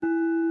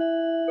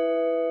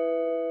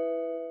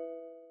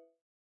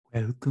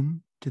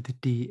Welcome to the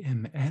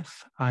DMF.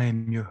 I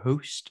am your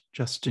host,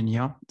 Justin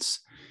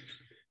Yachts,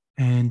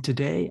 and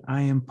today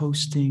I am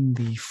posting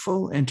the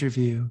full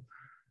interview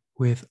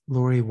with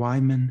Lori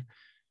Wyman.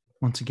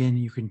 Once again,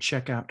 you can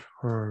check out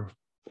her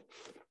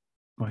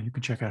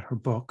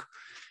book,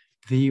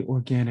 The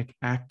Organic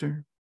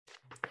Actor.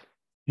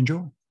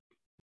 Enjoy.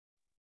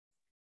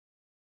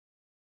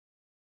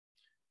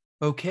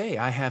 Okay,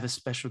 I have a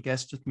special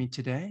guest with me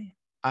today.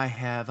 I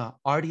have an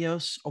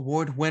Artios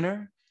Award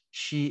winner.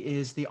 She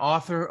is the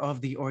author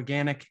of The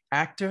Organic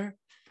Actor.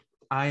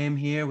 I am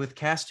here with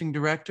casting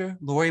director,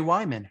 Lori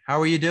Wyman. How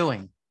are you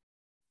doing?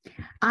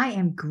 I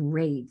am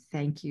great.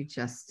 Thank you,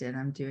 Justin.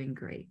 I'm doing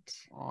great.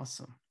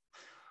 Awesome.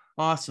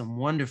 Awesome.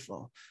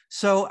 Wonderful.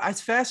 So I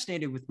was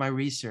fascinated with my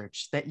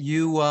research that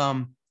you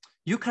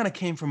kind of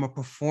came from a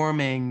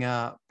performing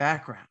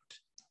background.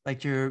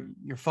 Like your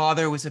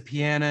father was a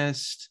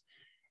pianist.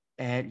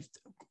 And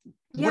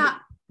yeah,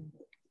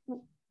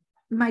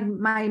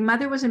 my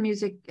mother was a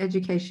music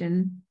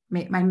education,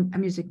 a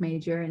music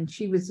major, and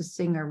she was a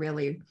singer,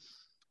 really.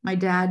 My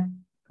dad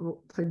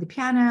played the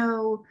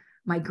piano.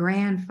 My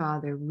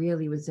grandfather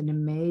really was an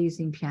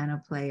amazing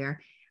piano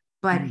player,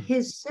 but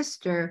his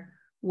sister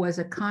was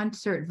a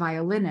concert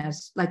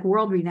violinist, like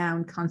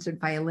world-renowned concert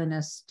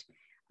violinist,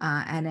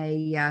 and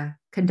a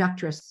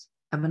conductress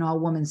of an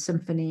all-woman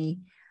symphony.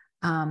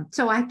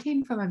 So I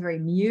came from a very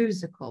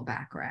musical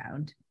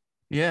background.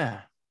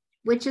 Yeah.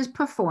 Which is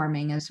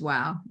performing as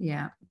well.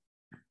 Yeah.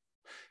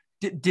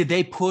 Did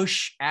they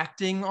push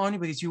acting on you?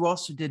 Because you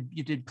also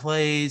did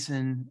plays,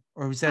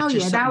 or was that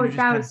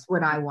that was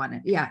what I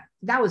wanted. Yeah,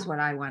 that was what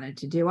I wanted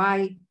to do.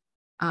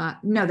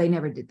 No, they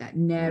never did that.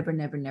 Never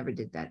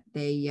did that.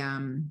 They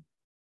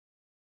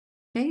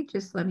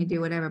just let me do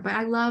whatever. But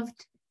I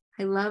loved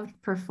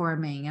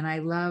performing, and I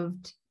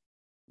loved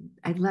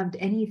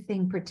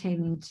anything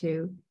pertaining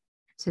to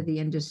the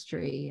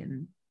industry,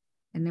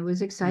 and it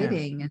was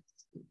exciting.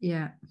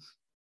 Yeah.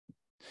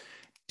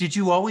 Did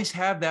you always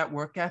have that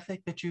work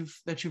ethic that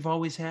you've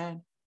always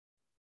had?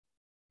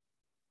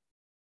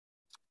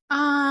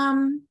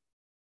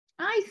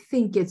 I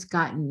think it's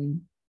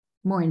gotten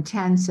more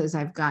intense as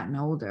I've gotten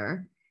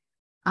older.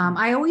 When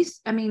I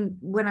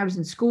was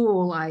in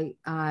school, I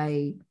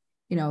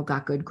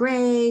got good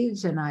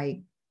grades, and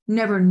I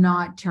never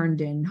not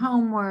turned in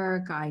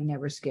homework. I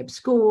never skipped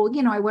school.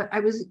 I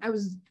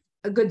was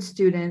a good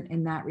student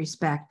in that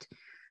respect.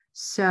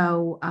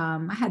 So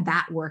I had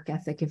that work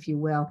ethic, if you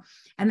will.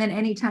 And then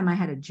anytime I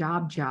had a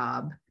job,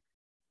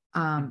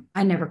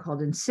 I never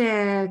called in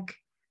sick.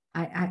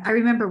 I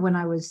remember when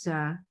I was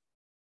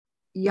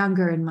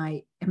younger in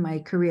my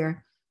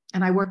career,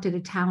 and I worked at a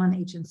talent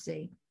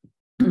agency.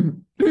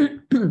 And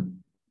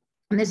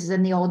this is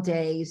in the old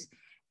days.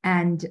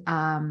 And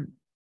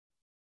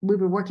we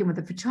were working with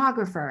a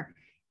photographer.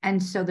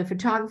 And so the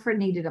photographer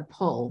needed a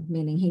pull,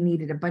 meaning he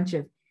needed a bunch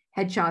of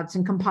headshots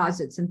and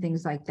composites and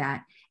things like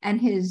that. And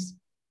his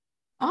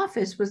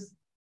office was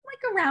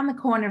like around the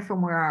corner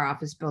from where our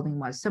office building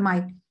was. So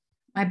my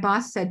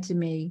boss said to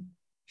me,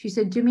 she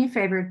said, do me a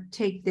favor,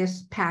 take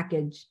this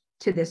package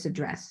to this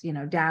address,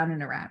 down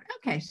and around.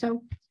 Okay,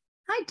 so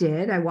I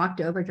did. I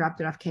walked over,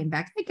 dropped it off, came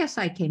back. I guess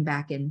I came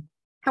back in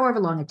however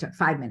long it took,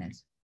 5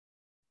 minutes.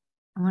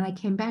 And when I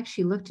came back,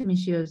 she looked at me,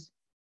 she goes,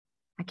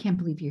 I can't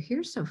believe you're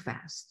here so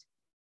fast.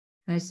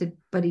 And I said,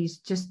 but he's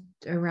just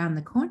around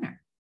the corner.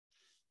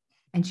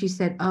 And she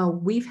said, oh,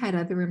 we've had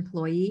other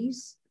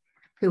employees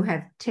who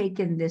have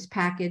taken this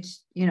package,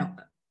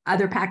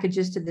 other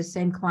packages to the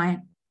same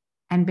client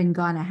and been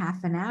gone a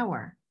half an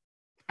hour.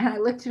 And I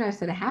looked at her, I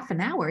said, a half an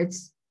hour?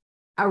 It's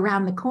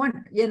around the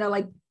corner,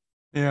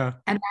 Yeah.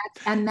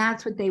 And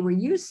that's what they were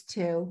used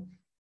to.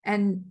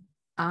 And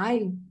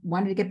I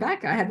wanted to get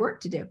back. I had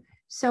work to do.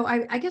 So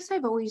I guess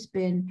I've always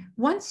been,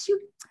 once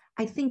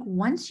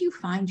you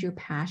find your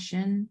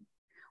passion,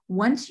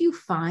 once you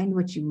find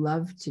what you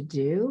love to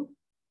do,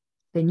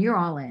 then you're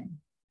all in,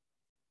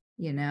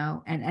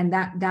 and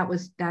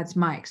that's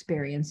my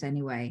experience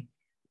anyway.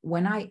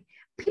 When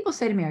people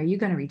say to me, are you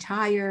going to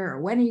retire,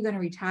 or when are you going to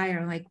retire?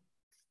 I'm like,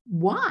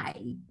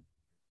 why?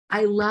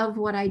 I love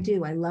what I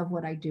do. I love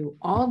what I do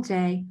all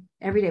day,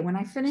 every day. When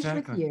I finish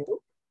with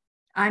you,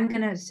 I'm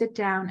going to sit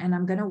down and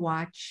I'm going to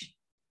watch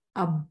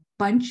a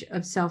bunch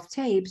of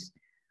self-tapes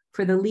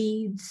for the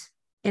leads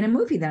in a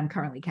movie that I'm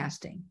currently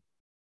casting.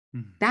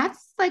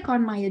 That's like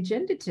on my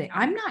agenda today.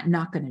 I'm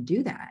not going to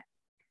do that.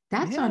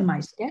 That's on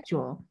my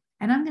schedule,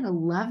 and I'm going to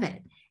love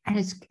it. And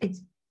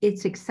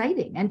it's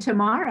exciting. And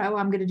tomorrow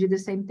I'm going to do the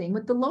same thing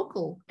with the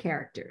local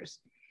characters.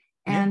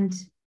 And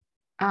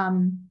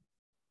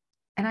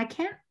I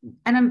can't,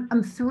 and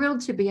I'm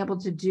thrilled to be able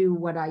to do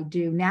what I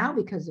do now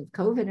because of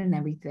COVID and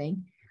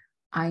everything.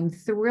 I'm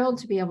thrilled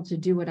to be able to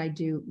do what I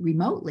do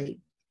remotely.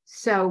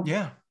 So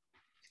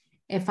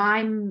if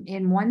I'm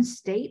in one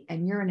state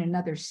and you're in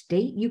another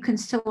state, you can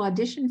still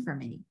audition for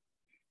me.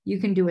 You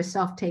can do a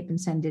self-tape and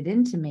send it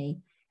in to me.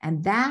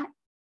 And that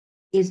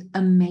is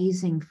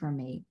amazing for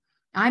me.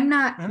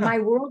 My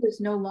world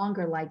is no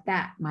longer like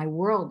that. My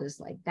world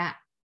is like that.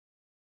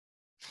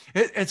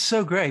 It's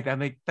so great. I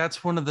mean,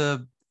 that's one of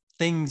the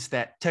things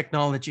that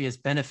technology has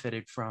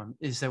benefited from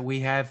is that we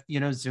have,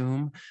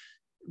 Zoom.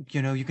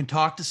 You can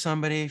talk to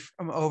somebody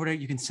from over there.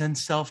 You can send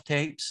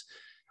self-tapes.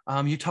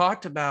 You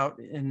talked about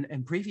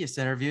in previous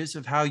interviews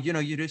of how,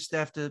 you just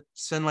have to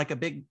send like a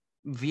big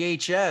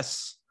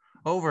VHS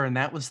over, and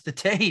that was the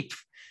tape.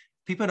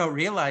 People don't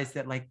realize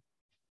that, like,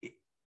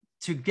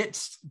 to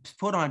get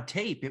put on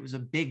tape, it was a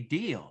big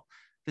deal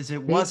because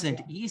it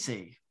wasn't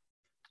easy.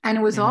 And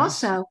it was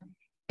also,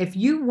 if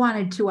you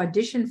wanted to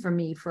audition for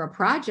me for a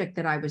project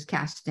that I was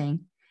casting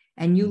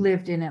and you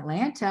lived in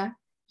Atlanta,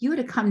 you would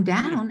have come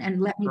down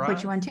and let me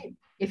put you on tape.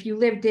 If you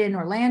lived in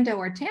Orlando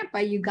or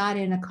Tampa, you got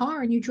in a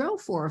car and you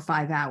drove 4 or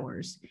 5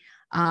 hours.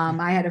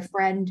 I had a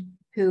friend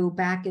who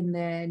back in the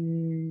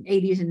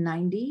 80s and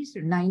 90s,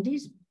 or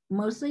 90s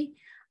mostly,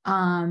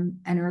 and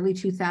early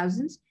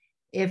 2000s,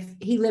 if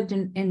he lived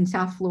in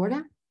South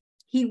Florida,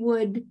 he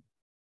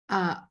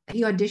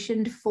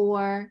auditioned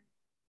for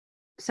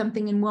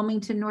something in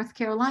Wilmington, North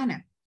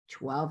Carolina,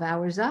 12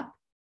 hours up,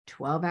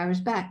 12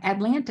 hours back.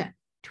 Atlanta,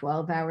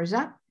 12 hours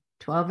up,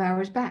 12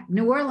 hours back.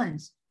 New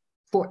Orleans,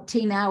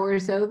 14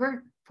 hours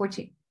over,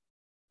 14.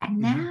 And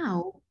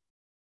now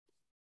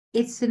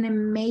it's an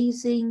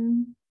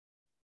amazing,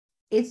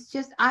 it's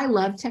just, I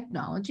love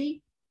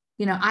technology.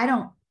 I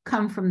don't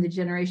come from the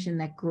generation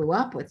that grew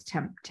up with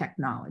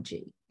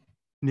technology.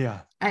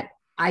 Yeah.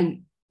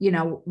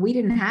 We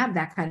didn't have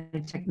that kind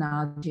of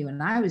technology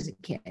when I was a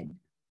kid.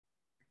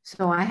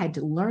 So I had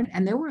to learn.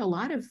 And there were a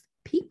lot of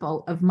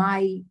people of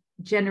my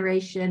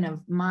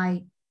generation,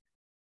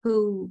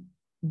 who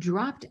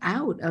dropped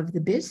out of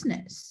the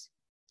business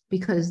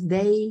because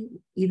they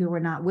either were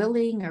not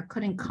willing or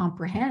couldn't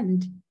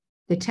comprehend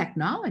the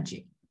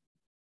technology.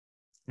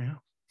 Yeah.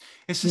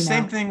 It's the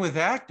same thing with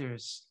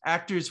actors.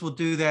 Actors will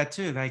do that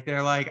too. Like,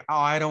 they're like, oh,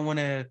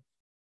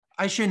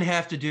 I shouldn't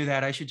have to do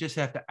that. I should just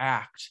have to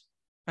act.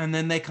 And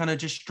then they kind of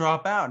just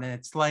drop out. And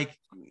it's like,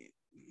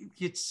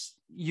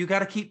 you got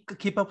to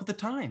keep up with the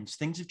times.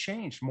 Things have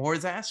changed. More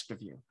is asked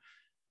of you.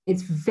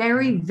 It's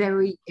very,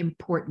 very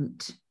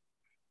important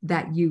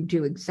that you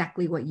do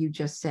exactly what you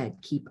just said.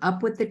 Keep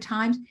up with the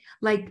times.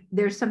 Like,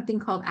 there's something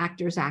called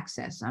Actors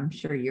Access. I'm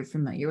sure you're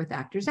familiar with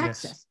Actors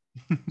Access.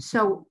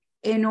 So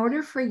in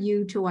order for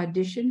you to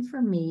audition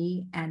for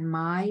me and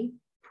my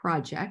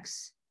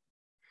projects,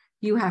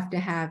 you have to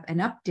have an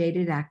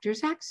updated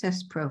Actors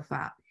Access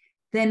profile.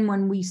 Then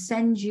when we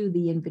send you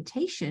the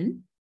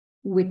invitation,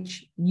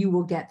 which you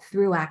will get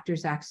through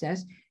Actors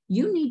Access,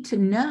 you need to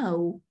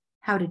know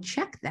how to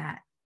check that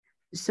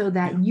so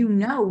that you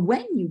know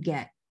when you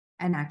get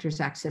an Actors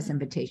Access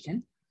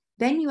invitation.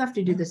 Then you have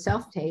to do the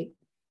self-tape,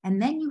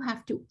 and then you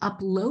have to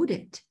upload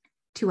it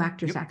to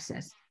Actors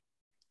Access.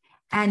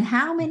 And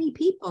how many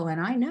people, and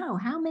I know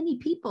how many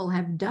people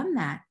have done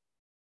that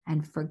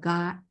and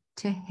forgot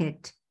to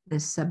hit the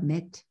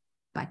submit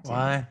button.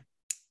 Why?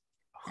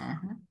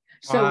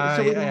 So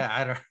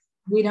I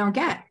we don't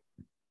get.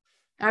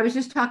 I was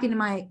just talking to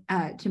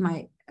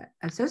my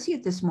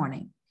associate this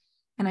morning,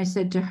 and I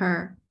said to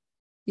her,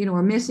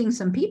 we're missing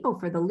some people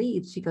for the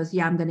leads. She goes,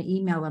 yeah, I'm going to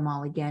email them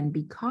all again,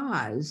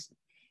 because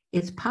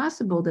it's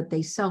possible that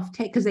they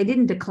self-tape, because they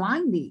didn't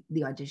decline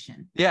the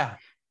audition. Yeah.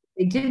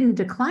 They didn't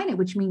decline it,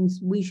 which means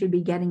we should be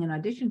getting an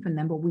audition from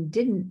them, but we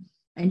didn't.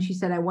 And she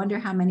said, I wonder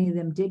how many of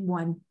them did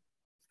one,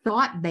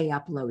 thought they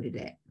uploaded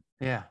it.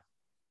 Yeah.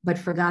 But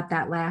forgot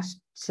that last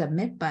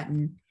submit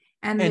button.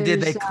 And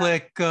did they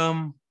click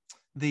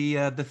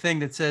the thing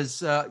that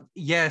says,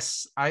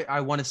 yes,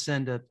 I want to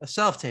send a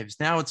self-tapes.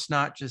 Now it's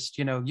not just,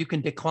 you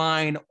can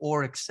decline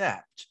or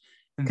accept.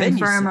 And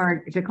confirm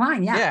or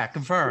decline. Yeah. Yeah.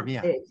 Confirm.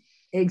 Yeah.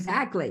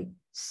 Exactly.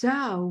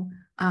 So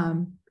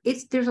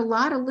there's a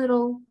lot of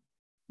little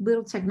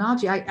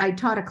technology. I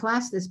taught a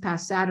class this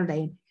past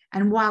Saturday,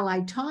 and while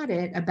I taught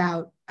it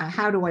about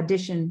how to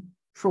audition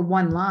for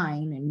one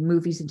line in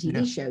movies and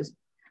TV shows,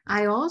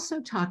 I also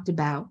talked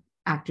about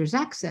Actors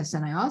Access,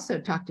 and I also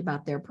talked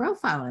about their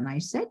profile. And I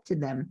said to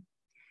them,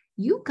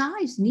 you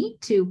guys need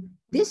to,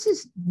 this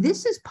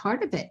is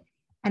part of it.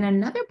 And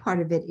another part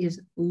of it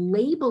is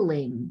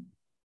labeling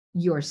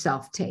your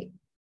self-tape.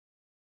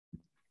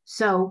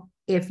 So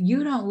if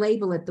you don't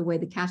label it the way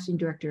the casting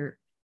director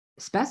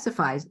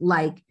specifies,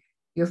 like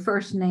your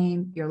first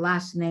name, your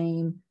last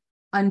name,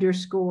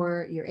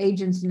 underscore, your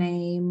agent's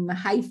name,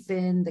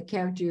 hyphen, the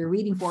character you're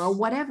reading for, or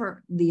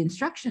whatever the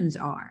instructions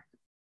are.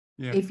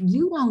 Yeah. If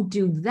you don't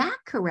do that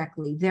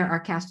correctly, there are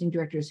casting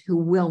directors who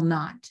will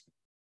not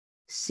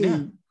see.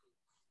 Yeah.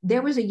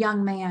 There was a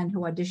young man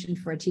who auditioned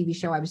for a TV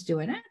show I was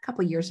doing a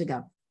couple of years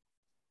ago.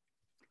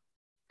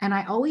 And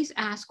I always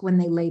ask when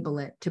they label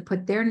it to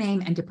put their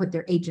name and to put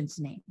their agent's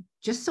name,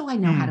 just so I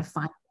know how to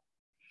find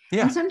it.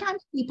 Yeah. And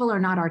sometimes people are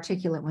not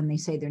articulate when they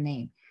say their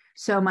name.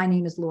 So my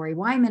name is Lori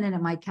Wyman, and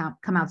it might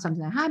come out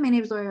something like, hi, my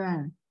name is Lori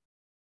Wyman.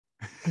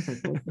 I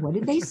was like, what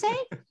did they say?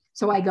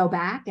 So I go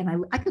back,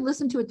 and I could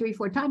listen to it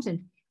 3-4 times, and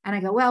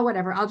I go, well,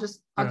 whatever. I'll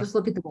just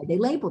look at the way they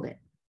labeled it.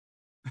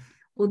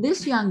 Well,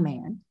 this young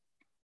man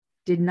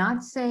did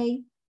not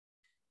say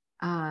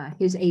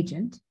his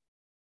agent,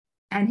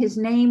 and his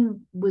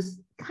name was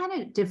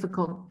kind of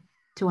difficult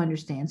to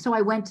understand. So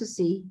I went to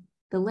see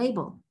the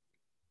label,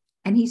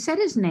 and he said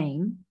his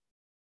name.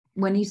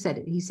 When he said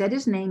it, he said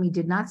his name. He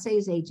did not say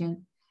his agent.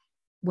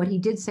 What he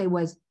did say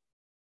was,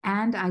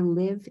 "And I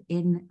live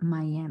in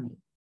Miami,"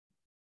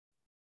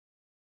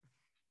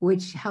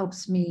 which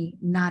helps me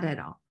not at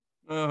all.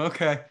 Oh,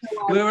 okay.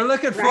 So We were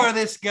looking for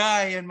this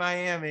guy in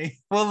Miami.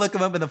 We'll look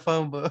him up in the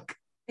phone book.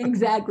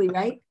 Exactly,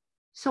 right?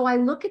 So I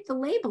look at the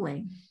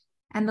labeling,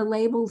 and the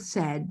label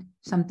said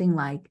something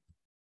like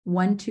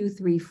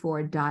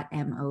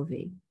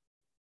 1234.mov.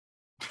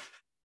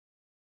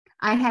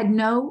 I had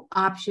no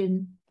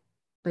option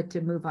but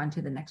to move on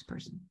to the next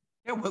person.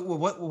 Yeah,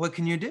 what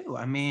can you do?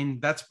 I mean,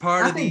 that's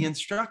part of the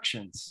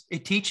instructions.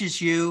 It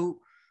teaches you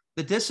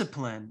the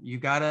discipline. You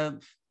gotta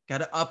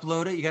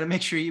upload it. You gotta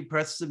make sure you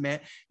press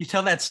submit. You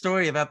tell that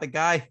story about the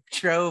guy who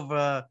drove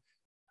or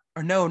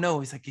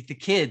no, it's like the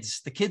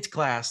kids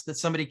class that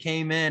somebody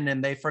came in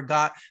and they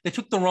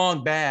took the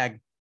wrong bag.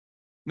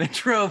 They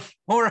drove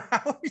 4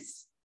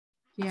 hours.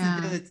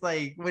 Yeah. It's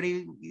like,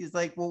 he's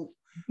like, well,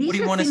 these what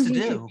do you want us to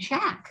do?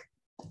 Check.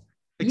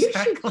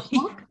 Exactly. You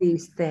should check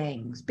these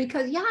things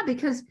because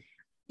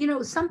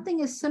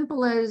something as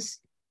simple as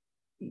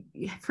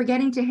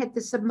forgetting to hit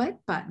the submit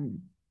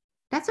button.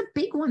 That's a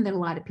big one that a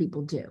lot of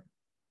people do.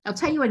 I'll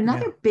tell you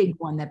another big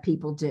one that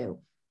people do.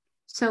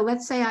 So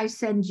let's say I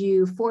send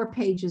you 4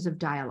 pages of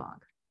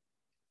dialogue,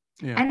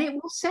 and it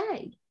will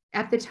say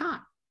at the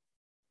top,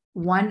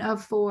 1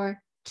 of 4,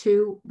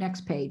 2,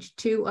 next page,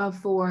 2 of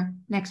 4,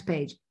 next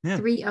page,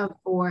 3 of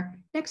 4,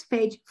 next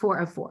page, 4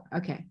 of 4.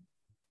 Okay.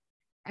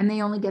 And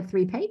they only get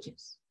 3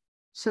 pages.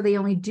 So they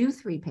only do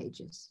 3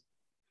 pages.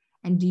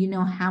 And do you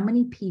know how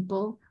many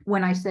people,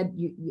 when I said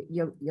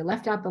you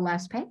left out the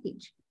last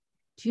page,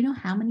 do you know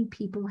how many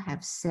people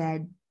have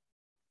said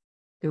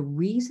the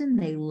reason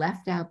they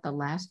left out the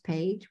last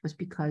page was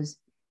because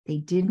they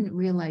didn't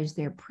realize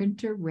their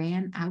printer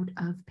ran out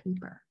of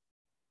paper?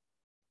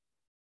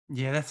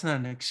 Yeah, that's not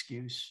an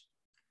excuse.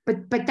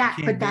 But that's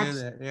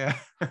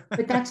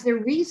their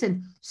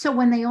reason. So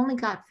when they only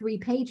got 3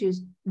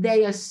 pages,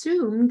 they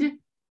assumed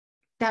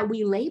that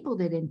we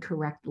labeled it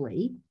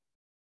incorrectly.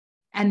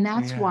 And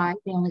that's why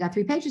they only got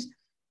 3 pages.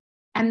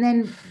 And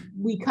then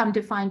we come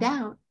to find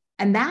out,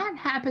 and that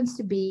happens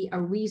to be a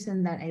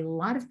reason that a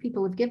lot of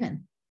people have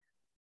given.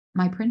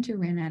 My printer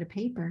ran out of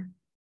paper,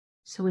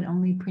 so it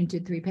only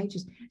printed 3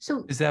 pages.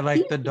 So is that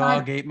like the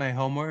dog ate my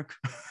homework?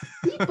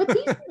 But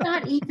these are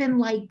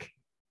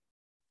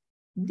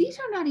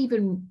not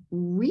even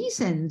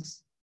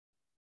reasons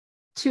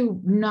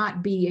to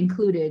not be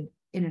included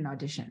in an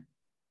audition.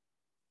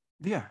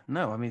 Yeah,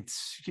 no, I mean,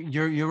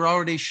 you're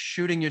already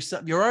shooting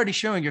yourself. You're already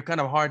showing you're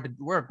kind of hard to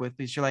work with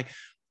because you're like,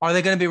 are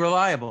they going to be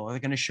reliable? Are they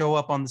going to show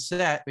up on the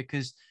set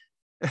because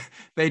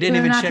they didn't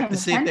even check to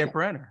see if they're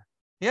printer?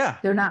 Yeah,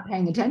 they're not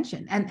paying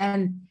attention,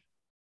 and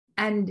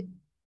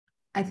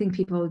I think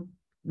people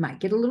might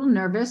get a little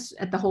nervous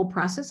at the whole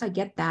process. I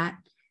get that,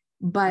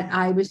 but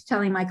I was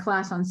telling my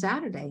class on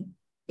Saturday,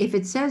 if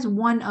it says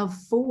 1 of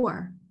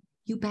 4,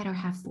 you better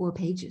have 4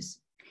 pages,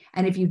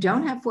 and if you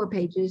don't have 4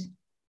 pages,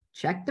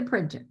 check the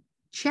printer.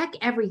 Check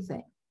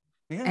everything.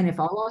 Yeah. And if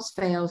all else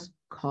fails,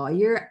 call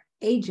your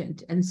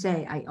agent and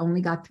say, I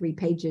only got 3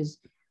 pages.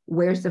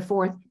 Where's the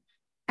 4th?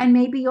 And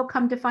maybe you'll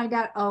come to find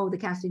out, oh, the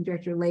casting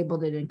director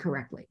labeled it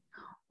incorrectly.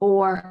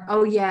 Or,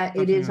 oh, yeah,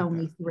 it is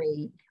only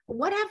 3.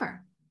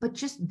 Whatever. But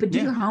do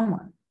your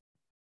homework.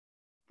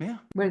 Yeah.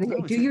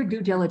 Do your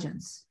due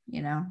diligence,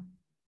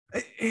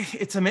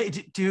 It's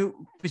amazing.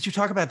 But you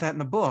talk about that in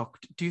the book.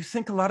 Do you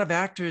think a lot of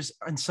actors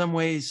in some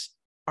ways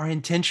are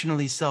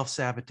intentionally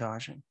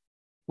self-sabotaging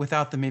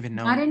without them even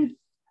knowing?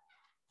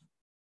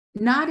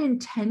 Not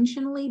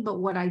intentionally, but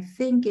what I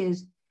think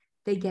is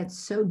they get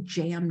so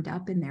jammed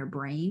up in their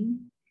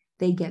brain,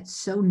 they get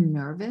so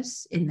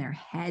nervous in their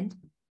head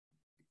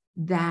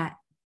that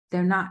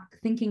they're not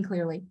thinking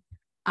clearly.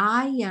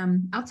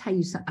 I'll tell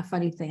you a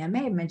funny thing. I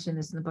may have mentioned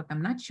this in the book.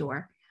 I'm not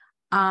sure.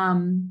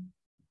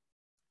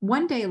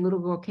 One day, a little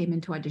girl came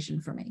in to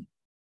audition for me,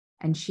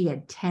 and she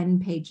had 10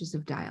 pages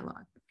of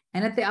dialogue.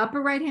 And at the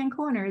upper right-hand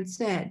corner, it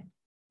said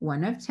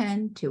 1 of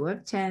 10, 2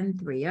 of 10,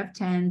 3 of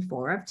 10,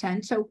 4 of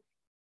 10. So,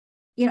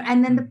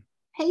 and then the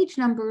page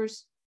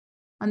numbers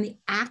on the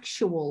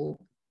actual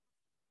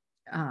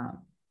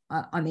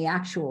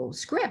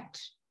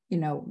script,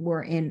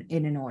 were in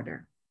an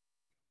order.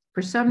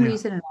 For some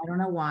reason, and I don't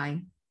know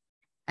why.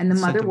 And the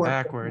mother worked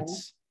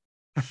backwards.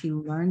 She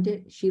learned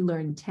it. She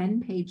learned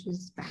 10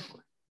 pages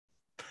backwards.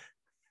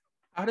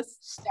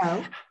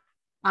 So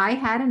I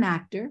had an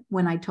actor,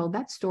 when I told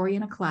that story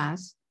in a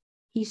class,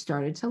 he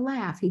started to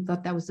laugh. He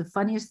thought that was the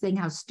funniest thing.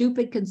 How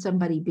stupid can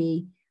somebody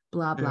be?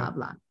 Blah, blah,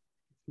 blah.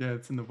 Yeah,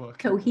 it's in the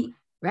book.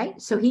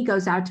 So he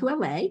goes out to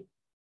LA.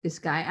 This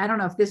guy, I don't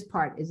know if this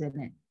part is in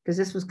it, because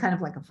this was kind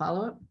of like a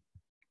follow-up.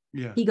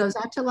 Yeah. He goes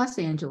out to Los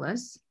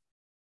Angeles,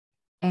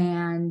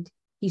 and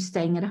he's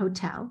staying at a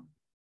hotel,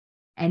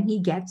 and he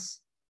gets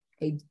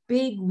a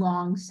big,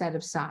 long set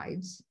of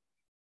sides,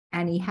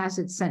 and he has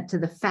it sent to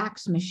the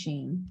fax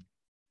machine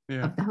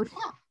of the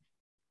hotel.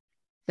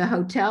 The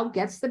hotel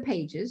gets the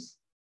pages,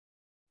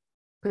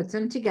 puts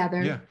them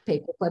together,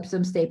 paper clips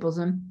them, staples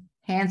them,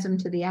 hands them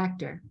to the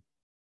actor.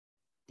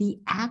 The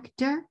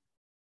actor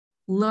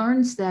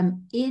learns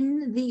them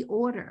in the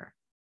order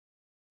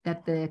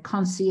that the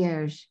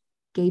concierge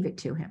gave it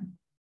to him.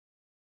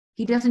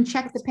 He doesn't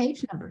check the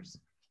page numbers.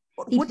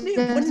 He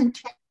doesn't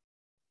check.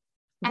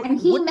 And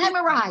he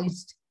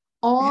memorized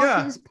all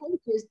his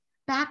pages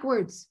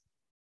backwards.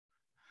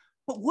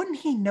 But wouldn't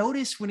he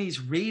notice when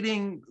he's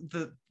reading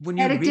when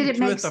you read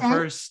through it the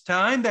first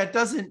time, that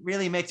doesn't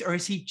really make sense? Or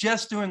is he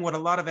just doing what a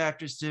lot of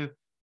actors do,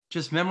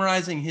 just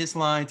memorizing his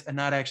lines and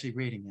not actually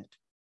reading it?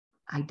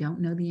 I don't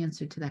know the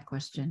answer to that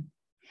question,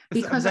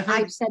 because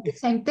I've said the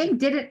same thing.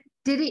 Did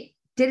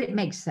it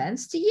make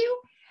sense to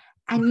you?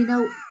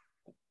 And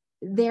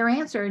their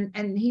answer,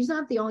 and he's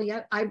not the only.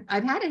 I've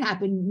had it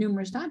happen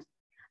numerous times.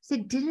 I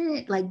said, didn't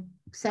it like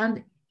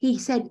sound? He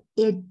said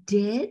it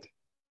did,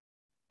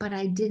 but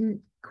I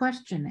didn't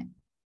question it.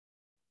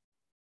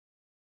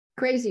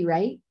 Crazy,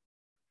 right?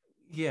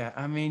 Yeah,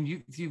 I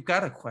mean, you've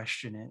got to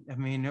question it. I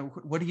mean,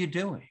 what are you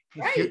doing?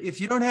 Right.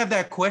 If you don't have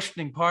that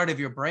questioning part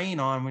of your brain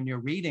on when you're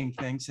reading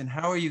things, then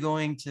how are you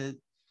going to?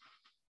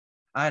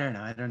 I don't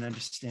know. I don't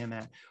understand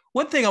that.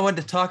 One thing I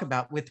wanted to talk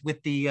about with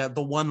the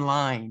one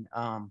line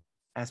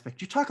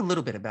aspect, you talk a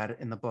little bit about it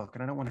in the book,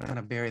 and I don't want to kind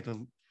of bury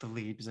the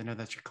lead because I know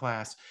that's your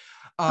class.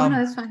 Oh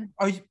no, that's fine.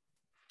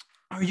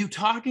 Are you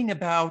talking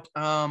about?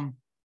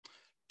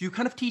 Do you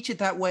kind of teach it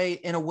that way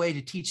in a way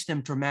to teach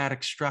them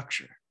dramatic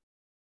structure?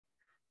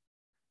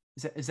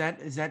 Is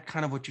that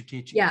kind of what you're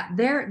teaching? Yeah,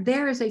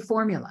 there is a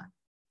formula.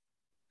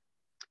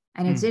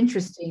 And it's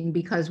interesting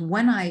because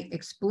when I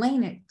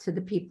explain it to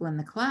the people in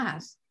the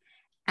class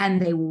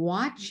and they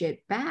watch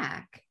it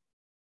back,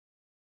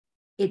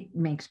 it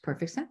makes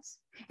perfect sense.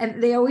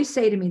 And they always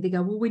say to me, they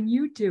go, well, when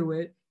you do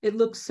it, it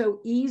looks so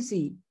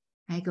easy.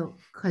 I go,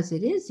 because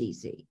it is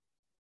easy.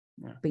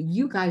 Yeah. But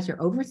you guys are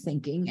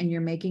overthinking and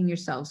you're making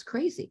yourselves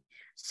crazy.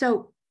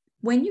 So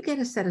when you get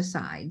a set of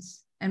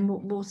sides, and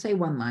we'll say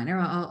one liner,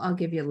 I'll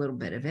give you a little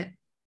bit of it.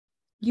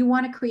 You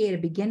want to create a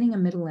beginning, a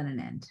middle, and an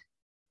end.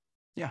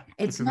 Yeah.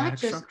 It's not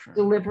just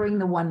delivering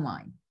the one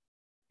line.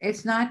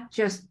 It's not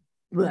just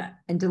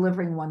and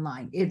delivering one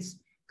line. It's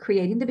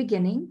creating the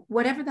beginning,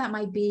 whatever that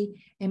might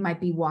be. It might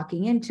be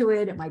walking into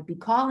it. It might be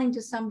calling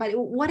to somebody,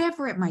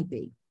 whatever it might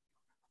be.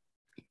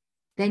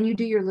 Then you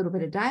do your little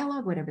bit of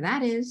dialogue, whatever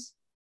that is.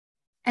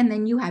 And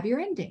then you have your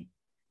ending.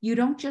 You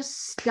don't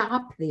just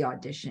stop the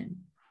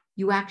audition.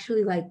 You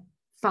actually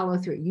follow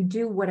through. You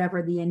do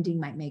whatever the ending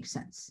might make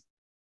sense.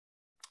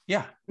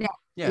 Yeah. Now,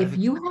 if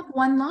you have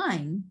one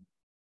line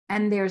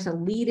and there's a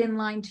lead-in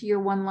line to your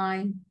one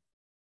line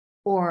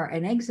or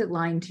an exit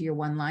line to your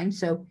one line,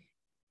 so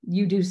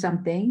you do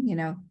something,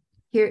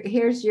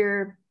 here's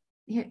your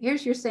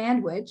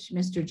sandwich,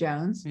 Mr.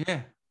 Jones.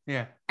 Yeah.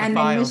 Yeah. And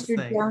then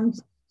Mr.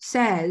 Jones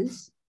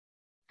says,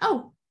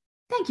 oh,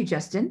 thank you,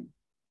 Justin.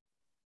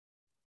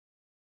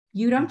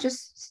 You don't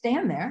just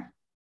stand there.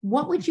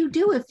 What would you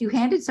do if you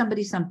handed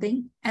somebody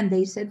something and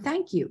they said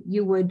thank you?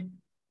 You would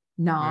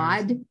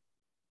nod,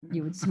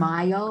 you would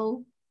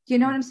smile. Do you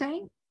know what I'm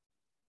saying?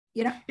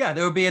 Yeah,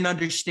 there would be an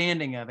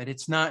understanding of it.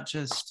 It's not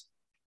just,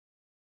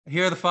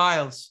 here are the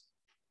files.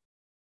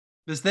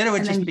 Because then it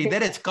would just be,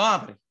 then it's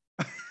comedy.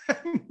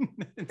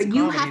 It's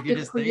you have if you to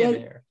just create,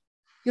 there.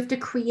 You have to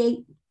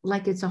create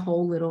like it's a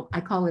whole little,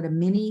 I call it a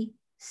mini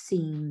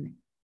scene.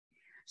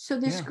 So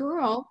this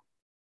girl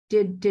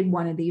did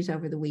one of these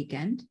over the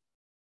weekend,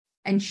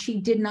 and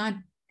she did not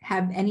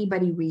have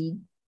anybody read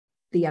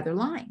the other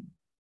line.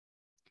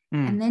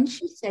 And then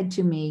she said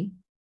to me,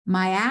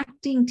 my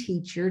acting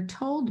teacher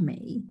told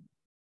me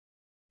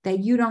that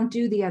you don't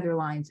do the other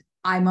lines.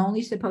 I'm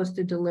only supposed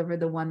to deliver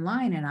the one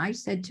line. And I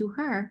said to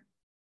her,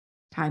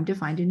 time to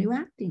find a new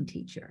acting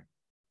teacher.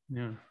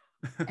 Yeah.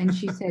 And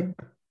she said,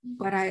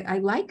 but I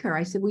like her.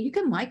 I said, well, you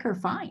can like her,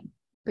 fine,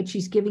 but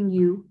she's giving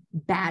you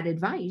bad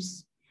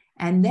advice.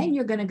 And then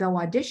you're going to go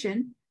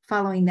audition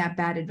following that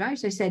bad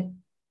advice. I said,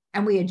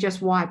 and we had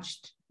just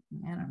watched,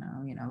 I don't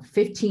know,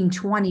 15,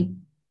 20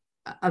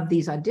 of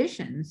these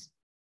auditions.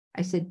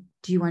 I said,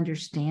 do you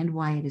understand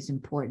why it is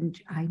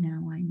important? I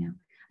know.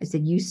 I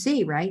said, you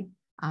see, right?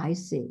 I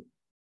see.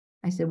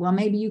 I said, well,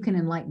 maybe you can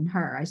enlighten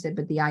her. I said,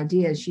 but the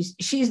idea is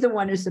she's the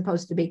one who's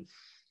supposed to be.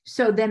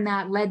 So then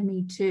that led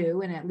me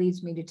to, and it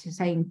leads me to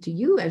saying to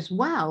you as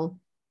well,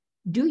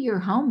 do your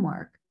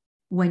homework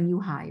when you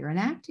hire an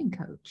acting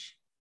coach.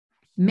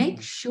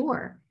 Make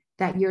sure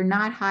that you're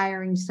not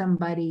hiring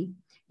somebody.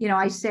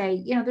 I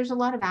say, there's a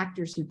lot of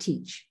actors who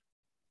teach,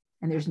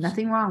 and there's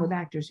nothing wrong with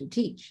actors who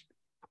teach.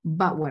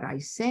 But what I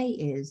say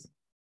is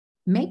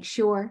make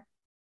sure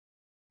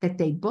that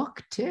they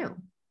book too.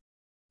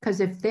 Because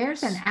if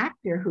there's an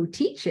actor who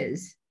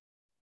teaches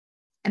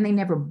and they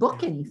never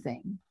book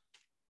anything,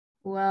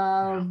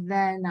 well,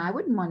 then I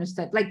wouldn't want to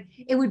study. Like,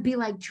 it would be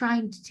like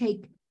trying to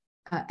take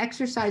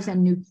exercise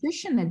and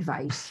nutrition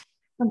advice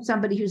from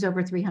somebody who's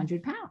over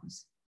 300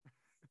 pounds.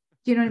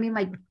 Do you know what I mean?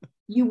 Like,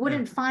 you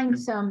wouldn't find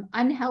some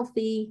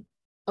unhealthy,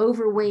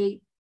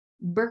 overweight,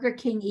 Burger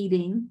King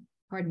eating,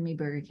 pardon me,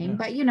 Burger King,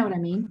 but you know what I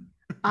mean,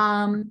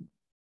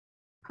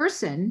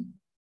 person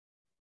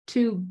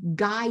to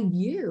guide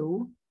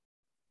you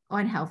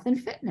on health and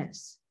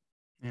fitness.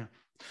 Yeah.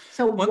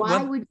 So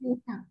why would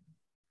you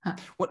have?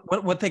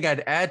 One thing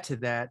I'd add to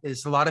that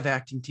is a lot of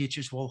acting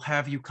teachers will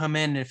have you come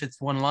in, and if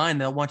it's one line,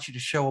 they'll want you to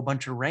show a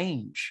bunch of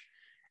range.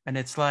 And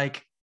it's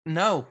like,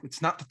 no,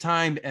 it's not the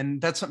time.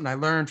 And that's something I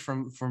learned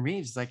from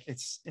Reeves. Like,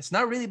 it's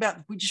not really about,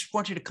 we just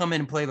want you to come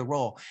in and play the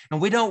role. And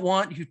we don't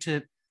want you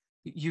to,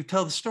 you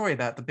tell the story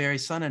about the Barry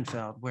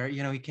Sonnenfeld where,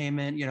 he came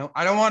in,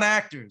 I don't want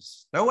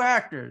actors, no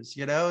actors,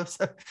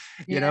 so,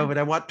 but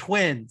I want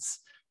twins.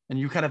 And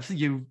you kind of,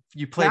 you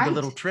played the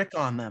little trick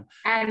on them.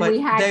 And but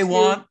they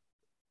want,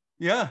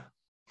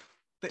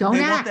 don't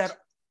they act. want that.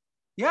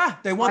 Yeah.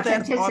 They want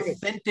that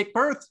authentic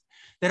birth.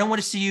 They don't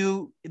want to see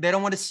you. They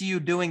don't want to see you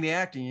doing the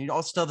acting. You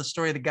also tell the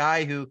story of the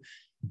guy who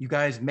you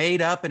guys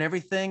made up and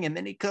everything. And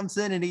then he comes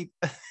in and he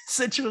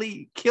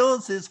essentially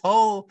kills his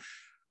whole,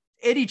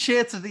 any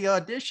chance of the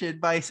audition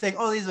by saying,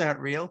 oh, these aren't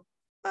real.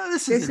 Oh,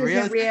 this isn't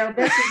real.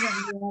 This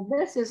isn't real.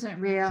 This isn't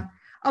real.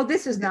 Oh,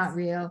 this is not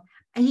real.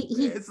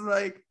 It's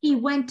like, he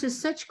went to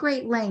such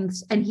great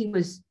lengths, and he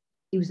was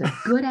a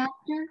good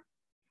actor.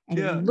 And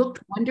he looked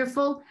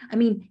wonderful. I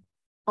mean,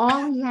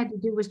 all he had to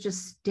do was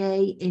just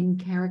stay in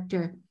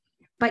character.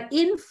 But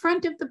in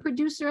front of the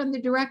producer and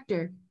the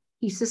director,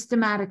 he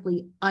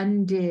systematically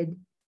undid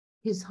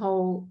his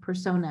whole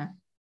persona.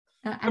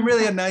 I'm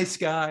really a nice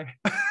guy.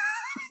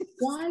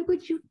 Why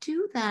would you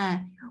do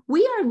that?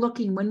 We are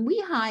looking, when we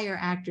hire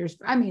actors,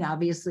 I mean,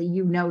 obviously,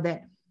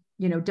 that,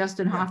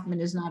 Dustin Hoffman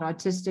is not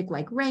autistic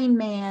like Rain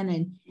Man.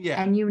 And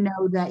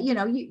that,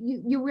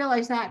 you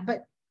realize that.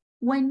 But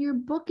when you're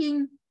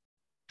booking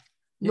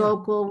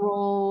local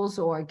roles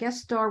or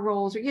guest star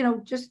roles,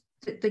 or just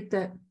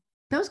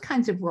those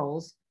kinds of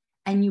roles,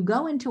 and you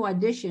go into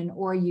audition,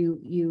 or you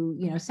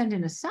send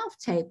in a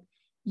self-tape,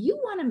 you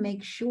want to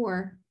make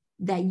sure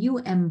that you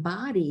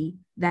embody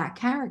that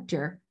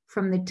character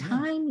from the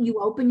time you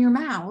open your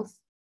mouth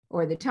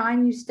or the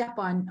time you step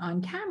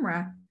on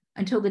camera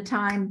until the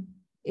time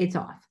it's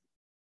off.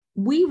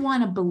 We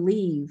want to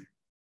believe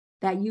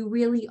that you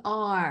really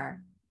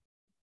are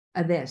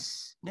a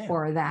this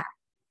or that.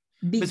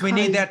 Because we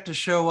need that to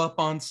show up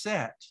on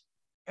set,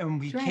 and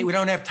we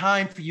don't have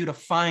time for you to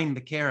find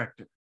the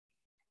character.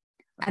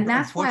 And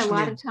that's why a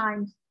lot of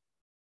times,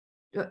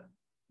 I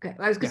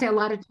was going to say, a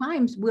lot of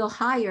times we'll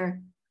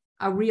hire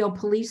a real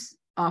police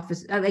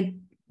officer.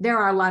 There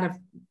are a lot of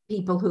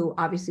people who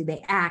obviously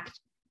they act,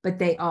 but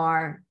they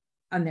are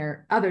on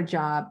their other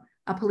job,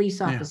 a police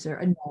officer,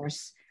 a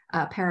nurse,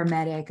 a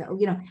paramedic,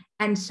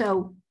 and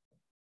so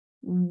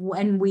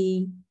when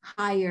we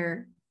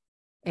hire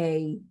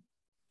a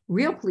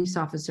real police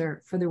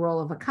officer for the role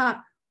of a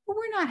cop, well,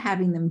 we're not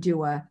having them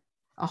do a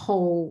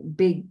whole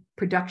big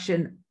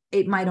production.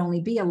 It might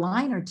only be a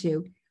line or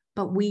two,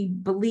 but we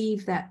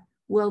believe that,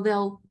 well,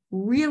 they'll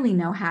really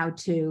know how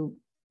to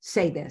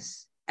say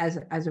this as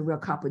a real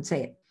cop would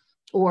say it.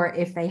 Or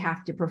if they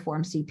have to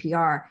perform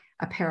CPR,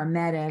 a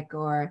paramedic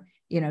or,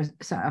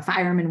 a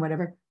fireman,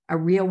 whatever, a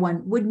real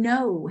one would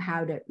know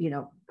how to,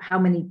 how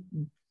many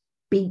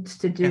beats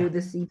to do the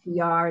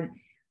CPR.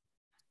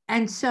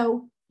 And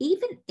so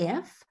even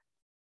if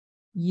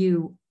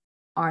you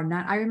are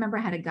not, I remember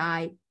I had a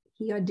guy,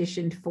 he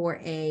auditioned for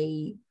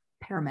a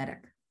paramedic.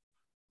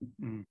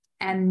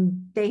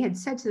 And they had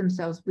said to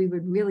themselves, we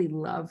would really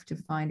love to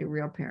find a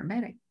real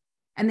paramedic.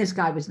 And this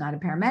guy was not a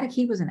paramedic,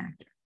 he was an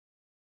actor.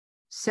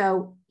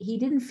 So he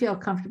didn't feel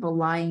comfortable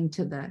lying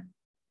to the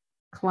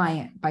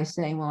client by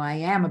saying, well, I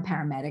am a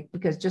paramedic,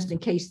 because just in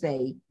case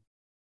they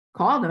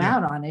called him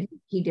out on it,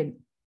 he didn't.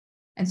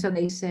 And so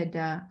they said,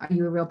 are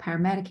you a real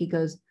paramedic? He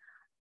goes,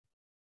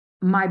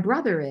 my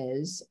brother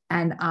is,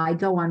 and I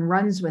go on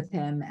runs with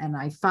him and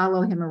I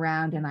follow him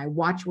around and I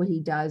watch what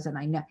he does. And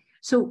I know.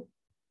 So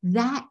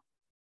that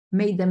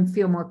made them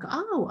feel more,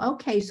 oh,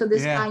 okay. So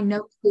this guy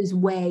knows his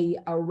way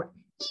around.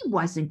 He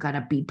wasn't going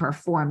to be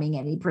performing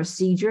any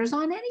procedures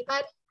on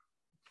anybody.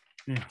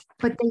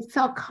 But they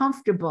felt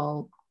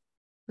comfortable.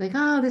 Like,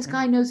 oh, this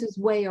guy knows his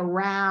way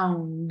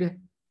around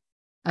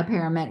a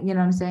paramedic. You know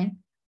what I'm saying?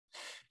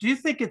 Do you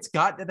think it's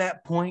got to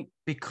that point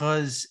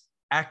because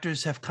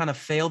actors have kind of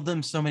failed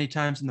them so many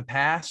times in the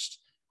past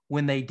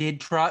when they did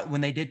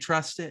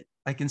trust it?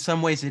 Like, in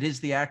some ways it is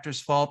the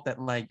actor's fault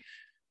that, like,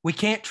 we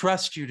can't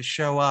trust you to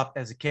show up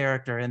as a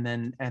character, and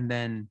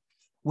then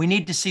we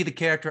need to see the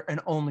character and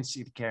only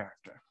see the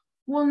character.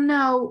 Well,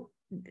 no.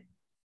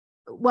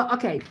 Well,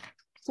 okay.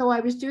 So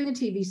I was doing a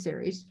TV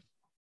series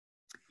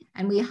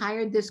and we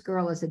hired this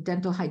girl as a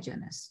dental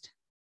hygienist.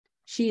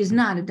 She is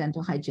not a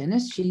dental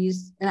hygienist.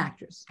 She's an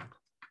actress.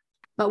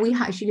 But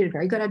she did a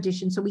very good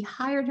audition. So we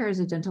hired her as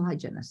a dental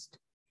hygienist.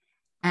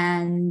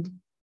 And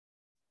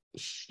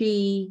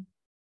she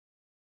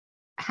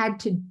had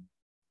to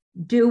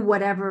do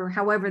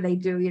however they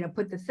do,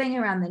 put the thing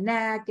around the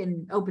neck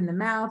and open the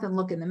mouth and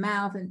look in the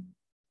mouth.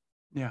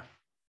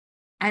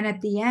 And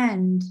at the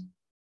end,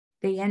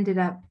 they ended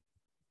up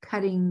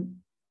cutting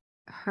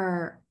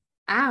her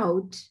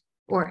out,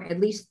 or at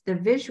least the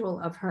visual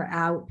of her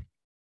out,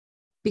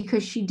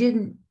 because she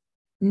didn't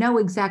know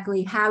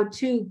exactly how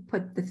to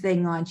put the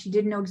thing on. She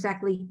didn't know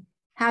exactly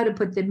how to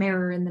put the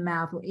mirror in the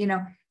mouth, you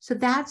know. So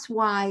that's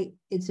why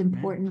it's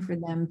important for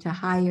them to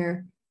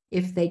hire,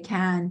 if they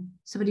can,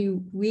 somebody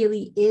who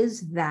really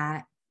is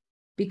that,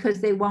 because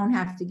they won't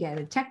have to get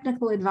a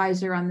technical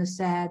advisor on the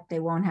set. They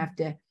won't have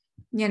to,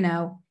 you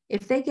know,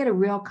 if they get a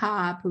real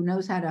cop who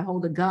knows how to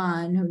hold a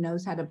gun, who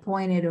knows how to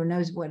point it, who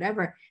knows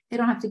whatever, they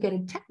don't have to get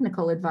a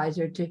technical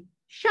advisor to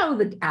show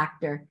the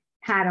actor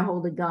how to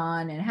hold a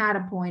gun and how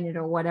to point it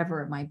or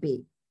whatever it might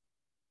be.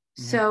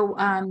 Yeah. So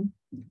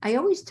I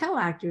always tell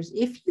actors,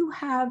 if you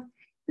have,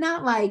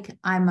 not like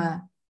I'm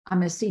a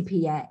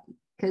CPA,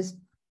 because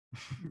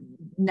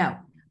no,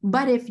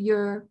 but if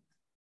you're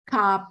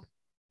cop,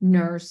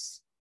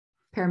 nurse,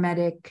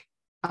 paramedic,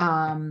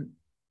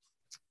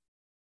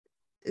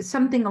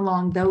 something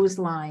along those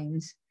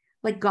lines,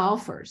 like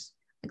golfers.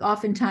 Like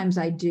oftentimes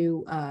I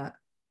do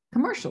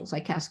commercials.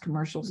 I cast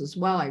commercials as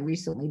well. I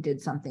recently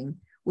did something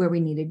where we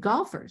needed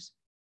golfers.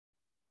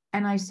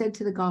 And I said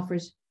to the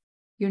golfers,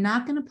 you're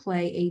not going to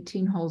play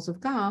 18 holes of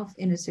golf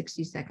in a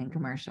 60-second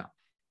commercial.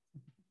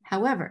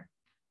 However,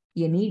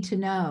 you need to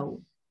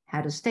know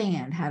how to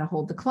stand, how to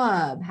hold the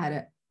club,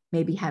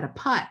 maybe how to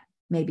putt,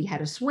 maybe how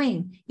to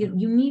swing.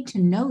 You need to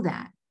know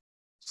that.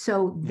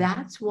 So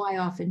that's why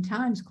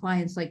oftentimes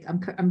clients, like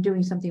I'm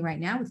doing something right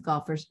now with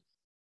golfers,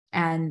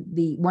 and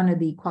one of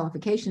the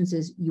qualifications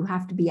is you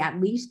have to be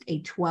at least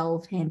a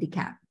 12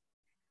 handicap.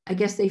 I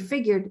guess they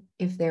figured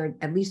if they're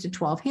at least a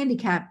 12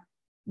 handicap,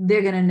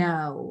 they're going to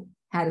know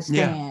how to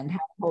stand, how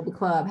to hold the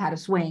club, how to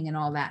swing and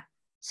all that.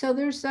 So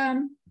there's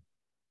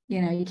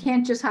you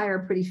can't just hire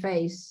a pretty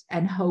face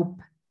and hope,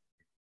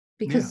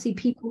 because see,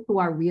 people who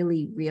are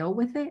really real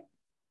with it,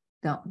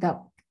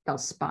 they'll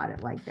spot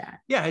it like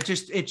that. Yeah, it's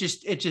just,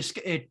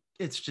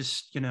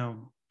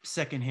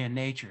 secondhand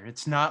nature.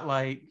 It's not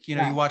like, you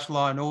watch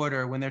Law and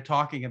Order, when they're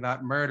talking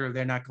about murder,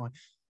 they're not going,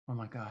 oh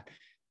my God,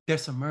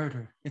 there's a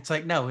murder. It's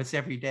like, no, it's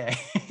every day.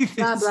 It's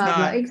blah, blah, not,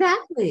 blah.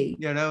 Exactly.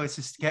 It's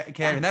just,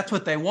 and that's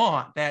what they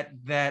want.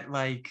 That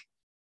like,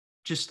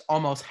 just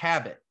almost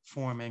habit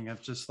forming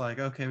of just like,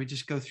 okay, we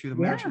just go through the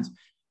motions.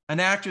 An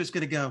actor is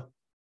going to go,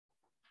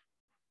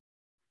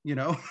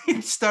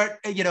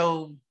 start,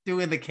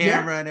 doing the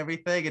camera and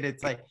everything. And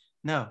it's like,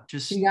 no,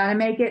 just, you got to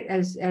make it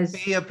as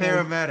be a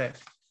paramedic.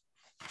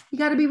 You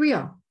got to be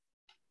real.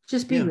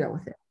 Just be real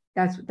with it.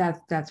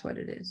 That's what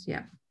it is.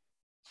 Yeah.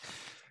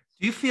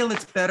 Do you feel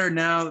it's better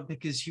now,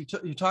 because you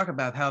talk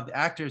about how the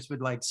actors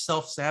would like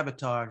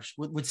self-sabotage,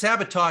 would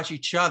sabotage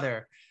each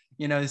other,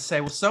 say,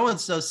 well,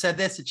 so-and-so said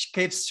this, and she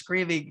keeps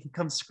screaming, he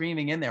comes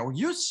screaming in there. Well,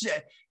 you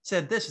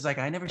said this. Is like,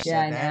 I never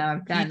said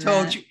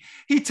that.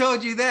 He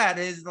told you that.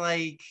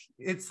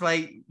 It's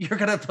like, you're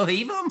going to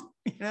believe him?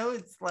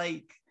 It's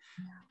like,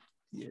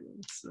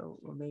 so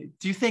amazing.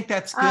 Do you think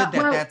that's good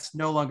that's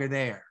no longer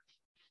there?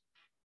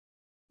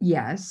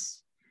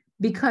 Yes,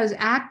 because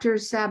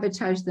actors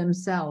sabotage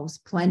themselves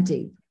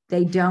plenty.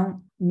 They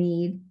don't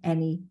need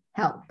any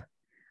help.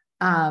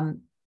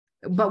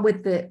 But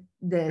with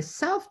the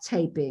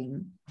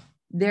self-taping,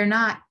 they're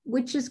not,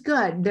 which is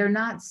good. They're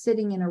not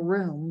sitting in a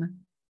room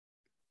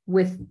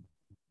with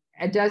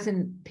a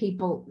dozen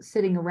people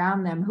sitting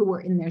around them who are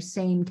in their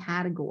same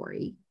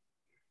category.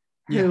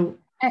 And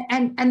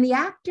the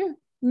actor,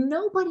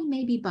 nobody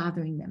may be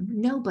bothering them,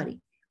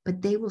 nobody,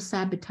 but they will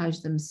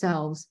sabotage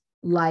themselves.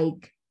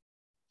 Like,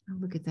 oh,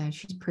 look at that,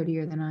 she's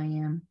prettier than I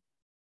am,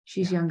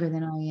 she's younger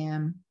than I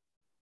am,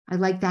 I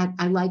like that,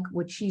 I like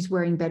what she's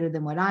wearing better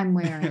than what I'm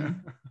wearing.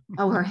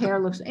 Oh, her hair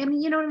looks, I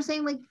mean, you know what I'm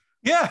saying? Like,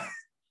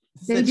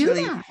 they do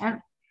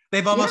that.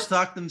 They've almost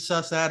talked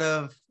themselves out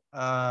of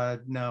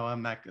no,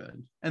 I'm not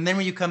good. And then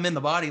when you come in, the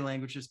body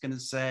language is going to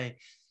say,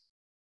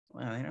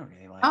 well, they don't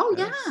really like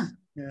this.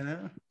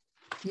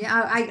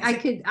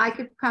 I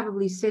could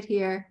probably sit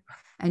here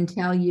and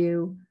tell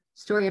you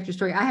story after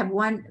story. I have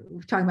one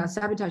talking about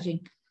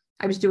sabotaging.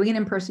 I was doing an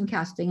in-person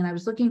casting, and I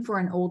was looking for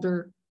an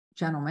older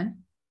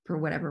gentleman for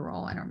whatever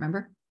role, I don't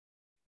remember.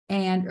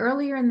 And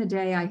earlier in the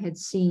day, I had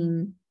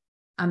seen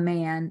a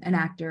man, an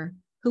actor,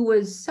 who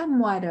was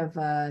somewhat of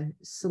a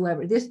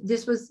celebrity.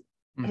 This was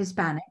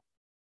Hispanic,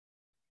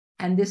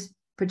 and this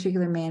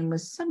particular man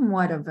was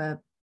somewhat of a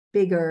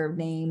bigger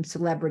name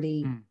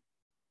celebrity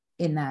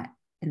in that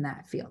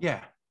field.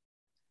 Yeah.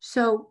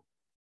 So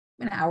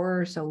an hour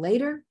or so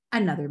later,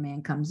 another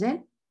man comes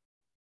in.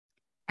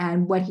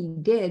 And what he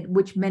did,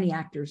 which many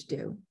actors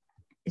do,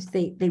 is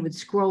they would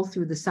scroll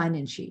through the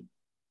sign-in sheet.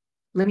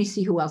 Let me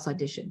see who else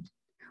auditioned,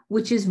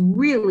 which is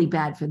really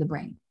bad for the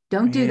brain.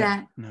 Don't do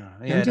that. No.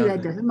 Don't do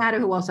that. Doesn't matter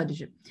who else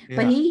auditioned. Yeah.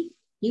 But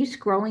he's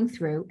scrolling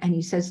through, and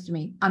he says to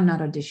me, I'm not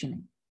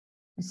auditioning.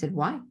 I said,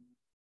 why?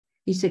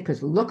 He said,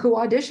 because look who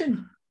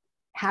auditioned.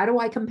 How do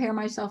I compare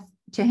myself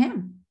to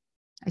him?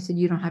 I said,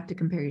 you don't have to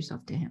compare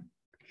yourself to him.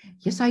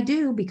 Yes, I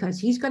do, because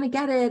he's going to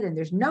get it, and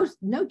there's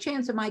no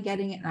chance of my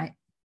getting it.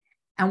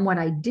 And what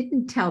I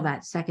didn't tell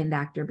that second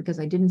actor, because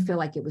I didn't feel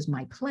like it was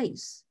my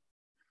place,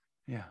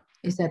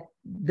 is that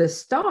the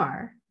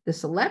star, the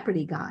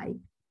celebrity guy,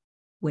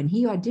 when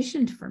he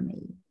auditioned for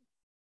me,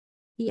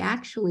 he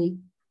actually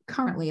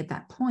currently at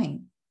that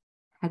point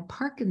had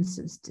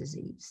Parkinson's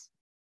disease.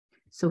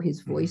 So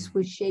his voice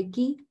was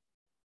shaky.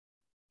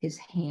 His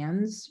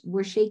hands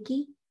were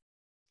shaky.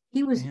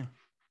 He was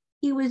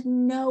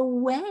no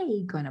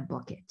way going to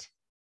book it.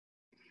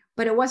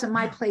 But it wasn't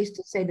my place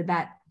to say to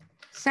that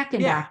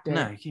second actor,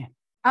 no, you can't.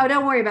 Oh,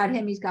 don't worry about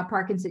him. He's got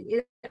Parkinson's.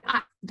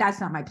 That's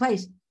not my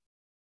place.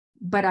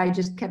 But I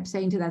just kept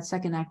saying to that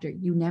second actor,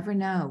 you never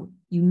know.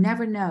 You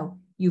never know.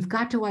 You've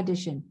got to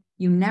audition.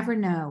 You never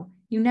know.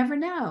 You never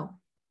know.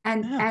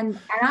 And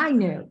I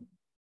knew.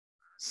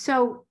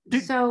 So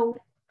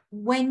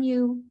when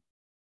you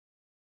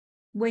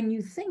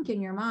think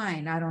in your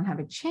mind, I don't have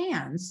a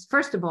chance,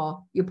 first of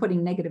all, you're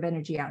putting negative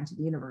energy out into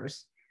the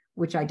universe,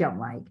 which I don't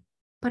like.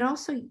 But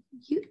also,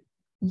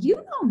 you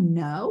don't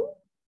know.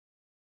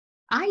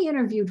 I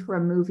interviewed for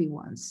a movie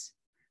once.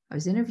 I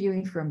was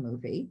interviewing for a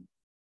movie,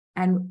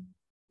 and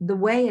the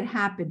way it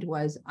happened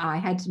was I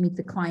had to meet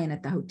the client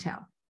at the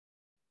hotel.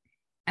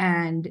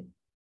 And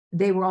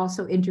they were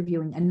also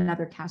interviewing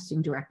another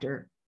casting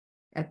director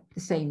at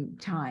the same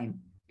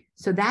time.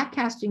 So that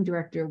casting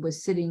director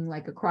was sitting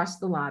like across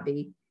the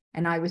lobby,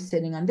 and I was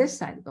sitting on this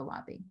side of the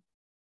lobby.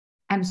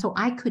 And so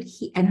I could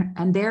hear,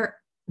 and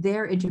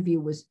their interview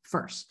was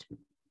first.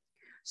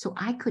 So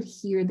I could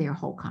hear their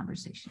whole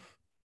conversation.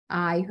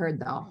 I heard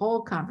the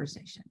whole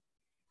conversation.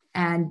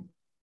 And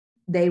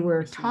they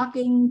were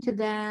talking to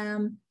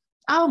them.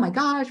 Oh my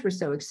gosh, we're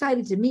so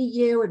excited to meet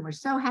you. And we're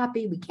so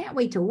happy. We can't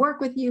wait to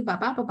work with you. Blah,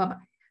 blah, blah, blah, blah.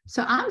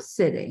 So I'm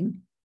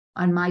sitting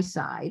on my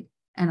side,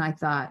 and I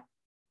thought,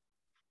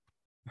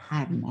 I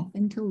have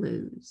nothing to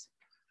lose.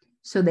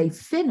 So they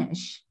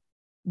finish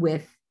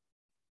with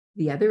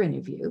the other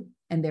interview,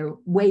 and they're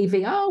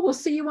waving, oh, we'll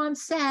see you on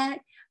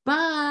set.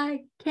 Bye.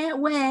 Can't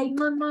wait.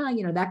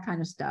 You know, that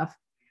kind of stuff.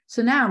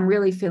 So now I'm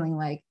really feeling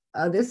like,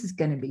 oh, this is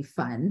going to be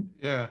fun.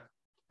 Yeah.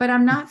 But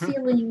I'm not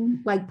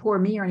feeling like poor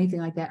me or anything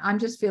like that. I'm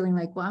just feeling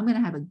like, well, I'm going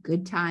to have a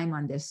good time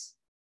on this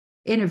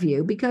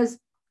interview because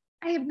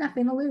I have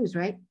nothing to lose,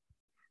 right?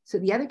 So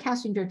the other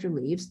casting director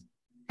leaves,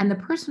 and the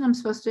person I'm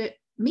supposed to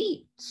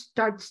meet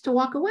starts to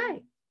walk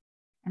away.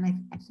 And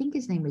I think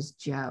his name is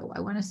Joe.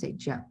 I want to say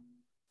Joe.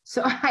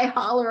 So I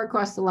holler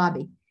across the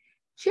lobby,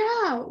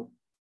 Joe.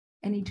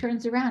 And he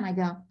turns around. I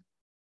go,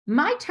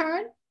 my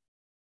turn.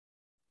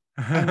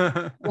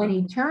 And when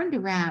he turned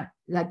around,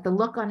 like the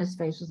look on his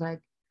face was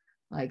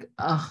like,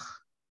 ugh,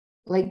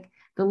 like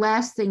the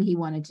last thing he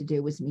wanted to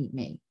do was meet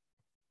me.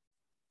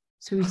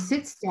 So he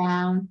sits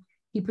down.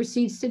 He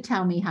proceeds to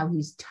tell me how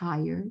he's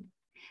tired,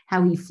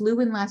 how he flew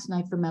in last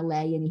night from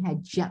LA and he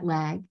had jet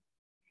lag,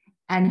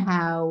 and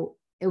how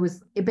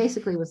it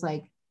basically was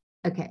like,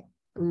 okay,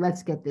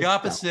 let's get this. The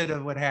opposite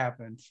of what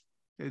happened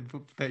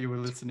that you were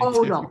listening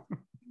to. No.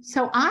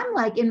 So I'm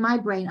like, in my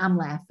brain, I'm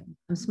laughing.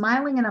 I'm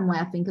smiling and I'm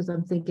laughing because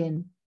I'm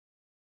thinking,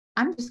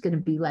 I'm just going to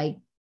be like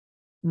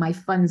my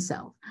fun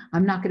self.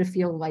 I'm not going to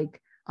feel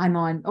like I'm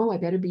on, oh, I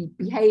better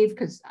behave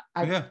because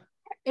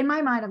in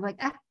my mind, I'm like,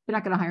 they're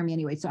not going to hire me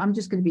anyway. So I'm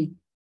just going to be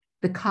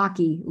the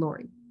cocky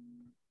Lori.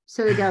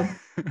 So they go,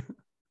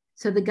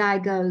 so the guy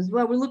goes,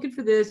 well, we're looking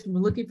for this, and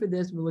we're looking for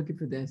this, and we're looking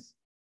for this.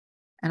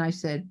 And I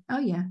said, oh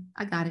yeah,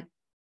 I got it.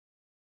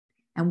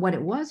 And what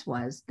it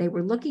was they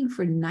were looking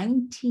for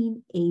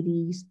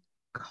 1980s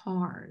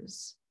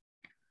cars.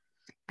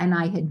 And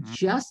I had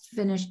just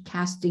finished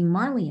casting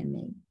Marley and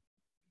Me.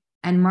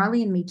 And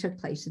Marley and Me took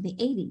place in the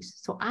 80s.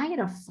 So I had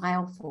a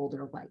file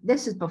folder like,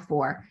 this is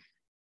before,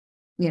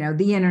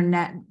 the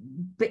internet,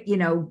 but,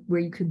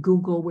 where you could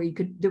Google,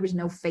 there was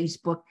no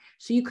Facebook.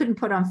 So you couldn't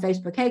put on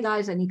Facebook, hey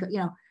guys, I need,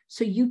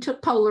 so you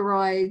took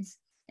Polaroids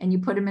and you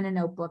put them in a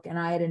notebook. And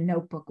I had a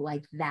notebook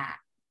like that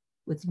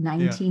with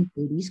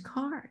 1980s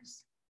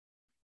cars.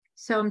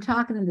 So I'm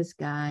talking to this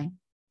guy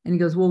and he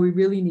goes, well, we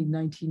really need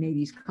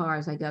 1980s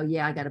cars. I go,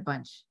 yeah, I got a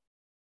bunch.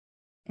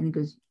 And he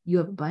goes, you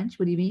have a bunch?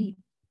 What do you mean?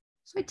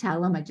 So I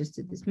tell him, I just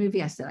did this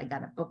movie. I said, I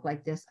got a book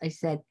like this. I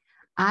said,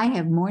 I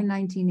have more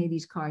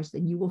 1980s cars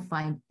than you will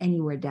find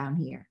anywhere down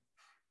here.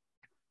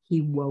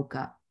 He woke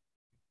up.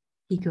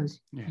 He goes,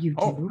 you do?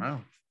 Oh,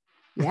 wow.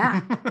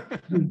 Yeah,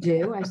 you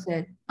do? I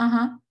said,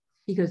 uh-huh.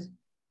 He goes,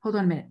 hold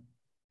on a minute.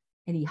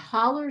 And he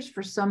hollers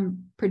for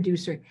some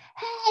producer,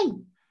 hey,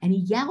 and he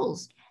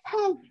yells,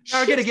 hey,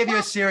 we're going to give you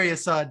a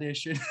serious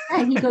audition.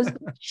 And he goes,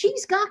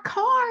 she's got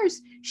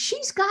cars.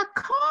 She's got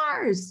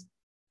cars.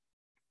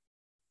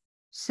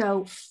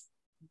 So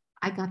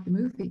I got the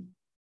movie.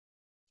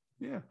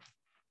 Yeah.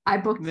 I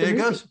booked there the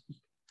movie. There it goes.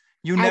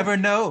 You never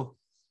know.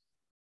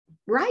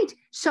 Right.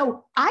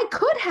 So I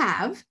could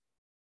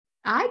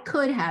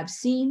have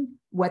seen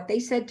what they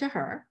said to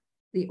her,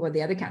 or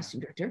the other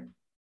casting director.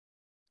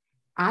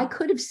 I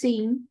could have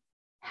seen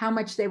how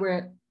much they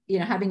were,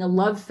 having a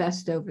love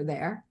fest over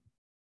there.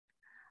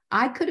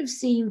 I could have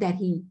seen that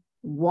he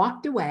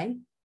walked away,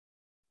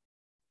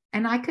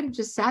 and I could have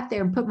just sat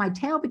there and put my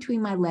tail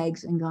between my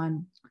legs and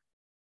gone,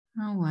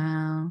 oh,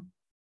 wow.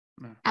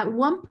 No. At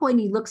one point,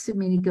 he looks at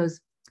me and he goes,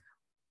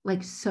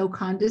 like so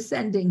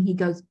condescending. He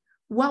goes,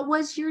 what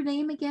was your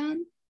name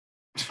again?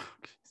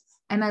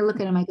 And I look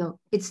at him, I go,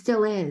 it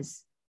still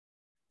is.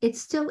 it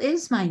still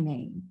is my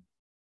name,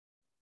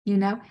 you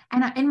know?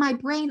 And in my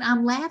brain,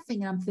 I'm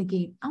laughing and I'm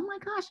thinking, oh my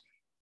gosh,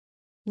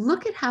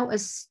 look at how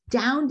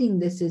astounding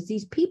this is.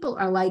 These people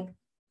are like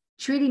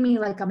treating me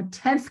like I'm a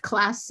 10th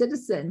class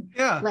citizen.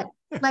 Yeah.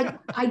 Like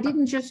I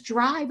didn't just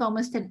drive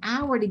almost an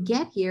hour to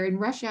get here in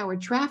rush hour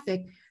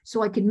traffic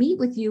so I could meet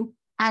with you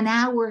an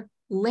hour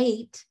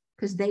late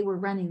because they were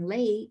running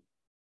late.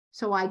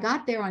 So I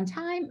got there on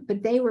time,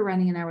 but they were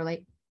running an hour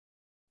late.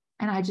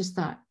 And I just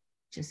thought,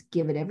 just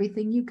give it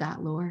everything you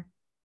got, Laura.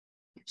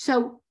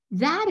 So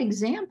that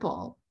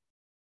example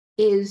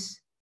is,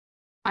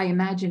 I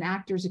imagine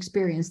actors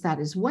experience that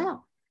as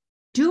well.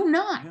 Do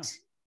not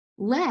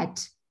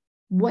let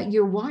what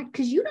you're watching,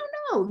 because you don't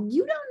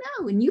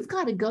know, and you've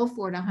got to go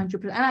for it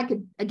 100%. And I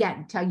could,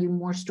 again, tell you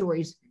more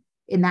stories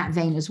in that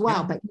vein as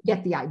well, but you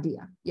get the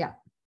idea. Yeah.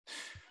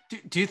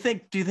 Do you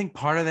think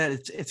part of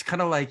that, it's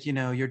kind of like, you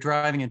know, you're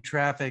driving in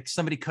traffic,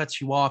 somebody cuts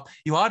you off,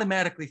 you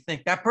automatically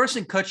think that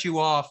person cuts you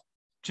off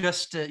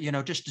just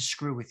to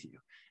screw with you,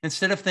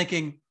 instead of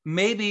thinking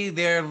maybe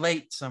they're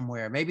late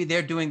somewhere, maybe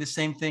they're doing the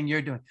same thing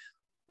you're doing.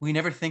 We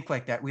never think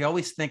like that. We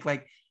always think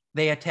like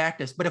they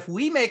attacked us. But if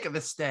we make a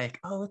mistake,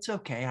 oh, it's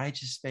okay, I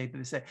just made the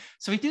mistake.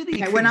 So we do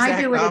the when I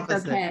do it, opposite.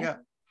 it's okay.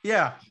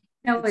 Yeah.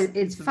 No,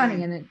 it's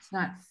funny, and it's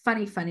not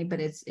funny, but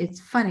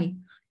it's funny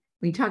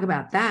when you talk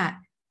about that.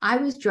 I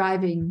was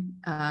driving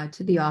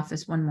to the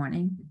office one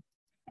morning,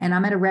 and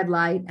I'm at a red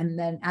light, and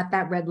then at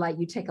that red light,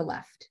 you take a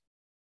left,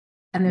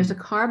 and there's a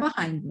car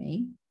behind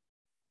me,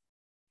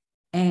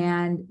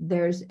 and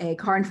there's a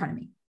car in front of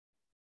me,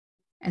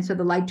 and so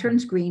the light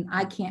turns green.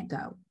 I can't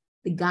go.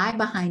 The guy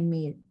behind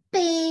me,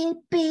 beep,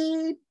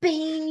 beep,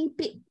 beep,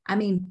 beep. I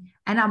mean,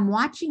 and I'm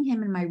watching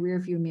him in my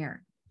rearview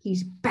mirror.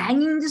 He's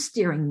banging the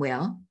steering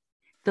wheel.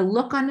 The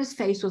look on his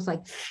face was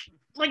like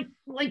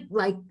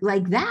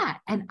that.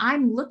 And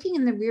I'm looking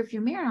in the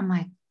rearview mirror. I'm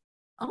like,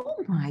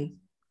 oh my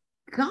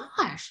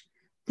gosh,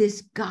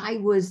 this guy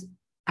was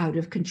out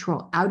of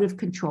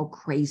control,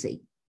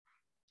 crazy.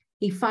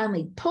 He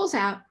finally pulls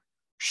out,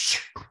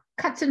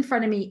 cuts in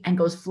front of me, and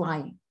goes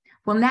flying.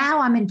 Well, now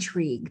I'm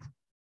intrigued.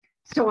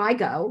 So I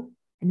go,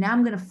 and now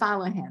I'm going to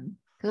follow him,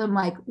 because I'm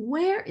like,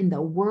 where in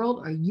the world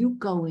are you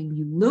going,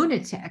 you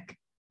lunatic?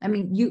 I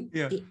mean,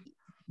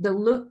 the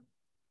look,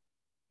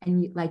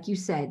 and like you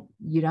said,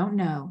 you don't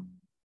know.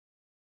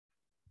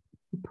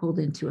 He pulled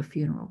into a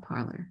funeral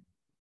parlor.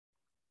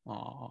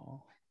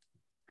 Oh.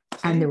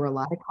 And there were a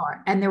lot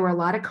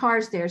of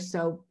cars there.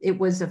 So it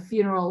was a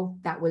funeral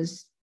that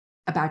was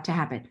about to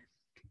happen.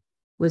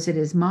 Was it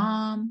his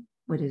mom?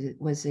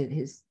 Was it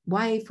his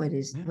wife? Was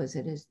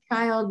it his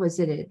child?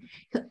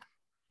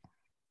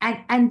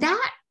 And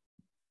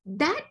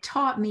that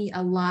taught me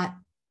a lot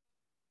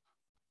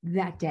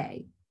that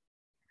day,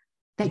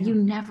 that you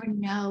never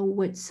know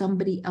what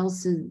somebody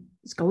else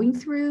is going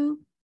through.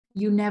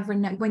 You never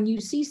know. When you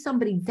see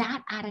somebody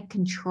that out of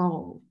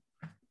control,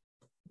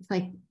 it's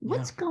like,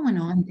 what's going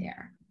on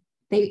there?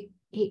 He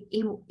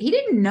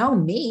didn't know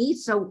me,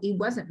 so he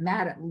wasn't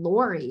mad at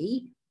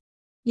Lori,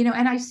 you know.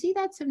 And I see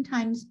that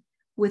sometimes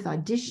with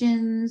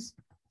auditions,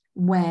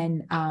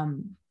 when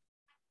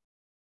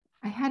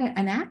I had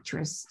an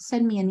actress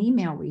send me an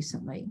email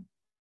recently.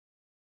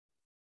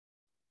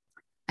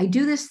 I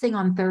do this thing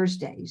on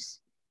Thursdays.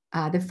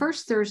 The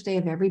first Thursday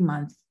of every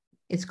month.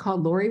 It's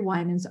called Lori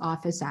Wyman's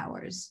Office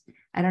Hours.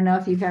 I don't know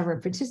if you've ever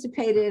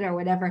participated or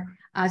whatever.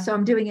 So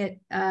I'm doing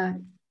it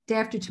day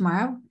after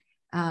tomorrow,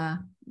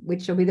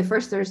 which will be the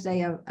first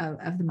Thursday of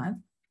the month.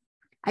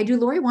 I do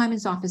Lori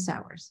Wyman's Office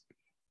Hours.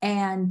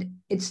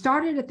 And it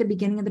started at the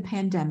beginning of the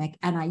pandemic,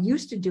 and I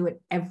used to do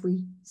it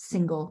every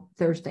single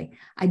Thursday.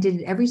 I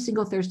did it every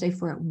single Thursday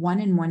for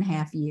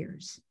 1.5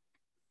 years.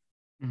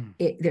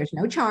 There's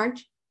no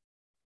charge.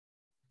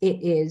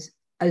 It is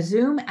a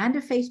Zoom and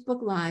a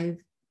Facebook Live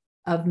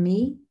of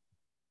me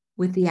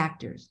with the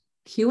actors,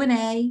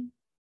 Q&A.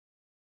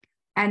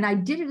 And I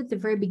did it at the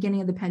very beginning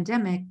of the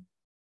pandemic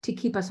to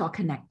keep us all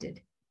connected.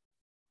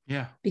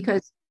 Yeah.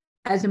 Because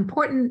as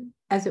important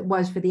as it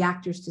was for the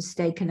actors to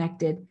stay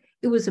connected,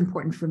 it was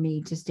important for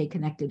me to stay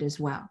connected as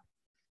well.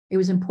 It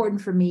was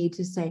important for me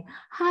to say,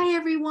 hi,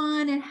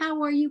 everyone, and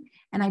how are you?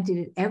 And I did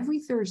it every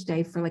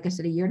Thursday for, like I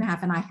said, 1.5 years,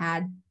 and I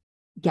had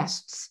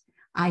guests.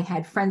 I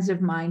had friends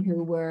of mine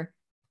who were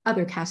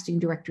other casting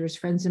directors,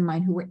 friends of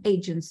mine who were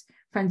agents,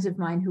 friends of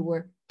mine who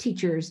were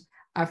teachers,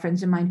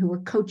 friends of mine who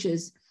were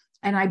coaches.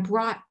 And I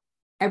brought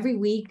every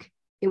week,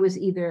 it was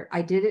either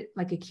I did it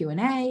like a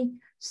Q&A.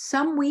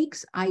 Some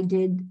weeks I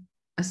did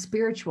a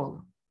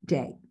spiritual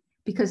day,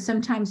 because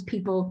sometimes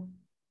people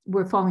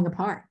were falling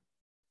apart.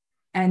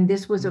 And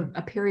this was a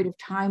period of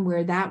time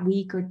where that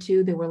week or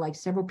two, there were like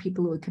several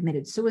people who had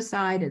committed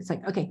suicide. It's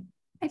like, okay,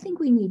 I think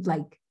we need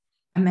like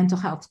a mental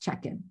health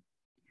check-in.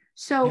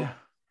 So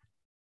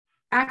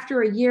after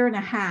 1.5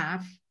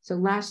 years, so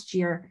last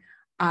year,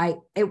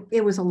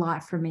 it was a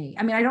lot for me.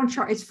 I mean, I don't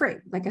charge, it's free.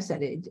 Like I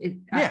said, it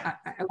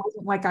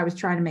wasn't like I was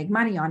trying to make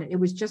money on it. It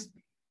was just,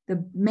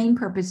 the main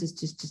purpose is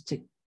just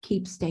to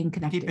keep staying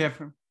connected.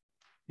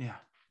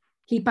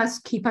 Keep us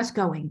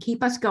going,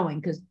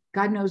 because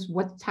God knows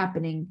what's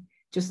happening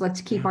Just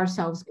let's keep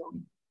ourselves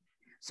going.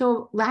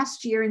 So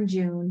last year in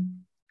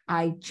June,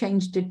 I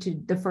changed it to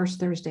the first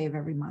Thursday of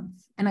every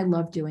month, and I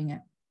love doing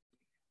it.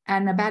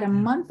 And about a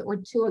month or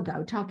two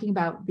ago, talking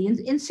about the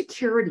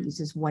insecurities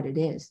is what it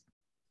is.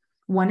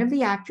 One of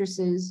the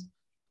actresses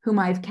whom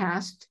I've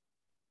cast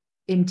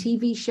in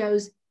TV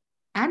shows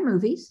and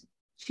movies,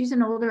 she's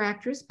an older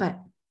actress, but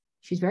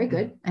she's very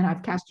good. And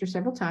I've cast her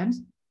several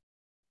times.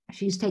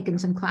 She's taken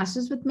some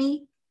classes with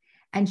me,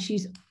 and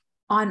she's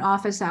on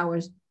office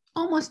hours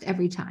almost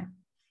every time.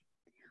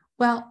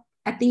 Well,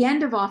 at the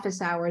end of office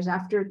hours,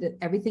 after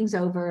everything's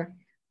over,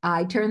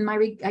 I turn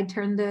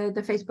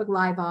the Facebook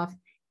Live off,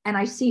 and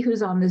I see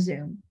who's on the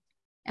Zoom.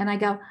 And I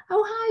go,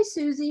 oh, hi,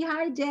 Susie.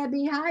 Hi,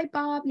 Debbie. Hi,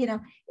 Bob. You know,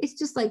 it's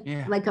just like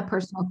a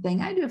personal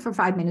thing. I do it for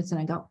 5 minutes and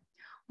I go,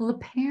 well,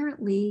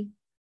 apparently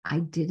I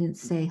didn't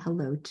say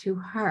hello to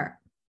her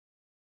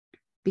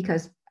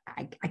because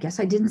I guess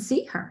I didn't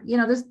see her. You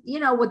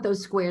know what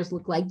those squares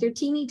look like. They're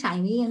teeny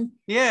tiny. And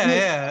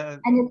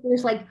if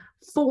there's like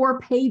 4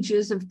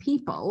 pages of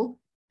people,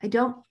 I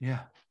don't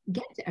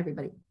get to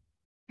everybody.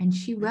 And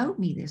she wrote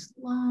me this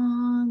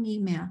long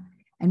email.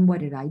 And what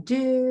did I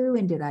do?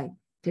 And did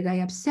I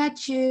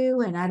upset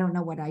you? And I don't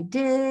know what I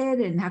did.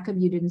 And how come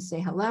you didn't say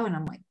hello? And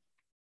I'm like,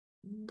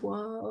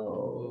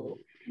 whoa,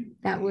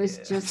 that was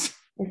just,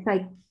 it's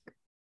like,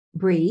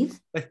 breathe.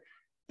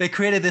 They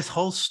created this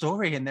whole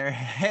story in their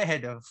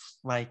head of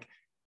like,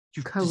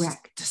 you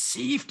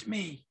deceived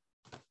me.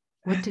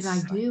 What did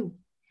I do?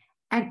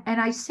 And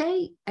I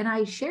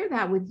share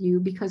that with you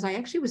because I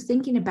actually was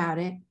thinking about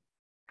it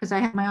because I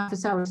have my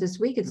office hours this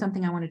week. It's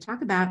something I want to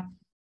talk about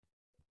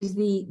is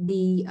the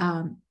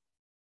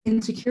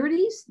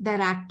insecurities that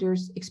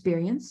actors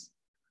experience.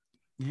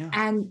 Yeah.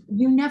 And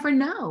you never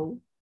know,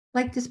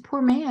 like this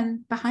poor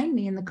man behind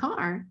me in the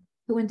car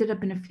who ended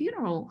up in a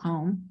funeral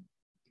home.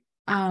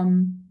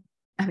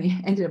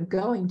 Ended up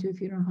going to a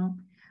funeral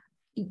home.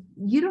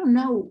 You don't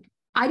know.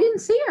 I didn't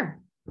see her,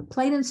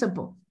 plain and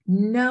simple.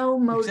 No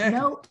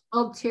no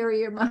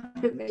ulterior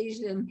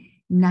motivation,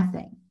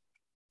 nothing.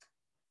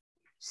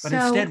 But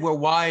instead we're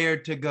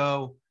wired to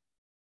go,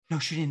 no,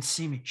 she didn't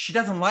see me. She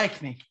doesn't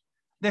like me.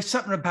 There's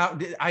something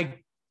about it. I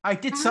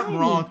did something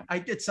wrong. I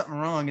did something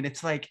wrong. And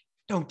it's like,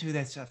 don't do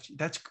that stuff.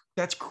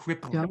 That's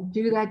crippling. Don't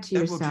do that to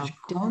yourself.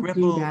 Don't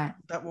do that.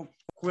 That will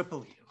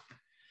cripple you.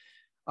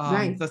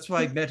 Right. That's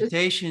why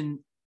meditation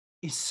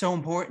is so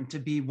important, to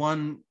be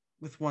one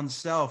with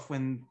oneself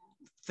when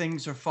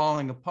things are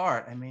falling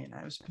apart. I mean,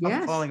 I was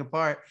falling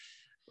apart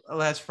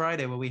last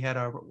Friday when we had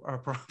our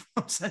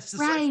problems.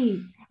 Right.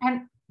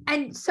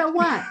 And so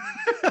what?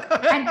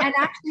 and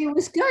actually it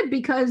was good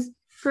because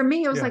for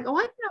me, it was like, oh,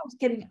 I know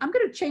I'm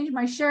going to change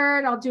my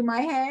shirt. I'll do my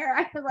hair.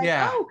 I was like,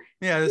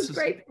 this is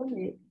great for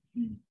me.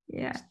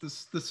 Yeah.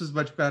 This is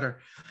much better.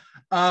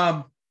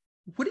 What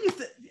do you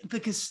think?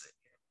 Because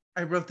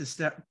I wrote this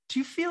down. Do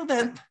you feel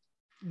that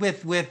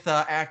with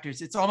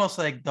actors, it's almost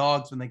like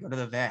dogs when they go to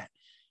the vet?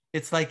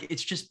 It's like,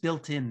 it's just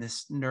built in,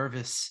 this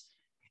nervous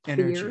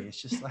energy. Fear.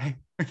 It's just like,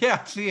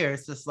 fear.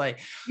 It's just like,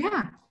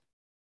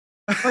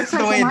 it's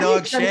the way a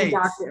dog shakes.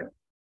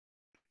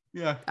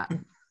 Yeah.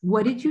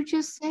 What did you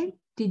just say?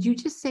 Did you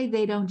just say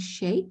they don't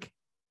shake?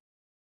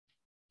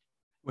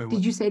 Wait,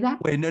 did you say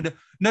that? Wait,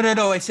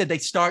 no. I said they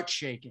start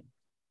shaking.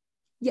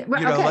 Yeah.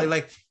 Well, okay.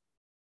 Like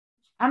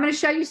I'm going to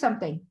show you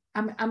something.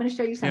 I'm going to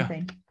show you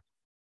something.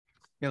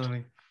 Yeah, let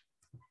me.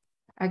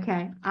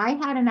 Okay. I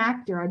had an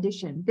actor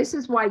audition. This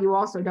is why you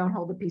also don't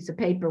hold a piece of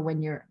paper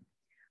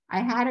I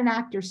had an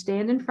actor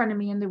stand in front of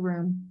me in the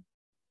room.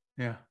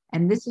 Yeah.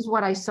 And this is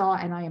what I saw,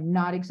 and I am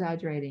not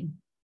exaggerating.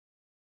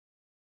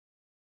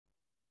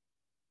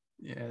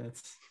 Yeah,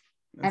 that's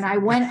and I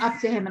went up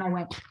to him and I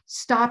went,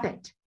 stop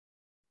it.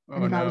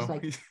 And the guy was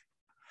like,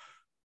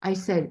 I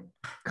said,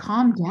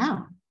 calm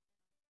down.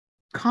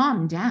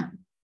 Calm down.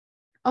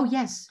 Oh,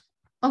 yes.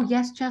 Oh,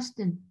 yes,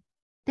 Justin.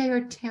 They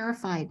are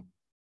terrified.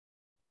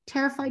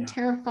 Terrified.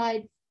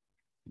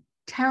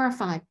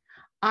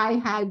 I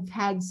have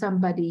had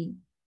somebody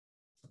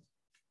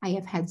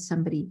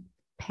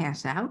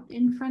pass out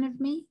in front of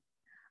me.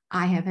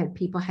 I have had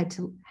people have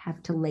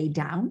to lay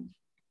down.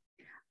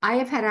 I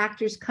have had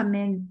actors come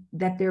in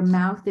that their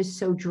mouth is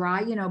so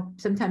dry. You know,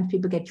 sometimes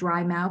people get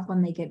dry mouth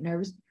when they get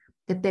nervous,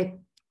 that they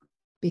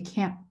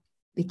can't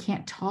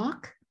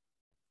talk.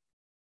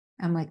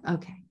 I'm like,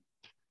 okay,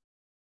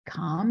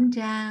 calm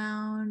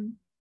down,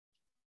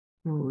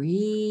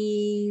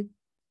 breathe,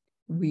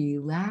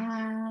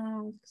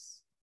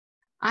 relax.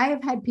 I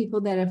have had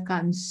people that have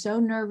gotten so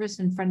nervous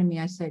in front of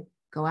me. I said,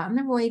 go out in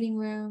the waiting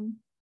room,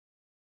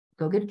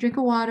 go get a drink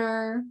of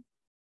water,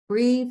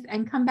 breathe,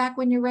 and come back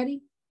when you're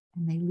ready.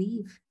 And they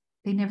leave.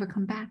 They never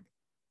come back.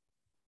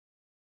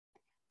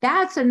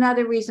 That's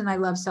another reason I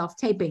love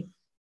self-taping.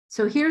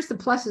 So here's the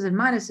pluses and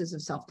minuses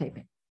of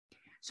self-taping.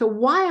 So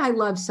why I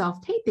love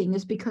self-taping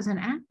is because an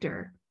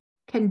actor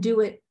can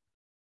do it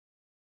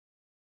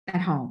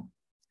at home.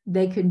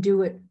 They can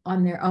do it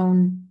on their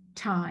own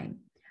time.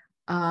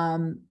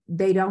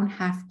 They don't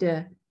have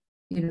to,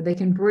 they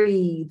can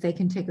breathe, they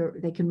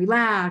can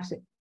relax.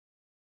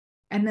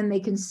 and then they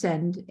can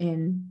send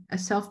in a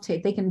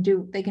self-tape. They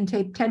can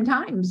tape 10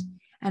 times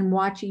and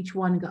watch each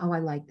one and go, oh, I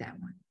like that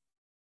one.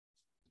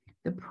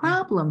 The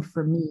problem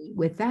for me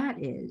with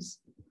that is,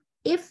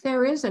 if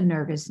there is a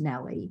nervous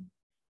Nelly,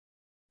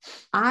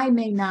 I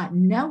may not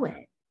know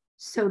it.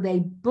 So they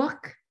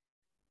book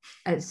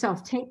a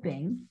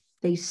self-taping,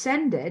 they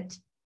send it,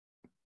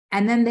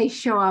 and then they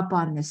show up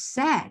on the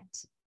set.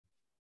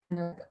 And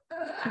they're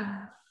like,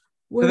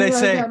 what they did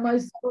say, I get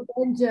myself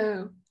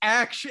into?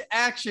 Action.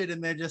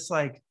 And they're just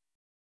like,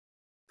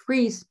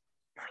 freeze.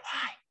 You're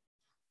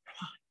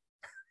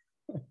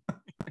lying.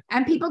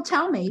 And people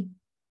tell me,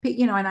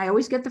 and I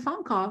always get the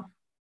phone call,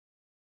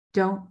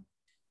 don't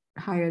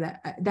hire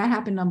that. That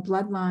happened on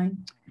Bloodline.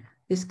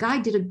 This guy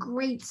did a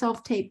great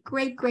self-tape,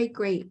 great,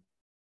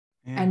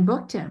 and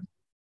booked him.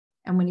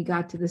 And when he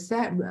got to the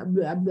set, blah,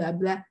 blah, blah,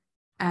 blah,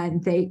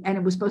 and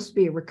it was supposed to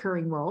be a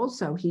recurring role.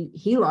 So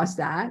he lost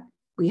that.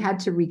 We had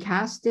to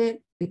recast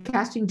it. The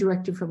casting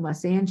director from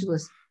Los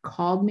Angeles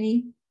called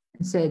me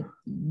and said,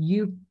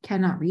 you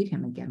cannot read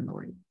him again,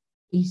 Lori.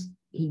 He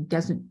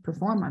doesn't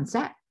perform on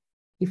set.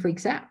 He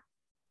freaks out.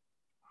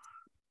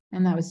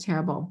 And that was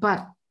terrible.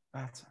 But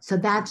so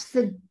that's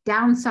the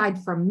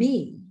downside for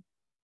me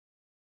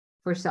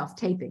for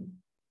self-taping,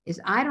 is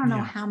I don't know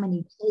how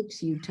many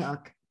takes you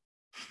took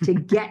to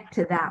get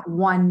to that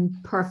one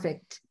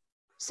perfect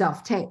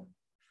self-tape.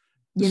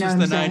 This was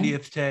the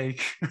 90th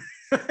take.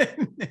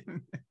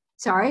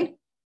 Sorry?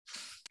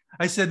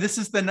 I said, this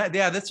was the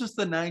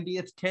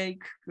 90th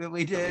take that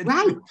we did.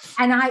 Right.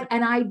 And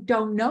I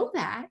don't know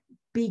that,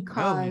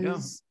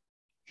 because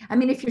I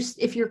mean,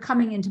 if you're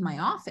coming into my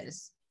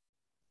office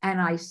and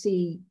I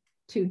see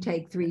 2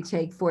 take, 3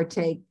 take, 4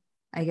 take,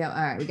 I go, all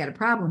right, we got a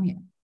problem here.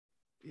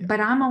 Yeah. But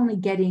I'm only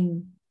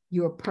getting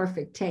your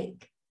perfect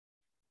take.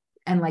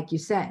 And like you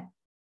said,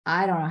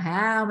 I don't know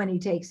how many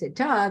takes it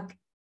took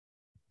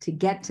to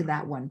get to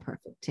that one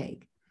perfect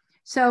take.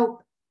 So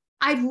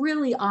I've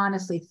really,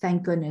 honestly,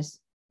 thank goodness,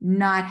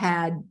 not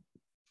had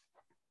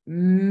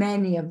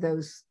many of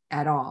those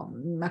at all,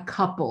 a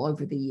couple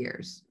over the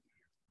years,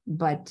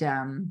 but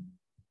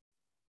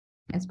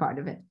it's part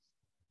of it.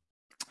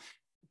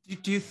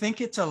 Do you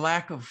think it's a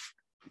lack of,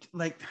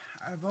 like,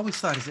 I've always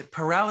thought, is it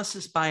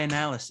paralysis by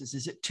analysis?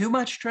 Is it too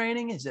much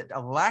training? Is it a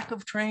lack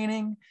of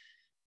training?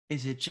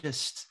 Is it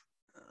just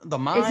the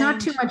mind? It's not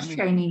too much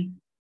training.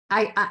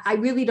 I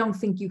really don't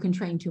think you can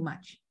train too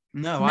much.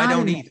 No, I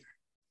don't either.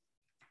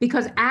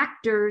 Because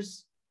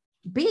actors,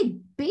 big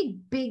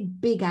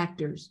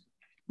actors,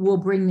 will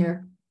bring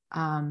their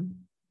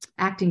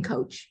acting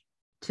coach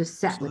to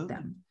set with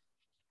them.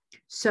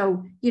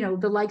 So,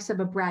 the likes of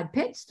a Brad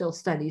Pitt still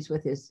studies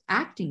with his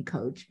acting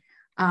coach.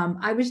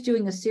 I was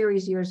doing a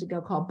series years ago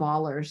called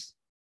Ballers.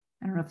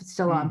 I don't know if it's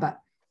still on, but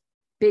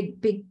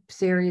big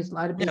series, a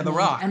lot of big The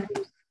Rock. And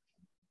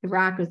The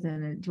Rock was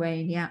in it,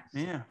 Dwayne,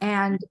 yeah.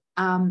 And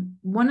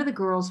one of the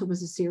girls who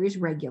was a series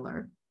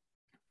regular,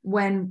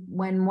 when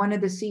one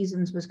of the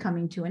seasons was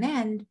coming to an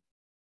end,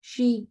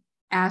 she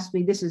asked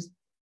me, this is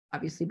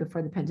obviously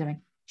before the pandemic,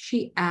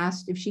 she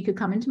asked if she could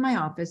come into my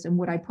office and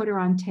would I put her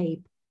on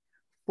tape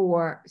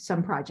for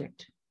some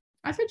project.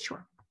 I said,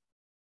 sure.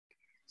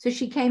 So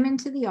she came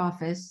into the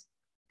office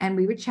and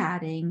we were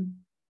chatting,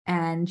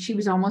 and she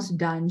was almost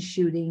done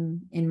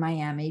shooting in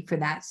Miami for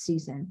that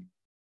season.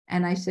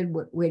 And I said,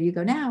 where do you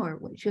go now? Or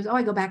what? She goes, oh,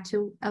 I go back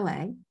to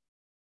LA.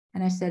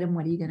 And I said, and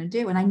what are you going to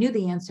do? And I knew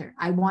the answer.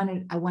 I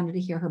wanted to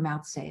hear her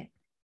mouth say it.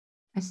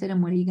 I said,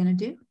 and what are you going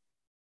to do?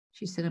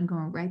 She said, I'm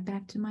going right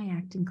back to my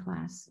acting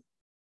class.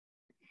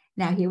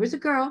 Now, here was a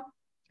girl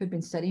who had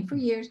been studying for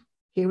years.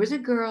 Here was a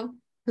girl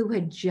who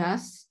had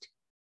just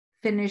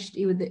finished,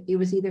 it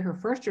was either her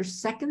first or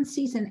second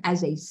season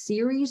as a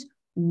series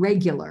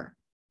regular.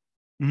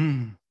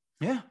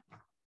 Yeah.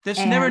 This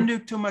never knew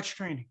too much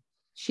training.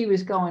 She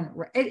was going,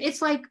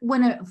 it's like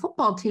when a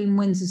football team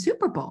wins the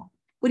Super Bowl.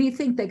 What do you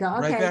think? They go,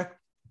 okay,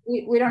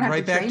 we don't have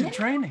to train. Right back to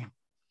training.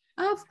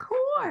 Of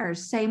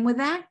course. Same with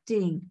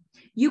acting.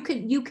 You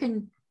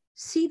can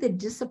see the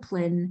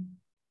discipline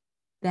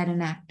that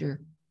an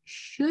actor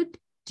should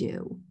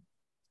do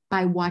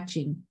by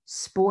watching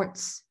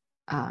sports,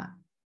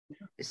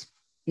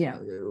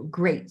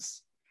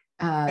 greats.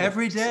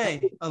 Every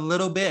day, a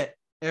little bit.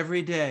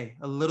 Every day,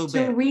 a little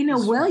bit. Serena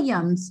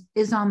Williams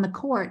is on the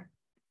court.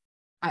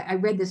 I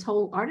read this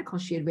whole article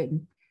she had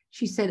written.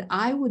 She said,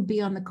 I would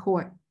be on the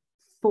court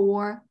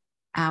 4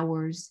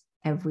 hours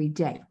every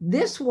day.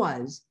 This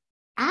was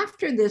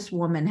after this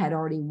woman had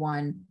already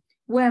won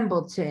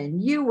Wimbledon,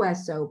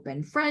 US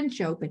Open, French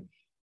Open.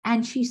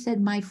 And she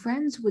said, my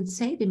friends would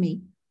say to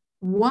me,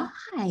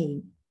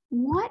 why?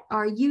 What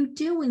are you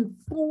doing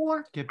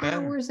 4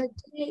 hours a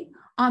day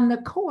on the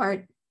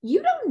court?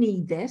 You don't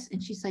need this.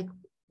 And she's like,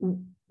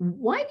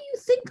 why do you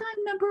think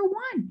I'm number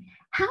one?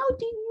 How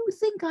do you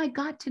think I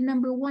got to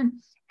number one?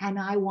 And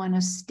I want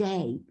to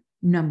stay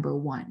number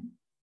one.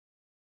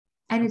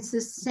 And it's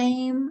the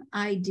same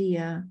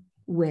idea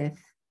with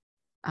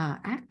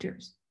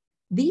actors.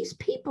 These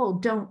people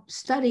don't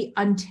study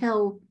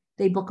until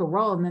they book a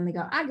role and then they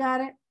go, I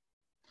got it.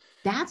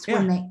 That's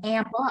when they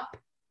amp up.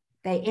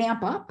 they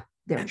amp up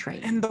their And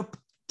training.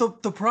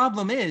 the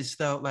problem is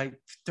though, like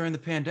during the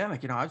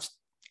pandemic,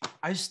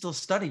 I still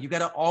study. You got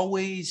to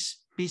always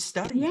be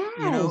studying,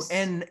 Yes.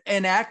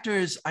 and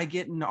actors, I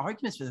get in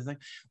arguments with them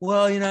like,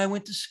 well, I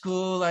went to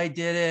school, I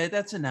did it.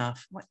 That's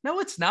enough. I'm like, no,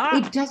 it's not.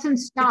 It doesn't It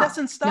stop.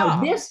 doesn't No,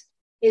 stop. this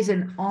is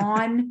an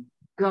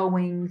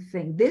ongoing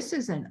thing.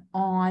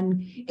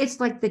 It's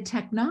like the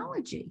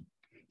technology.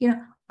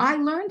 I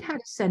learned how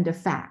to send a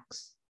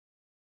fax.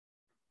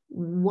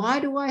 Why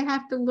do I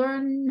have to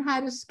learn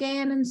how to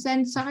scan and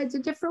send sides a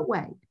different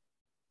way?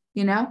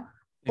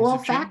 All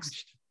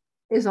fax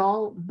is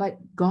all but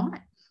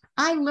gone.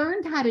 I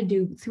learned how to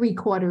do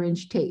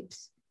 3/4-inch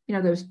tapes. Do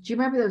you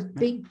remember those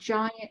big,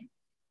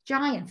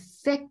 giant,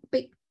 thick,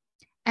 big?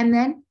 And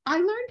then I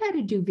learned how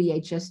to do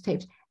VHS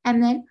tapes.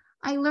 And then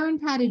I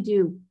learned how to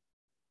do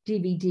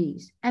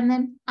DVDs. And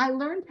then I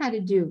learned how to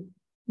do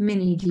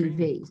mini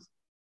DVs.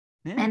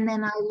 Yeah. And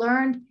then I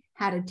learned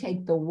how to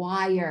take the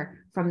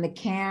wire from the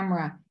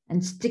camera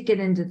and stick it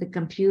into the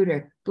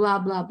computer, blah,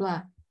 blah,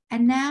 blah.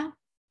 And now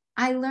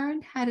I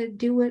learned how to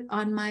do it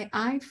on my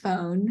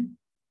iPhone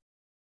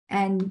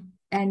and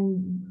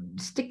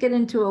stick it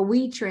into a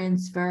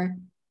WeTransfer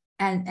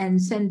and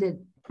send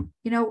it,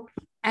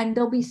 and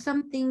there'll be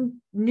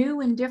something new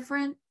and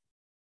different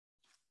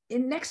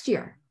in next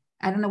year.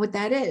 I don't know what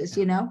that is,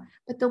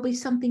 but there'll be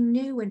something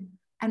new.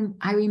 And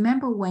I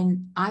remember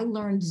when I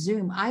learned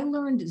Zoom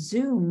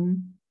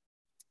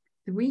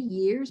 3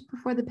 years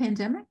before the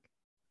pandemic.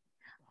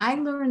 I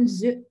learned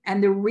Zoom.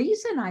 And the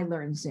reason I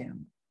learned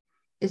Zoom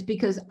is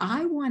because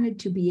I wanted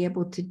to be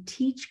able to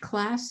teach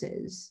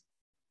classes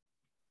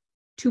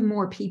to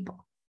more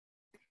people,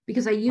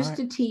 because I used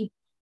to teach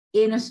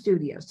in a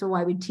studio. So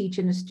I would teach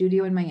in a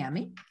studio in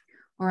Miami,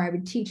 or I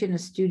would teach in a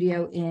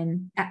studio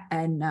in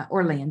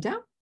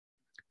Orlando,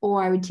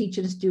 or I would teach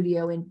in a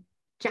studio in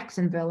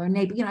Jacksonville or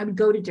Naples. I would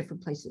go to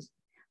different places.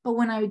 But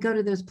when I would go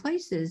to those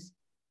places,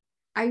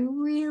 I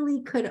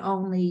really could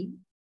only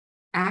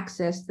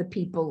access the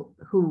people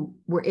who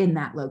were in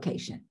that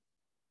location.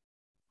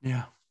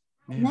 Yeah.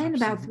 And then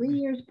about 3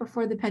 years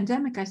before the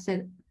pandemic, I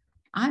said,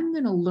 I'm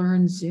going to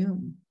learn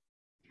Zoom.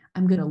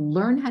 I'm going to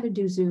learn how to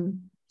do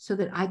Zoom so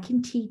that I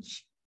can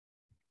teach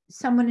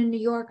someone in New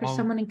York or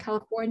someone in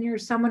California or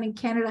someone in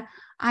Canada.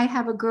 I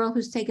have a girl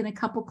who's taken a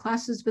couple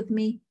classes with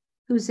me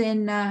who's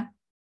in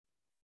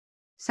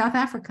South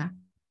Africa,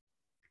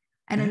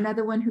 and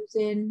another one who's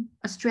in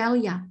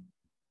Australia,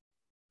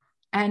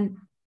 and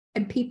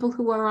people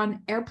who are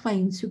on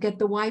airplanes who get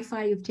the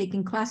Wi-Fi who've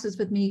taken classes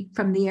with me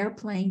from the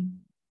airplane.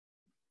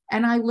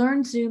 And I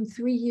learned Zoom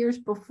 3 years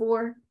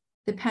before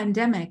the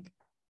pandemic.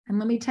 And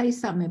let me tell you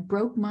something, it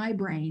broke my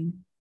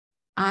brain.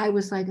 I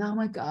was like, oh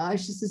my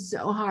gosh, this is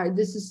so hard.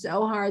 This is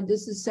so hard.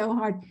 This is so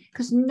hard.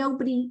 Because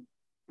nobody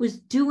was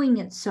doing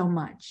it so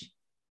much.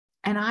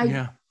 And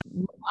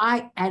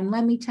and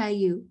let me tell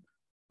you,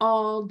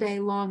 all day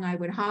long, I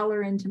would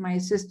holler into my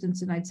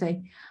assistants and I'd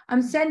say,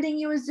 I'm sending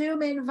you a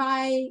Zoom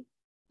invite,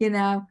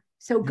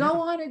 so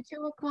go on at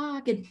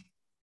 2:00.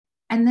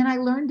 And then I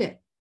learned it.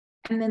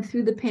 And then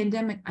through the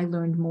pandemic, I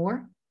learned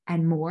more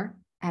and more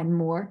and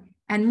more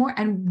and more.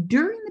 And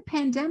during the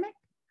pandemic,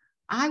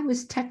 I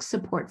was tech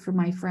support for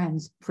my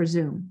friends for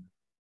Zoom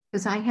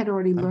because I had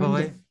already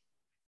learned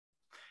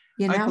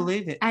it. I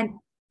believe it. And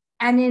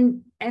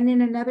in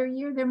another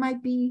year, there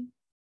might be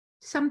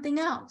something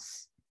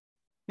else.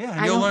 Yeah,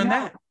 and you'll learn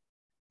that.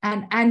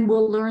 And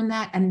we'll learn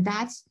that. And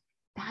that's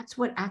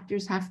what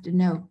actors have to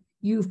know.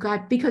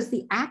 Because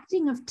the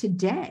acting of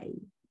today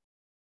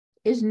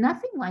is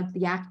nothing like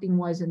the acting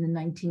was in the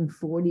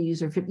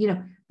 1940s or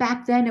 50s.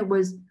 Back then it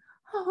was,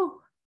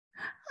 oh,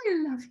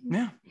 I love you.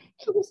 Yeah.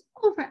 It was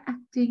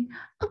overacting.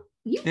 Oh,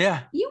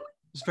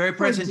 it's very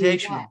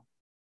presentational.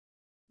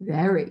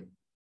 Very.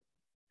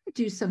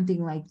 Do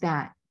something like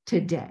that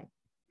today.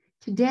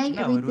 Today,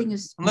 everything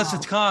is small. Unless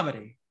it's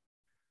comedy.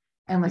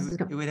 It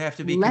would have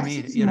to be comedic. Less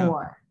is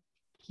more.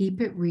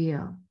 Keep it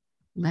real.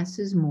 Less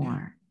is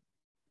more.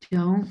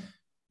 Yeah.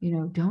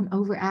 Don't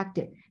overact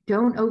it.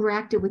 Don't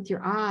overact it with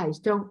your eyes.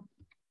 Don't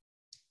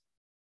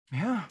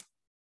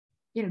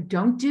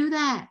do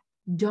that.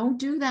 Don't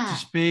do that.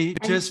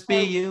 Just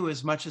be you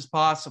as much as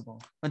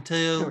possible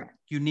until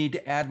you need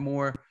to add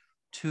more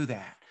to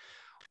that.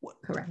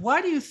 Correct.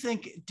 Why do you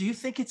think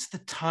it's the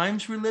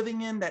times we're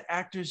living in that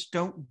actors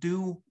don't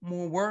do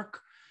more work?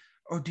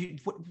 Or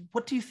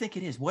what do you think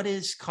it is? What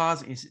is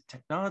causing? Is it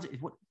technology?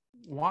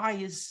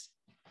 Why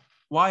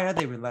are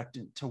they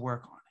reluctant to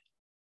work on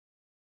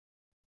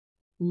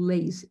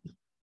it?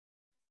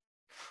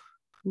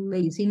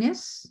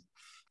 Laziness.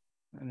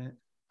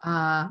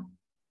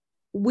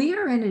 We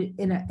are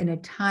in a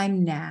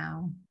time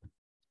now,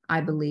 I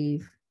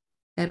believe,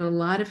 that a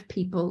lot of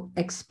people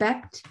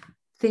expect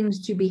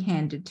things to be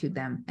handed to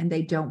them and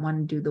they don't want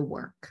to do the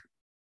work.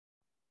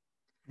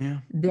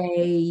 Yeah.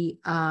 They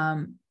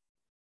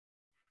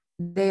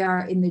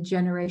are in the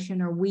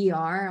generation, or we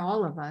are,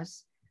 all of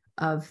us,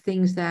 of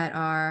things that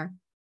are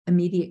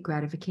immediate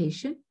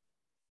gratification.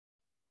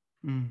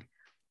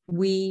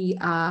 We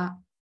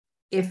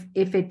if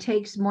it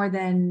takes more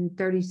than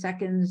 30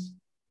 seconds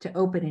to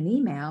open an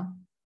email,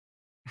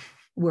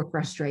 we're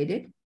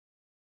frustrated.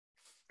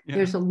 Yeah.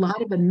 There's a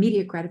lot of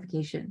immediate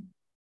gratification.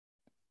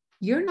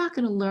 You're not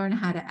going to learn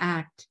how to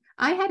act.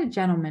 I had a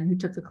gentleman who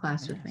took the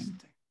class with me,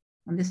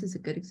 and this is a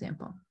good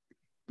example.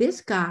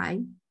 This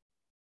guy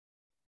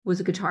was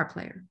a guitar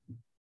player,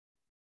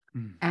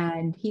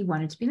 and he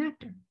wanted to be an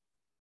actor.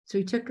 So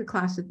he took a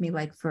class with me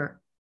like for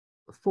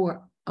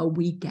a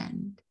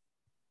weekend.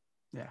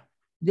 Yeah.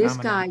 This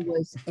guy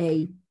was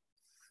a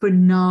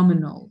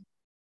phenomenal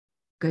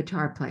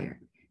guitar player.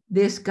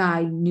 This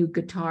guy knew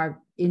guitar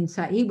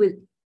inside.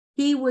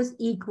 He was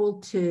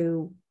equal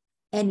to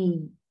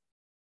any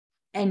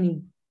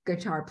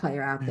guitar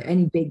player out there,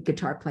 any big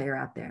guitar player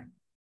out there.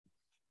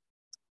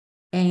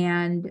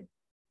 And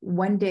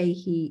one day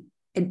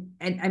and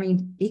I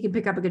mean, he could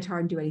pick up a guitar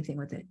and do anything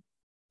with it.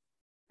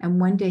 And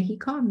one day he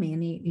called me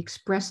and he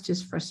expressed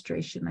his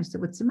frustration. I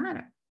said, "What's the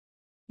matter?"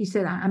 He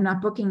said, "I'm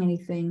not booking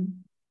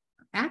anything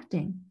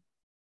acting."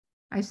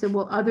 I said,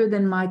 "Well, other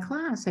than my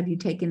class, have you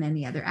taken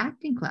any other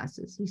acting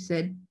classes?" He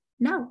said,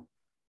 "No."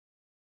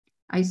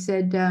 I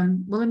said,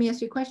 "Well, let me ask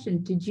you a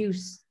question. Did you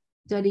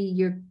study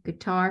your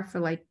guitar for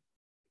like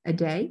a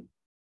day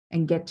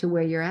and get to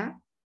where you're at?"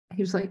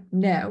 He was like,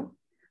 "No."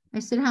 I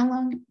said, "How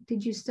long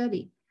did you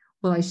study?"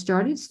 "Well, I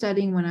started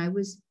studying when I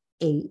was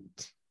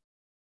 8.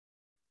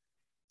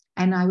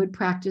 And I would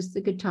practice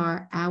the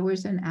guitar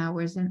hours and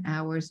hours and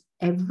hours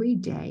every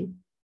day,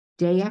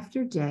 day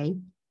after day,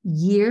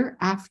 year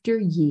after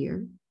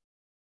year,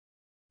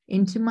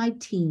 into my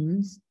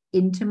teens,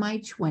 into my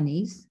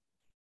 20s.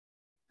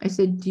 I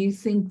said, "Do you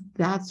think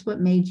that's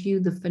what made you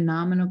the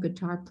phenomenal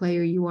guitar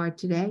player you are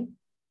today?"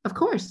 "Of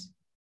course."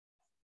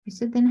 I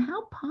said, "Then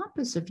how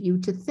pompous of you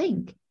to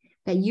think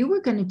that you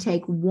were going to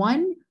take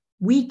one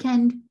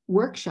weekend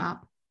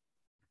workshop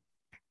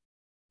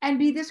and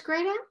be this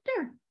great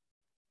actor."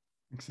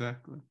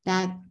 Exactly.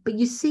 But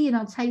you see, and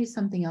I'll tell you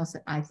something else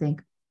that I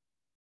think.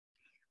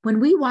 When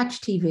we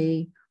watch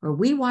TV or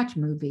we watch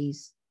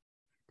movies,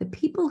 the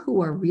people who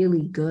are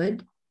really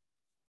good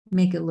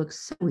make it look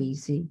so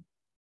easy.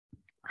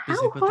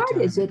 How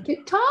hard is it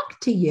to talk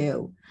to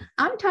you?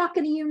 I'm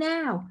talking to you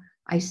now.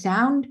 I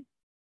sound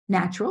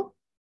natural.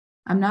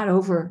 I'm not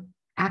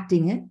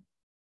overacting it.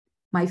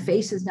 My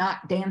face is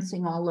not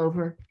dancing all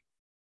over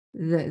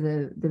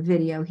the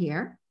video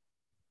here.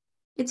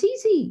 It's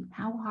easy.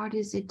 How hard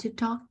is it to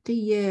talk to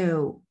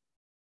you?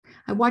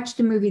 I watched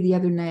a movie the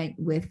other night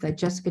with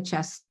Jessica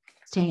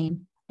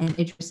Chastain and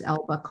Idris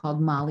Elba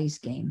called Molly's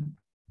Game.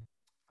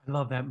 I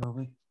love that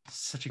movie. It's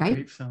such a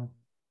great film.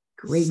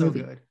 Great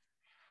movie. So good.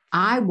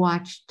 I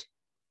watched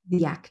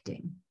the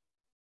acting.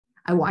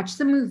 I watched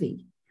the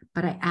movie,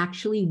 but I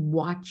actually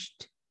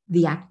watched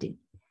the acting.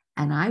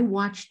 And I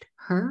watched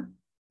her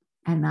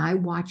and I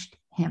watched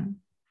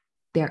him.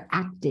 They're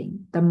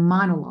acting, the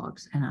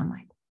monologues. And I'm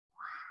like,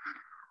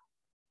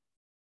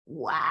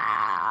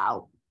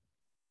 wow.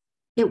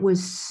 It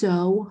was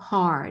so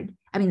hard.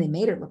 I mean, they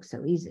made it look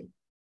so easy,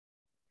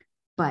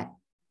 but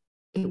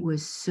it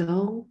was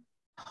so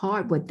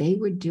hard what they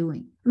were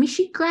doing. I mean,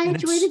 she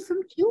graduated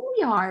from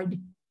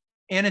Juilliard.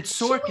 And it's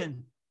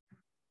Sorkin.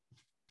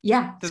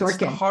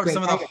 Sorkin.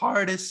 Some of the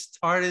hardest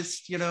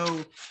artists,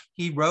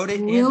 he wrote it.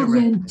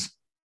 Brilliant.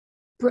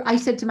 I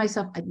said to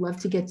myself, I'd love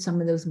to get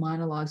some of those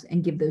monologues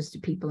and give those to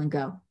people and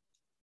go.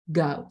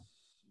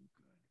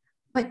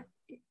 But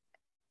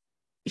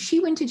she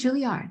went to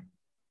Juilliard.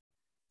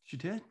 She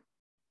did.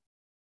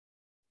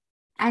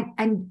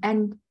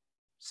 And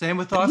same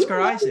with Oscar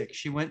Isaac.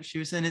 She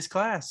was in his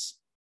class.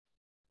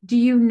 Do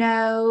you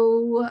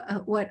know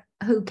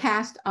who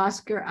cast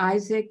Oscar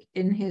Isaac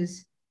in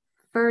his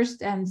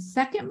first and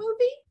second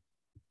movie?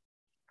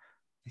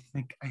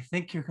 I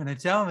think you're gonna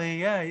tell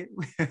me. Yeah.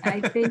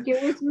 I think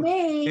it was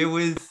me. It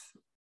was.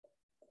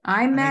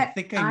 I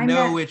think I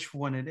know which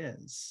one it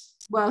is.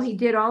 Well, he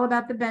did All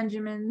About the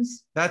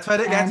Benjamins. That's what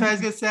I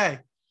was gonna say.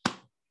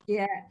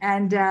 Yeah,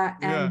 and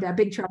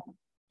Big Trouble.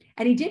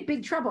 And he did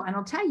Big Trouble. And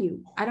I'll tell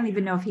you, I don't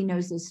even know if he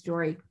knows this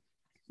story,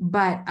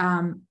 but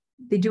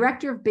the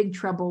director of Big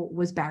Trouble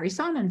was Barry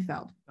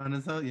Sonnenfeld.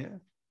 Sonnenfeld, yeah.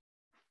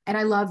 And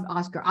I love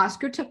Oscar.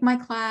 Oscar took my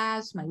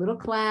class, my little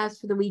class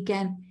for the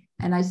weekend.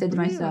 And I said to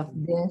myself,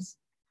 this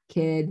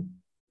kid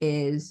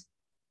is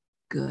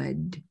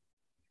good.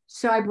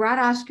 So I brought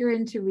Oscar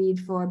in to read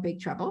for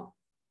Big Trouble.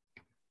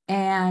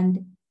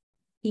 And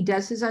he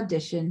does his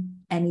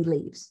audition and he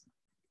leaves.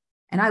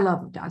 And I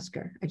loved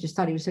Oscar. I just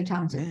thought he was so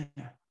talented.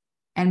 Yeah.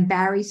 And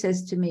Barry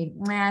says to me,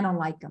 I don't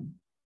like him.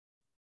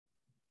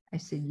 I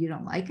said, you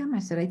don't like him? I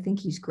said, I think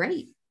he's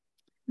great.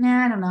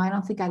 I don't know. I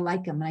don't think I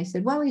like him. And I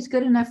said, well, he's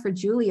good enough for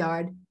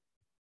Juilliard.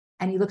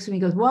 And he looks at me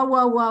and goes, whoa,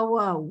 whoa, whoa,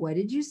 whoa. What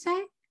did you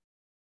say?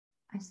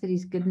 I said,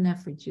 he's good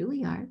enough for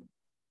Juilliard.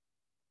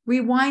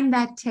 Rewind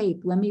that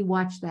tape. Let me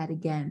watch that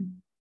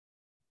again.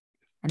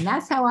 And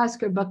that's how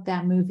Oscar booked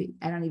that movie.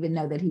 I don't even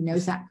know that he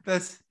knows that.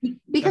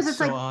 Because it's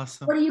so like,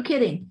 awesome. What are you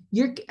kidding?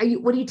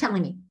 What are you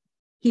telling me?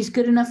 He's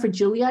good enough for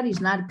Juilliard.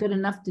 He's not good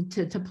enough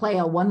to play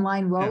a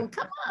one-line role. Yeah.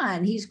 Come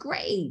on, he's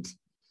great.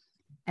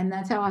 And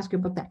that's how Oscar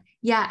booked that.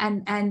 Yeah,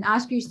 and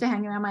Oscar used to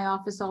hang around my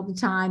office all the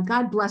time.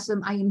 God bless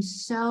him. I am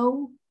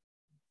so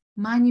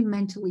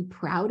monumentally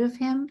proud of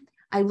him.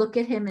 I look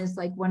at him as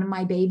like one of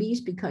my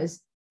babies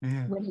because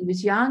when he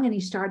was young and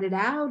he started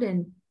out,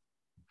 and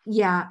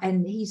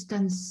and he's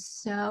done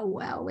so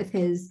well with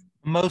his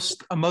a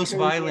most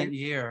violent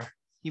year.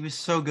 He was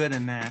so good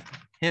in that.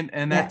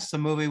 And that's the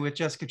movie with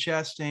Jessica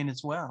Chastain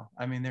as well.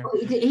 I mean,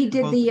 he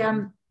did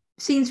the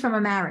Scenes from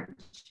a Marriage.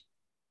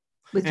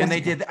 With and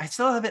Jessica. They did. I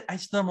still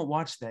haven't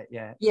watched that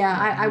yet. Yeah,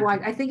 I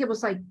watched. I think it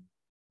was like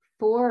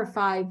 4 or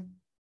 5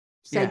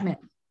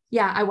 segments.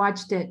 Yeah, I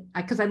watched it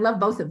because I love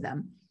both of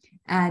them.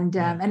 And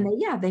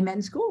they met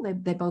in school.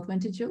 They both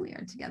went to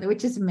Juilliard together,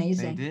 which is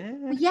amazing. They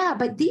did.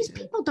 But these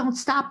people don't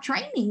stop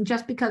training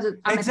just because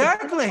I'm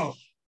exactly.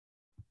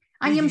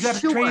 I am sure. You got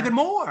to train even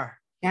more.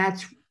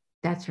 That's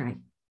right.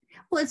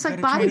 Well, it's like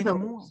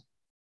bodybuilders.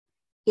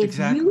 If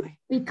you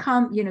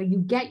become, you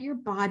get your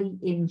body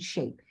in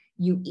shape.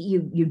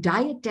 You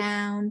diet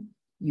down.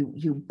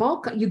 You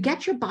bulk. You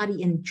get your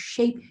body in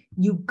shape.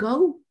 You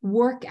go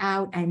work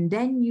out, and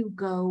then you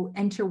go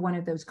enter one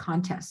of those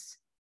contests.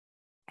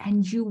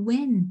 And you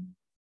win.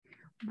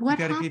 What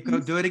you got to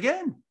go do it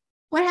again.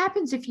 What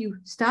happens if you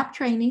stop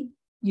training,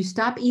 you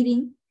stop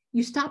eating,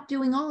 you stop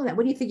doing all of that?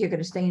 What do you think? You're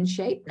going to stay in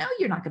shape? No,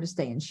 you're not going to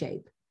stay in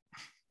shape.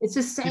 It's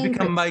the same.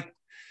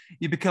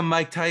 You become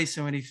Mike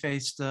Tyson when he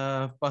faced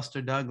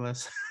Buster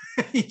Douglas.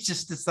 He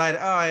just decided,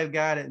 oh, I've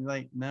got it. And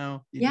like,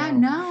 no.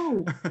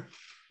 No.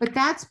 But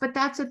that's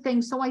the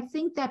thing. So I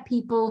think that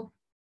people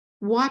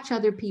watch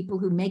other people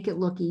who make it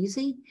look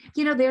easy.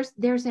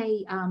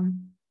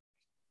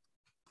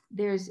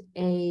 There's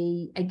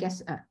a I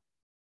guess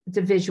it's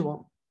a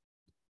visual,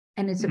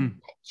 and it's a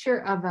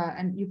picture of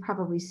and you've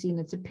probably seen,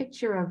 it's a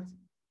picture of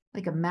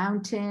like a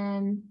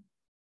mountain,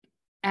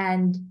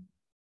 and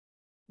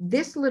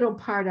this little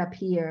part up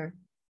here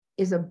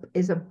is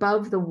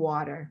above the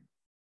water,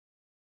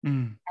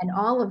 and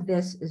all of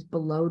this is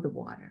below the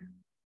water,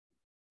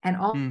 and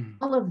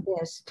all of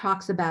this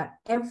talks about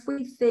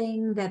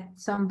everything that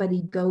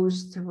somebody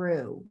goes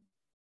through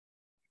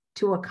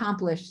to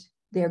accomplish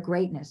their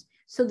greatness.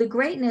 So the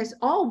greatness,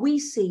 all we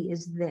see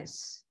is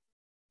this.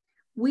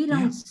 We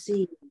don't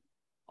see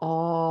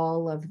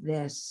all of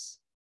this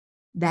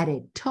that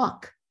it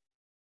took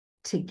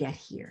to get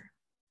here.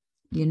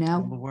 We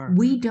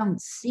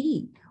don't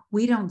see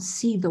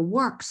the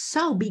work.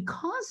 So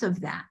because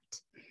of that,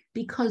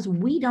 because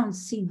we don't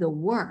see the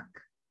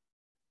work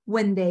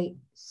when they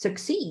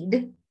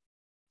succeed,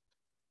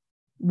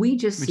 we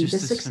just see the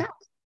success.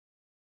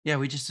 Yeah,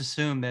 we just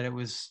assume that it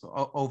was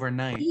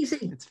overnight.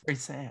 Easy. It's very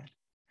sad.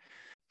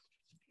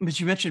 But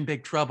you mentioned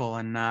Big Trouble,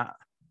 and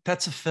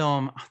that's a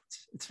film.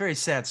 It's a very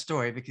sad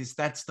story because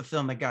that's the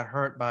film that got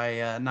hurt by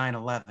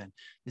 9/11.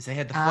 Because they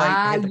had the flight,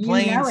 they had the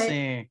plane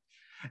scene.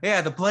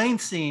 Yeah, the plane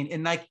scene,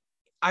 and like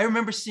I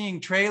remember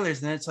seeing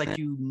trailers, and it's like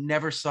you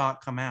never saw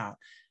it come out.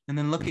 And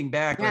then looking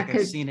back, like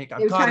I've seen it.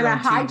 They were talking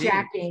about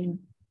hijacking,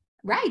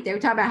 right? They were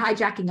talking about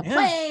hijacking a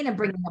plane and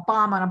bringing a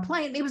bomb on a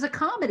plane. It was a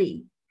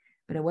comedy,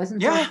 but it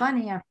wasn't so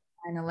funny after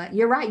 9/11.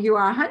 You're right. You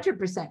are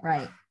 100%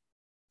 right.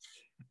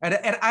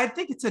 And I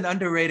think it's an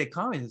underrated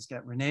comedy. It's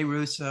got Rene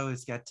Russo.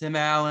 It's got Tim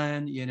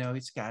Allen.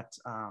 It's got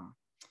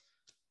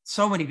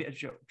so many.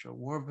 Joe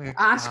Warwick.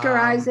 Oscar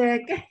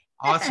Isaac.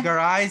 Oscar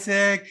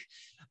Isaac.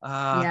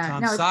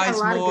 Tom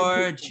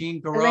Sizemore.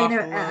 Jean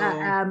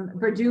Garofalo.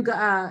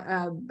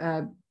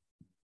 Verduga.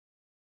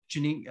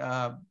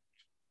 Janine.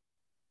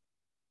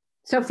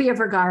 Sofia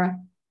Vergara.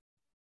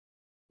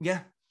 Yeah,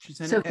 she's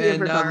in Sofia it.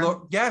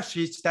 Vergara.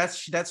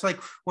 That's like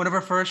one of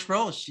her first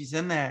roles. She's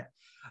in that.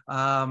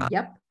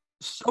 Yep.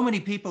 So many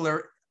people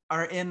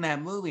are in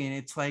that movie, and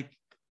it's like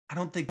I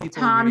don't think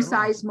people. Tom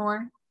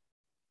Sizemore.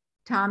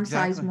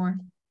 Sizemore.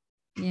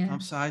 Yeah. Tom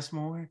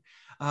Sizemore.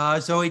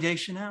 Zooey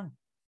Deschanel.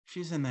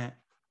 She's in that.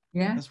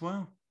 Yeah. As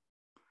well.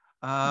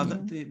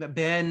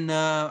 Ben.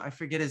 I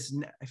forget his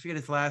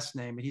last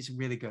name, but he's a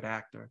really good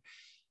actor.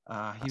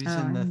 He was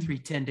in the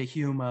 3:10 to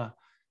Yuma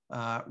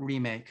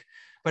remake.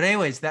 But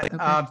anyways,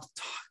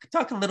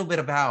 talk a little bit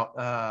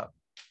about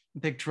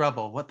Big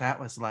Trouble, what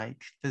that was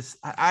like.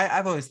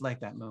 I've always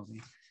liked that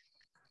movie.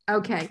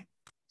 Okay,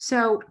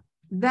 so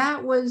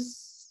that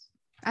was,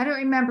 I don't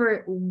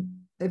remember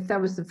if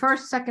that was the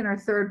first, second, or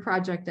third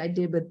project I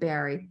did with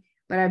Barry,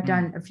 but I've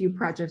done a few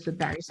projects with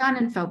Barry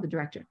Sonnenfeld, the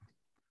director.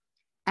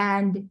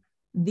 And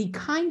the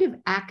kind of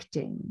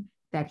acting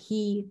that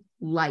he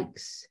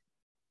likes,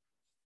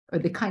 or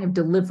the kind of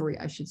delivery,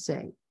 I should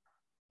say,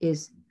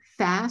 is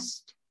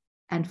fast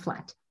and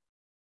flat.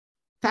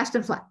 Fast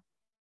and flat.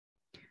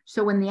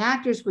 So when the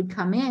actors would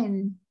come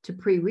in to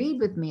pre-read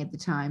with me at the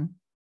time,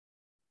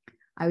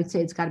 I would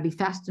say it's got to be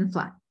fast and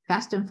flat,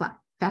 fast and flat,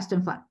 fast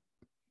and flat.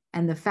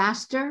 And the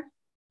faster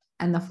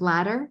and the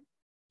flatter,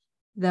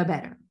 the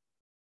better.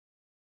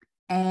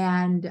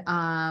 And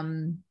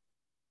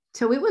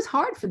so it was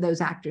hard for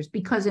those actors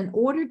because in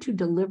order to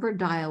deliver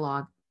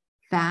dialogue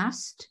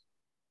fast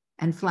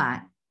and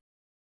flat,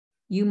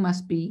 you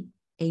must be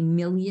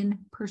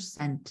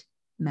 1,000,000%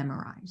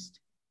 memorized.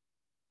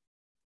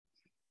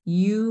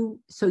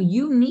 so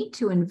you need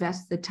to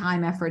invest the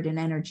time, effort, and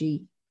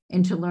energy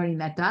into learning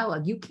that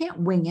dialogue. You can't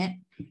wing it,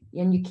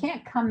 and you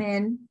can't come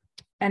in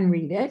and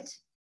read it.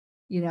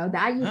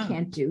 That you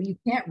can't do. You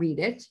can't read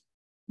it.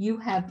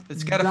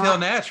 It's got to feel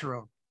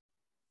natural.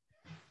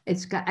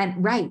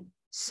 Right.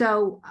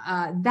 So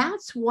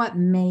that's what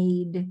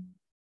made,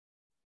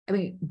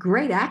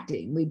 great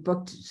acting. We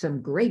booked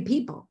some great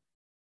people,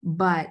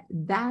 but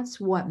that's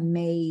what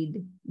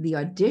made the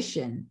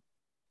audition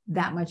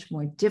that much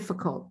more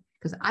difficult,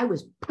 because I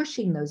was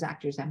pushing those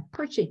actors and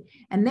pushing.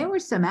 And there were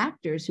some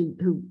actors who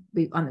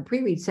on the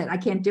pre-read said, I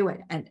can't do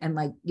it. And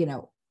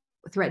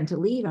threatened to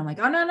leave. I'm like,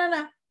 oh,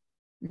 no.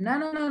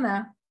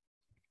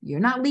 You're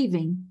not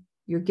leaving.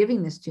 You're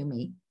giving this to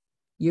me.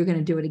 You're going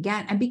to do it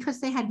again. And because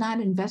they had not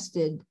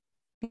invested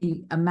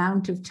the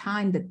amount of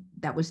time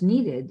that was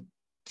needed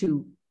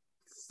to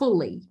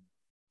fully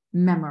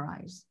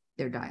memorize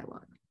their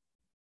dialogue.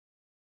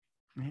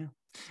 Yeah.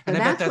 And I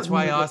bet that's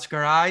why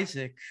Oscar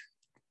Isaac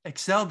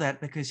excelled at,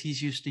 because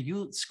he's used to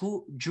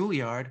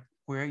Juilliard,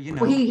 where,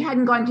 Well, he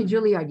hadn't gone to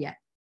Juilliard yet.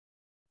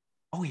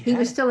 Oh, he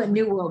was still at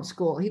New World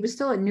School. He was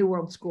still at New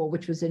World School,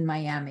 which was in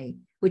Miami,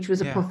 which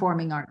was a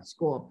performing arts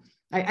school.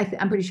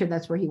 I'm pretty sure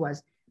that's where he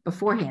was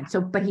beforehand.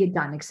 So, but he had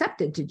gotten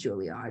accepted to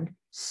Juilliard.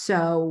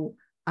 So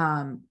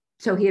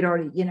he had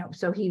already,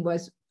 so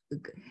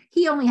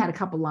he only had a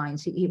couple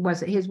lines.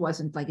 His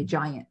wasn't like a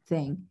giant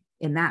thing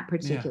in that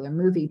particular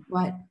movie,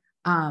 but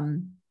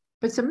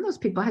some of those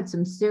people had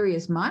some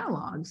serious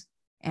monologues,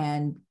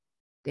 and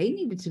they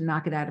needed to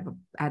knock it out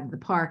of the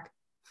park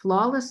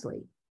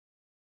flawlessly.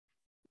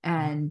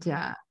 And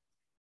but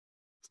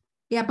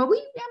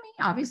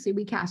obviously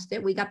we cast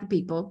it, we got the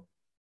people,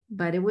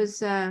 but it was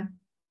there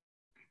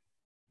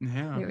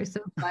were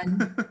some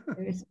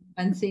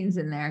fun scenes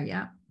in there.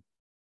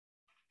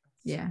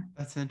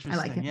 That's interesting. I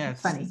like him.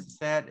 It's funny. It's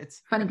sad.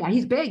 It's funny guy.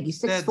 He's big. He's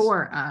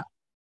 6'4".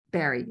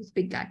 Barry. He's a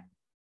big guy.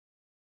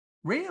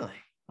 Really?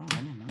 Oh, I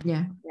didn't know.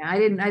 Yeah. I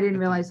didn't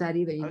realize that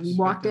either. He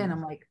walked in.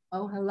 I'm like,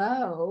 oh,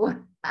 hello.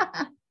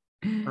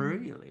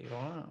 Really?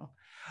 Wow.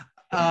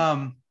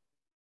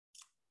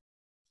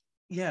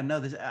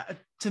 This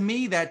to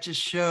me, that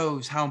just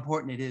shows how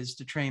important it is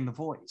to train the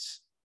voice,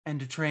 and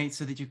to train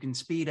so that you can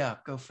speed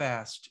up, go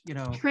fast,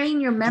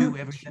 train your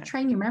memory,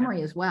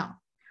 as well.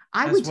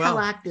 I would tell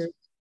actors,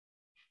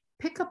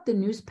 pick up the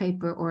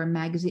newspaper or a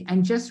magazine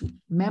and just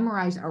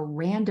memorize a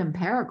random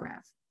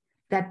paragraph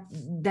that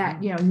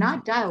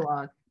not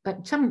dialogue,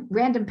 but some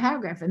random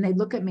paragraph. And they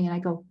look at me and I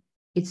go,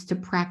 it's to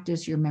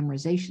practice your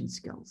memorization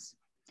skills,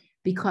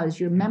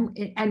 because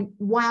and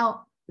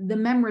while the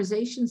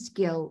memorization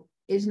skill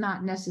is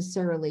not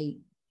necessarily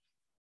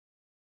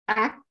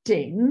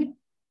acting,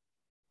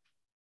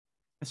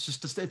 it's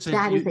just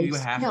you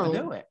have to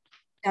do it.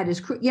 That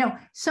is,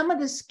 some of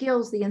the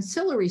skills, the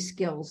ancillary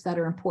skills that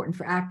are important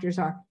for actors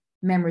are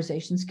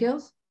memorization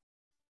skills,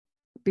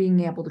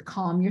 being able to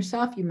calm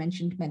yourself. You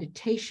mentioned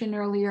meditation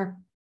earlier,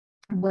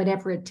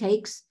 whatever it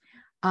takes.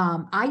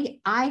 I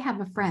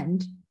have a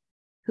friend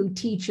who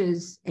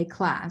teaches a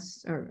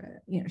class,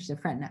 or, she's a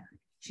friend now.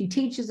 She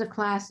teaches a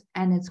class,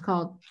 and it's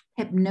called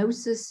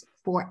Hypnosis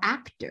for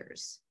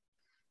Actors.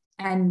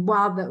 And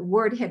while the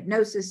word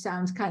hypnosis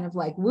sounds kind of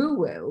like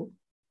woo-woo,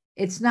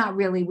 it's not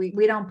really.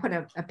 We don't put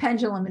a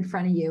pendulum in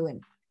front of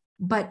you,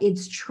 but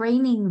it's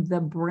training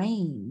the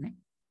brain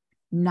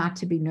not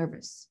to be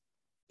nervous.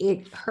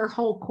 Her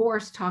whole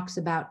course talks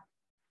about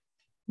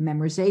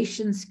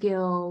memorization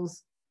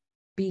skills,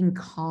 being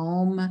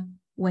calm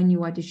when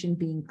you audition,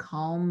 being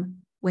calm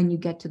when you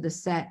get to the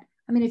set.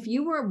 If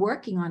you were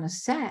working on a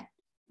set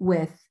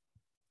with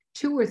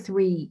 2 or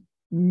 3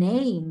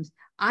 names,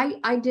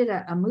 I did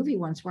a movie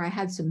once where I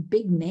had some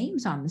big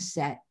names on the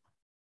set,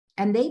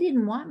 and they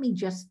didn't want me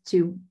just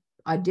to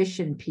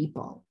audition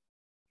people.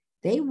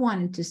 They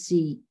wanted to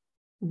see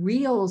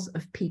reels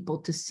of people,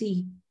 to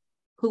see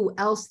who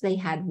else they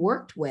had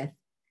worked with,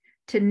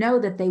 to know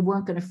that they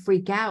weren't going to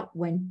freak out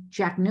when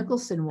Jack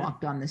Nicholson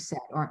walked on the set,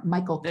 or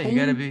Michael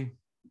Caine.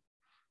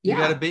 You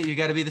got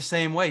to be the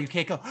same way. You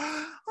can't go,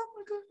 oh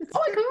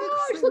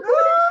my gosh, look who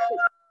it is.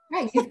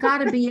 Right. You've got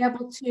to be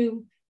able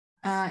to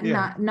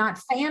not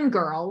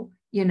fangirl,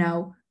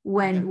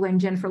 when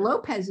Jennifer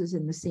Lopez is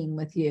in the scene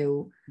with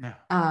you. No.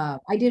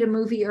 I did a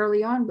movie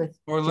early on with,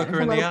 or look her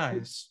in the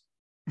eyes.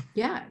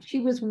 Yeah, she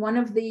was one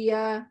of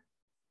the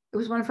it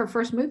was one of her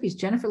first movies,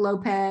 Jennifer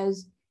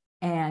Lopez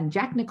and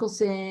Jack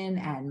Nicholson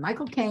and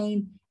Michael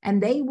Caine.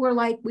 And they were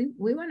like,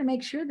 we want to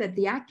make sure that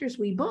the actors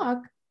we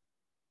book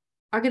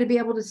are going to be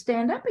able to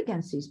stand up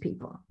against these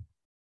people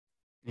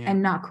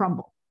and not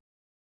crumble.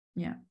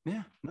 Yeah.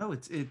 No,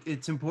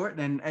 it's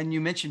important. And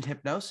you mentioned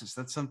hypnosis.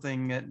 That's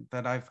something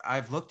that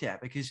I've looked at,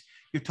 because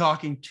you're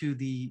talking to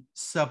the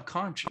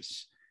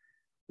subconscious,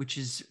 which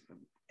is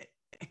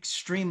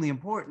extremely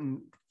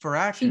important for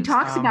actors. She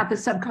talks about the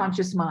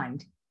subconscious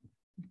mind.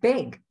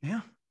 Big.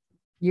 Yeah.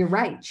 You're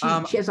right.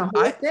 She has a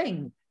whole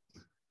thing.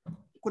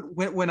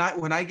 when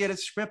I get a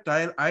script,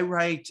 I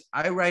write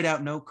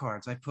out note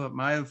cards. I put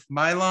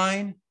my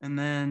line and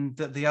then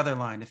the other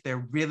line. If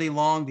they're really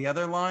long, the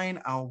other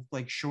line, I'll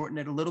like shorten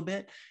it a little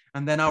bit,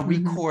 and then I'll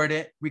record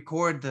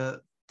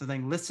the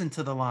thing, listen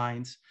to the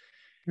lines.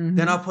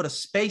 Then I'll put a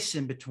space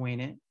in between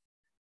it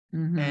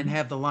and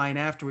have the line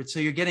afterwards. So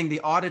you're getting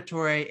the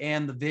auditory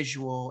and the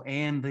visual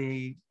and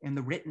the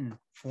written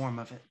form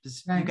of it.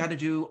 Right. You got to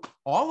do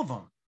all of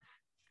them.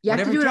 You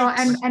have to do it all.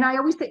 And I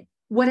always say,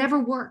 whatever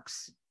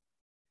works.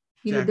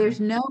 You know, there's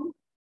no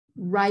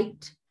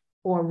right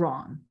or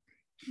wrong.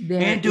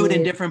 And do it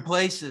in different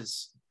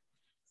places.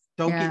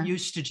 Don't get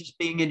used to just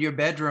being in your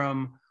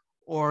bedroom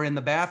or in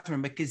the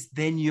bathroom, because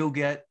then you'll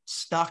get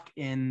stuck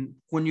in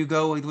when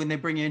they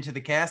bring you into the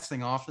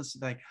casting office,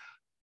 like,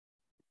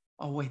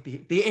 oh wait,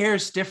 the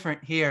air's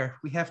different here.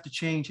 We have to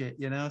change it,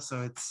 you know?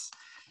 So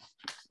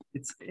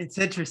it's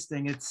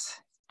interesting. It's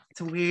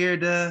a weird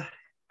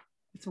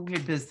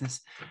business.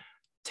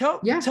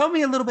 Tell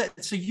me a little bit.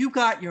 So you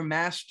got your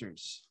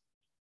master's.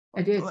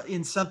 I did.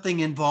 In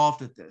something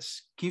involved with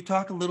this. Can you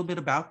talk a little bit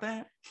about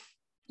that?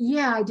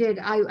 Yeah, I did.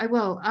 I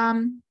will.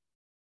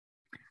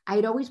 I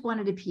had always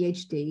wanted a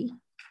PhD.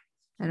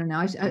 I don't know.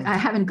 I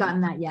haven't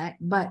gotten that yet,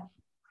 but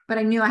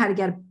I knew I had to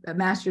get a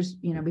master's,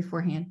 you know,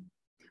 beforehand.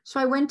 So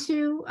I went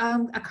to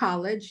a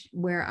college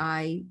where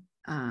I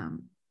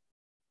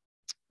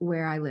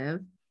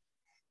live,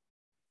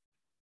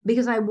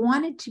 because I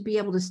wanted to be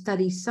able to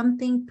study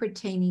something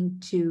pertaining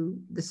to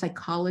the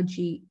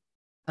psychology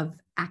of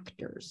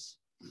actors.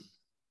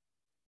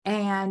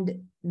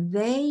 And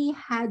they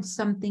had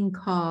something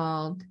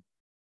called,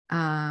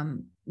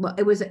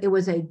 it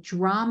was a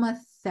drama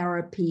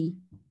therapy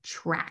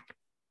track.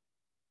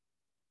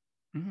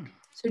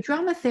 So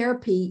drama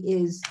therapy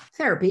is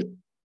therapy,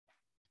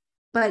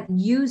 but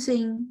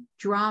using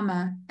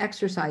drama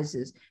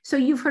exercises. So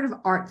you've heard of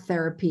art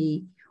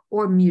therapy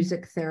or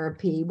music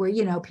therapy, where,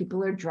 you know,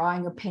 people are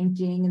drawing or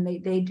painting and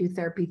they do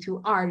therapy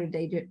through art, or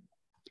they do.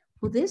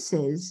 Well, this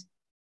is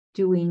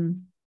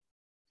doing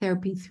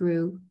therapy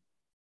through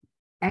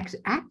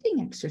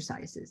acting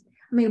exercises.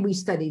 I mean, we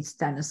studied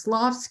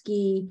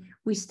Stanislavski.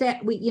 We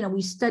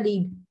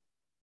studied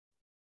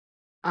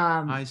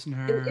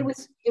Eisner. It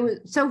was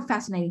so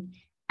fascinating.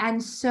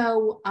 And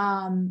so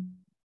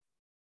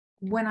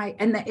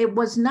it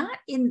was not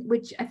in,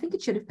 which I think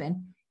it should have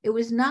been, it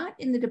was not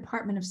in the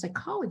Department of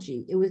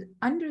Psychology. It was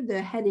under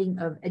the heading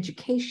of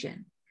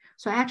education.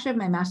 So I actually have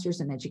my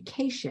master's in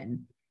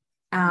education.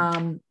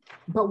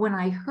 But when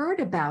I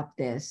heard about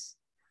this,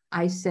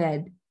 I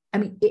said, I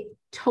mean, it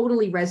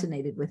totally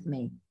resonated with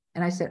me.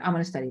 And I said, I'm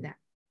going to study that.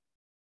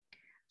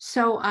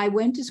 So I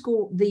went to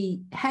school.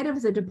 The head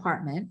of the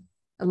department,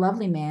 a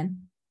lovely man,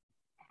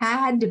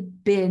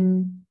 had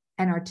been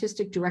an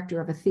artistic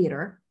director of a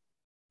theater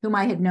whom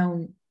I had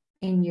known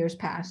in years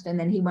past. And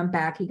then he went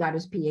back, he got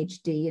his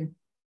PhD,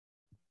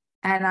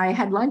 and I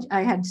had lunch,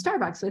 I had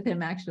Starbucks with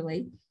him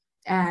actually.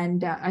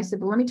 And I said,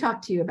 well, let me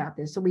talk to you about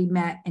this. So we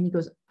met, and he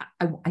goes,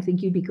 I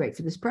think you'd be great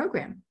for this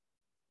program.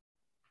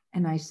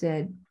 And I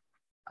said,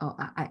 oh,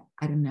 I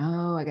don't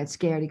know. I got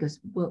scared. He goes,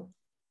 well,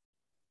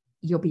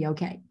 you'll be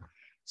okay.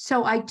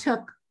 So I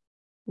took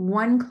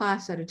one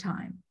class at a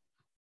time.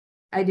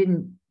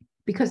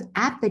 Because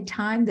at the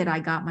time that I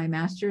got my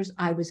master's,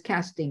 I was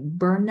casting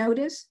Burn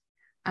Notice,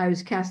 I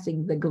was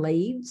casting The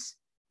Glades,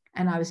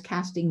 and I was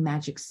casting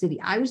Magic City.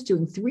 I was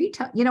doing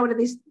you know,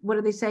 what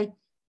do they say?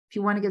 If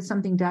you want to get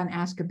something done,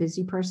 ask a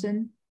busy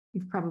person.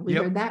 You've probably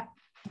heard that.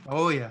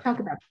 Oh yeah. Talk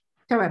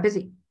about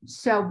busy.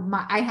 So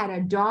I had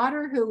a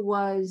daughter who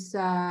was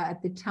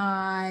at the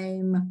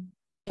time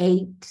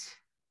 8,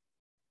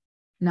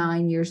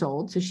 9 years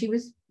old. So she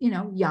was, you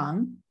know,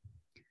 young.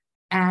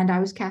 And I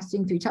was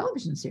casting 3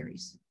 television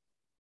series.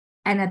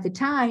 And at the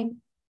time,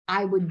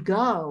 I would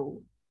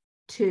go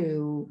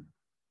to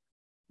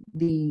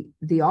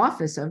the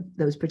office of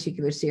those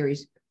particular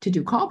series to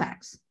do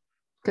callbacks,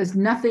 because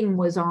nothing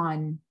was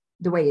on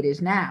the way it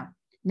is now.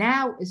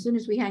 Now, as soon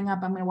as we hang up,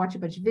 I'm going to watch a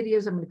bunch of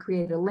videos. I'm going to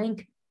create a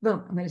link.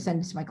 Boom, I'm going to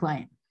send it to my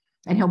client,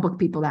 and he'll book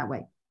people that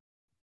way.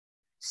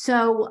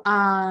 So,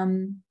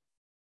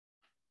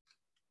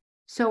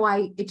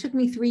 it took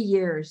me 3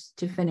 years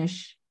to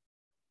finish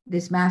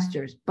this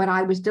master's, but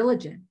I was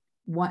diligent.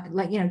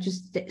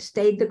 Just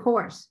stayed the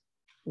course,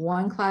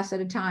 one class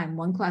at a time.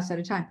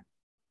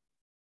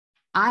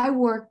 I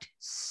worked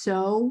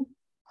so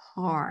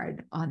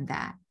hard on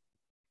that.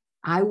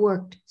 I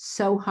worked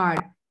so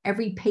hard.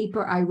 Every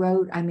paper I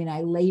wrote, I mean,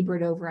 I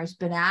labored over. I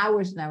spent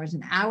hours and hours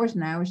and hours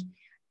and hours.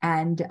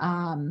 And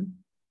I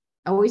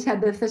always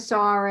had the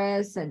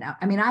thesaurus. And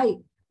I mean, I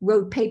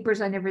wrote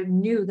papers. I never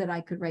knew that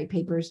I could write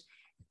papers.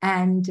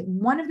 And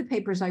one of the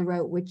papers I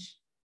wrote, which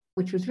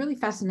was really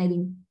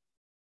fascinating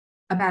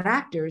about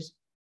actors,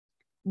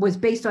 was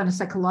based on a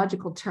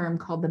psychological term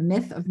called the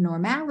myth of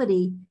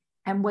normality,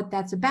 and what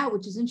that's about,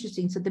 which is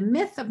interesting. So the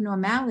myth of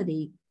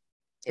normality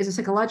is a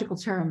psychological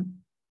term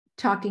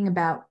talking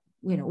about,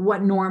 you know,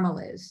 what normal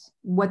is,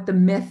 what the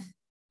myth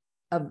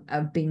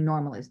of being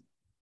normal is.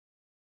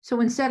 So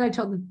instead, I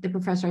told the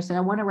professor, I said,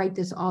 I want to write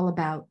this all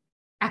about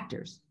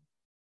actors.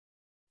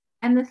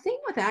 And the thing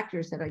with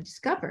actors that I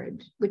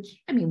discovered,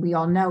 which, I mean, we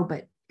all know,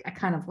 but I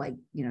kind of like,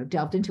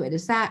 delved into it,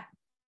 is that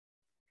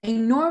a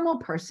normal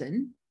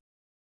person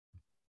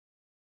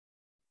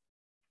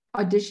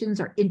auditions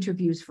or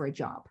interviews for a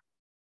job.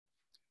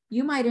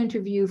 You might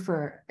interview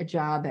for a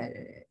job at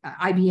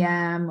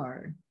IBM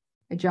or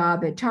a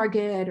job at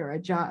Target or a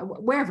job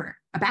wherever,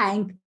 a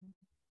bank.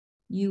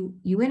 You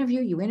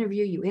interview, and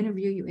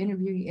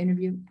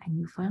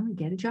you finally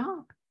get a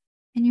job,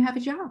 and you have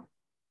a job,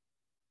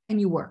 and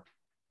you work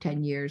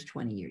 10 years,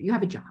 20 years, you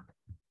have a job.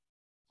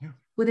 Yeah.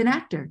 With an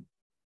actor,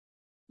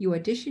 you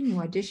audition, you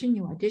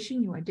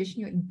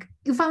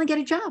finally get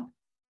a job.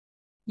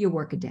 You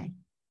work a day.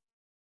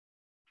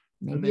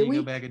 Maybe and then a you week.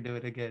 go back and do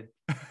it again.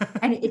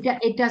 And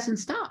it doesn't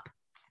stop.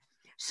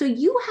 So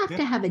you have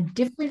to have a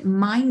different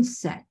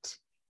mindset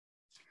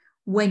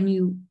when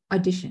you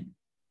audition.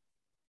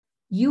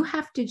 You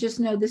have to just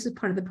know this is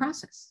part of the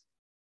process.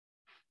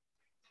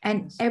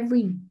 And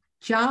every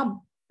job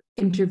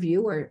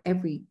interview or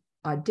every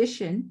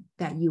audition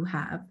that you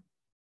have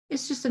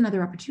is just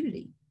another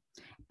opportunity.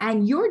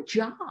 And your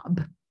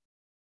job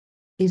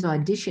is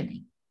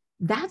auditioning.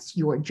 That's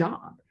your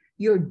job.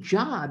 Your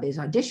job is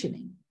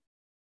auditioning.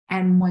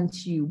 And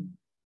once you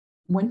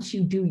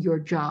do your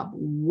job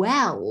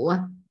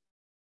well,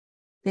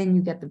 then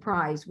you get the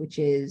prize, which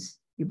is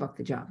you book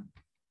the job.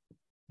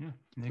 Yeah,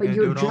 but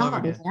your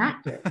job is an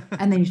actor,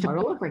 and then you start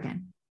all over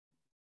again.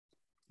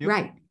 Yep.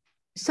 Right.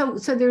 So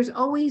there's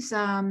always,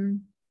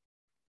 everything's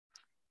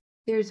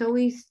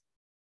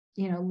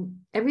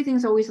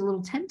always a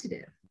little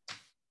tentative.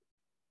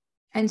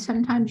 And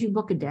sometimes you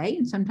book a day,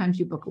 and sometimes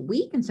you book a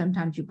week, and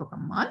sometimes you book a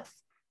month.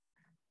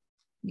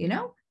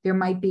 There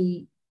might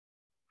be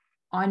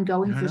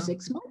ongoing for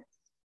 6 months.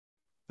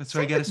 That's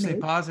why you got to stay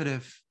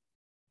positive.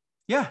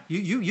 Yeah,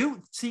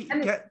 you see,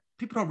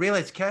 people don't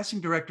realize casting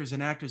directors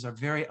and actors are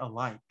very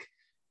alike,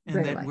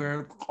 and that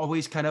we're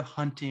always kind of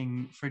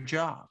hunting for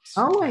jobs.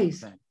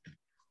 Always.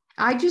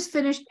 I just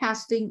finished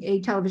casting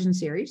a television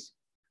series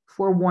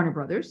for Warner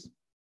Brothers.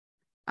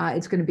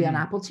 It's going to be on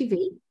Apple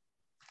TV,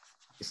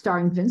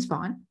 starring Vince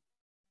Vaughn.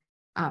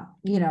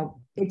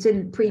 It's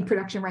in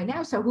pre-production right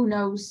now, so who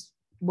knows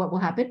what will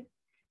happen.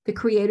 The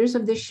creators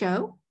of this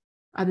show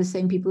are the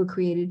same people who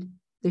created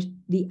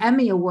the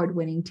Emmy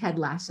Award-winning Ted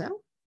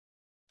Lasso.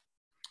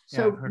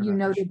 So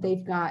that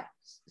they've got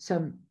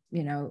some,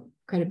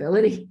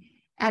 credibility.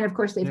 And of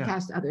course, they've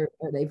cast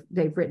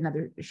they've written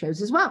other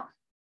shows as well.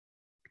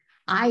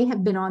 I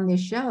have been on this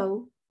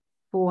show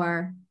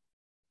for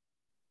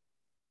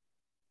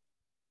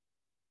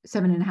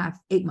 8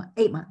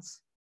 months.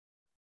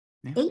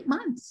 Yeah. 8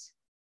 months.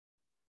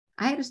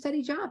 I had a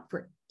steady job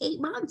for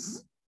 8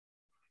 months.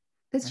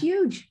 That's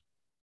huge.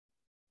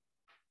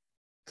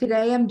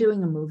 Today I'm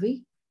doing a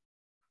movie,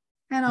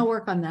 and I'll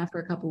work on that for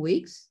a couple of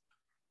weeks.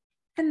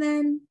 And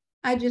then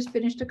I just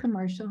finished a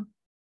commercial,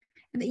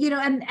 and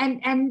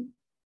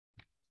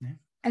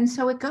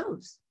so it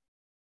goes.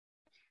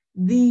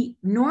 The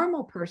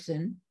normal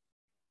person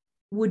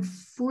would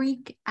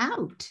freak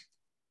out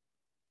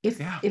if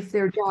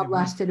their job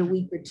lasted a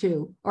week or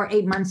two or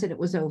 8 months and it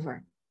was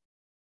over.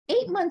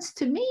 8 months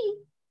to me,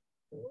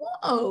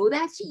 whoa,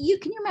 that's you.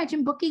 Can you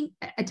imagine booking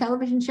a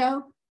television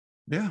show?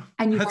 Yeah,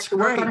 and you have to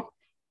work on it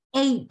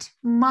 8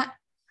 months.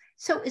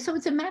 So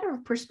it's a matter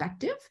of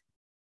perspective.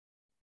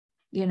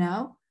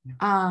 To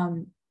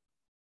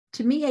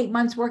me, 8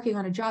 months working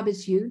on a job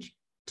is huge.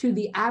 To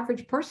the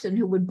average person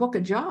who would book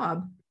a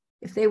job,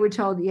 if they were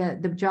told,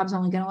 the job's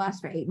only going to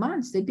last for 8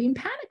 months, they'd be in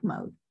panic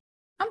mode.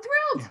 I'm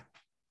thrilled.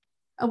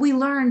 Yeah. We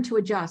learned to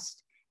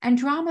adjust. And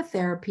drama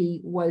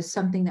therapy was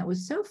something that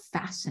was so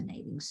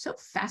fascinating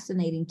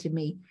to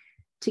me,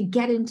 to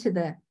get into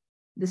the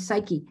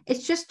psyche.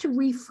 It's just to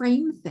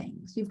reframe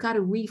things. You've got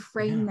to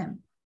reframe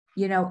them.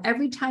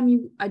 Every time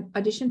you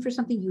audition for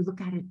something, you look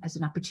at it as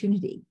an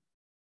opportunity.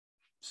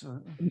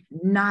 Absolutely.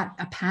 Not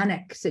a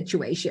panic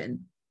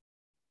situation.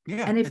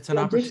 Yeah, and it's an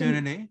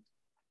opportunity.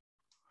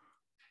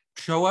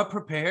 Show up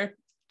prepared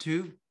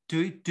to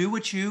do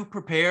what you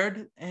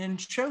prepared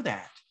and show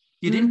that.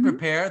 You didn't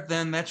prepare,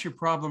 then that's your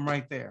problem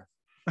right there.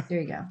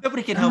 There you go.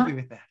 Nobody can help you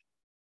with that.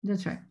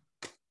 That's right.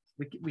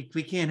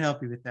 We can't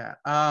help you with that.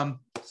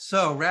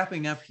 So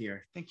wrapping up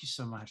here, thank you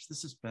so much.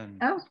 This has been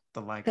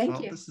delightful.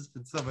 Thank you. This has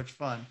been so much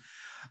fun.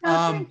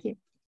 Thank you.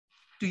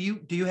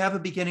 Do you have a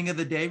beginning of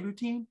the day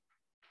routine?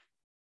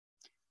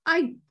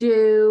 I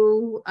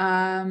do.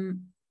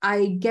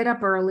 I get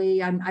up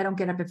early. I don't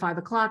get up at 5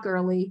 o'clock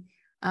early.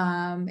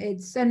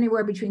 It's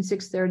anywhere between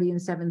 6:30 and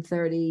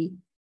 7:30,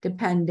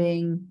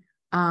 depending.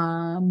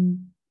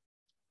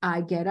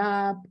 I get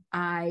up.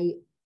 I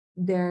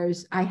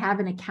have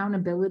an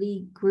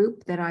accountability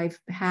group that I've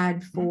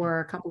had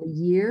for a couple of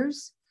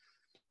years,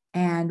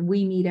 and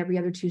we meet every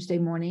other Tuesday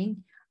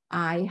morning.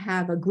 I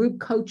have a group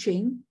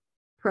coaching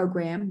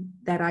program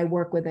that I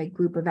work with a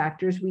group of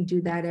actors. We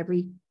do that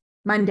every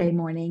Monday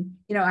morning.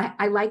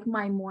 I like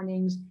my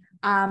mornings.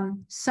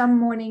 Some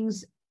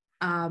mornings,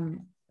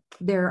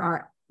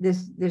 there's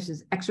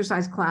this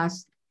exercise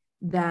class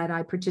that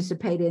I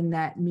participate in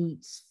that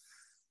meets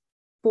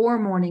 4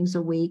 mornings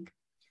a week.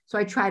 So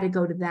I try to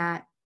go to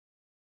that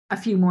a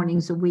few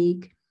mornings a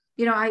week.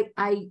 You know,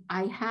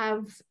 I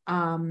have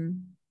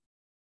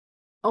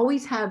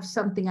always have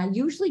something. I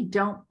usually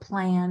don't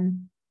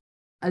plan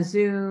a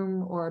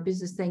Zoom or a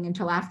business thing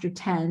until after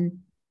 10,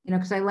 you know,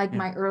 because I like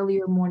my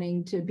earlier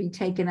morning to be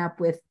taken up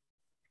with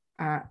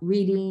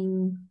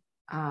reading,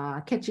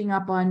 catching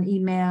up on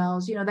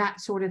emails, you know,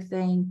 that sort of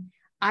thing.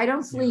 I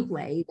don't sleep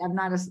late. I'm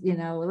not a, you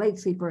know, a late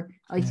sleeper.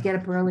 I like to get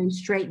up early,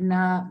 straighten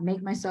up,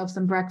 make myself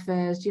some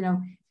breakfast, you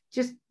know,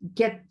 just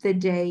get the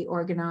day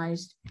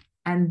organized,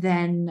 and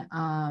then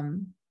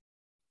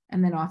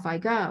off I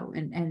go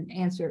and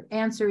answer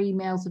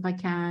emails if I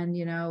can,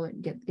 you know,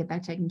 and get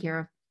that taken care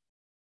of.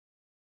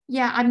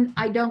 Yeah,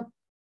 I know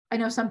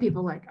some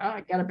people like, oh,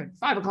 I got up at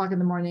 5 o'clock in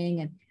the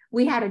morning, and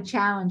we had a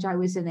challenge. I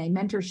was in a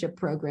mentorship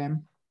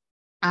program.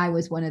 I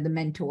was one of the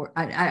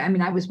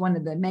I was one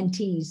of the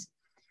mentees.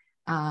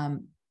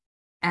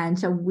 And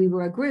so we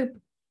were a group,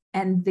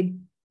 and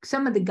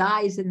some of the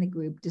guys in the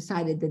group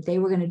decided that they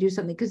were going to do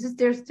something, because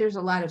there's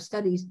a lot of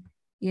studies,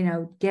 you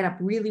know, get up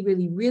really,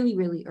 really, really,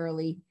 really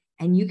early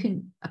and you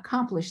can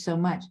accomplish so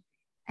much.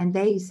 And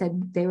they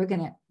said they were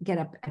going to get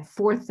up at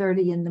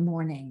 4:30 in the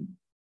morning.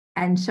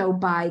 And so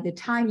by the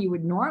time you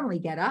would normally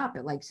get up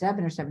at like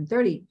 7 or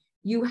 7:30,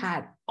 you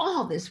had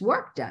all this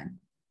work done.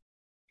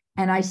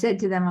 And I said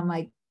to them, I'm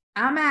like,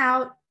 I'm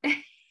out.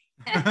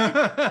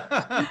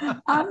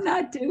 I'm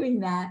not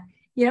doing that,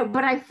 you know,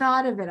 but I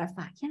thought of it. I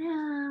thought, you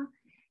know,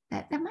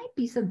 that might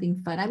be something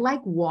fun. I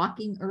like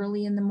walking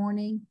early in the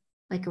morning,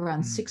 like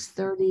around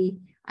 6:30.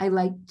 I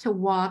like to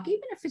walk,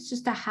 even if it's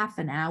just a half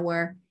an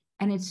hour.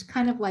 And it's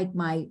kind of like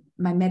my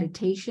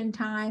meditation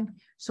time.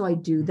 So I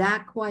do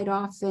that quite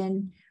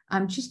often,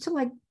 just to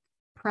like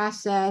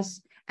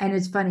process. And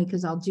it's funny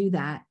because I'll do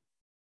that.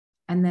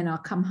 And then I'll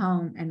come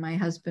home and my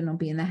husband will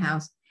be in the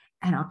house,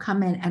 and I'll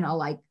come in and I'll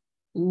like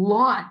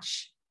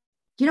launch,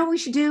 you know what we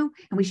should do?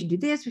 And we should do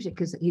this. We should,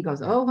 because he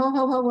goes, oh, ho,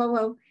 ho, ho, ho,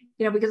 ho,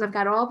 you know, because I've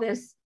got all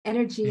this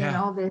energy and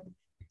all this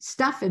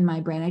stuff in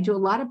my brain. I do a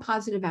lot of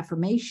positive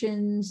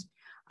affirmations.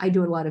 I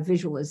do a lot of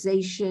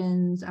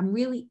visualizations. I'm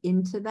really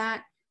into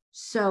that.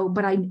 So,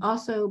 but I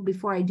also,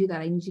 before I do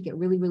that, I need to get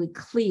really, really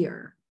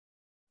clear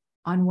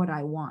on what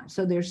I want.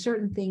 So there's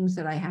certain things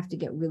that I have to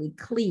get really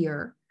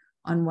clear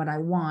on what I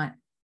want.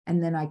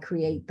 And then I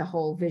create the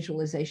whole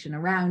visualization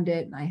around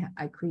it. And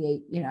I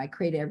create, you know, I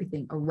create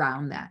everything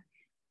around that.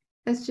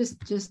 That's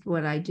just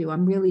what I do.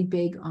 I'm really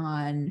big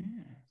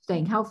on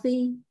staying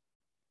healthy,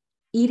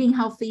 eating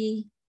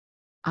healthy,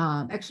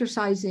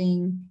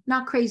 exercising,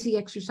 not crazy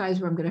exercise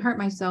where I'm going to hurt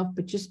myself,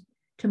 but just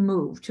to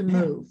move,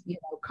 you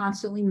know,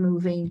 constantly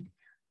moving.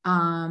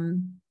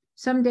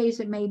 Some days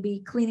it may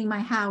be cleaning my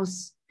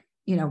house,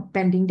 you know,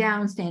 bending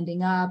down,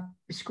 standing up,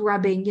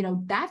 scrubbing, you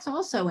know, that's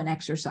also an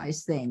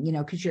exercise thing, you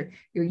know, because you're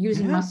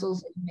using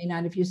muscles that you may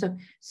not have used.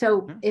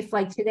 So if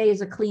like today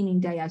is a cleaning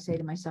day, I say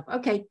to myself,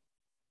 okay,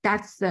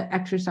 that's the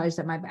exercise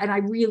that and I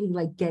really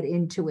like get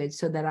into it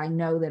so that I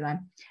know that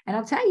and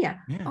I'll tell you,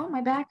 oh, my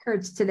back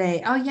hurts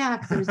today. Oh yeah,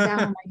 because I was down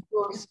on my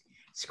floor,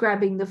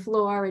 scrubbing the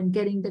floor and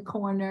getting the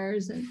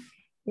corners and,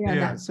 you know,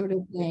 that sort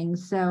of thing.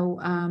 So,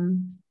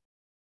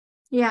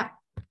 yeah.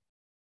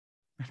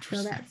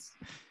 So that's,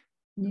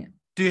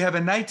 Do you have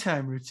a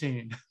nighttime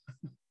routine?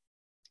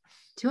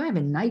 Do I have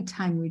a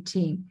nighttime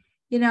routine?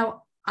 You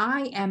know,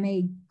 I am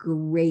a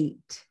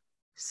great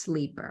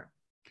sleeper.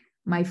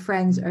 My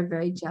friends are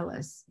very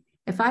jealous.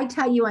 If I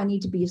tell you I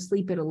need to be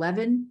asleep at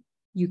 11,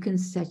 you can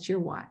set your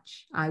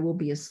watch. I will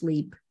be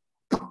asleep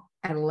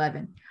at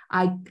 11.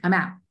 I'm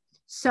out.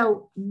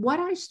 So what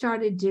I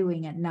started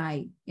doing at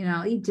night, you know,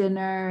 I'll eat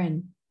dinner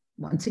and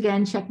once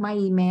again, check my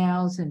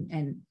emails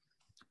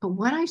but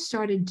what I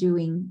started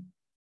doing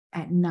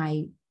at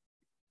night,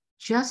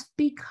 just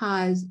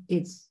because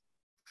it's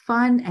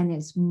fun and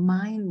it's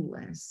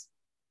mindless,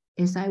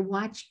 is I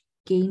watch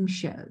game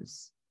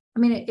shows. I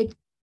mean, it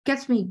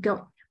gets me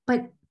going,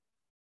 but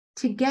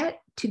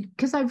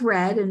because I've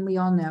read and we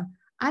all know,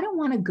 I don't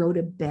want to go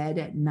to bed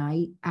at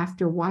night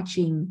after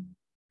watching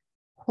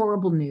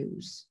horrible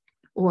news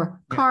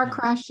or car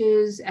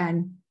crashes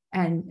and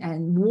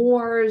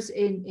wars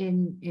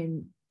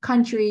in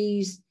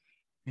countries,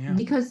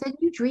 because then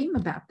you dream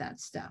about that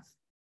stuff.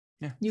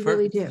 Yeah, you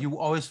really do. You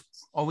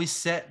always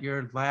set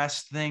your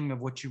last thing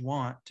of what you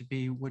want to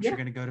be what you're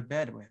going to go to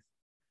bed with.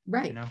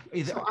 Right. You know,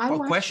 so I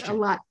watch a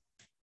lot.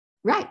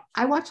 Right.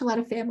 I watch a lot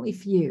of Family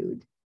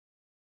Feud.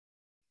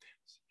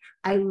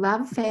 I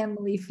love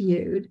Family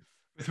Feud.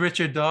 With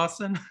Richard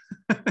Dawson?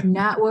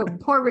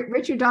 Poor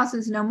Richard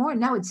Dawson's no more.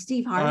 No, it's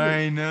Steve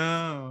Harvey. I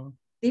know.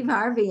 Steve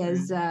Harvey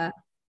has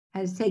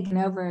taken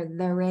over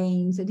the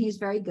reins, and he's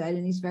very good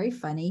and he's very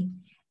funny.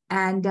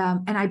 And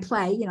I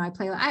play, you know,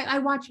 I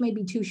watch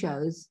maybe 2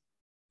 shows,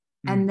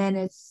 and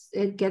then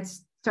it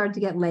gets started to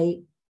get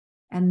late.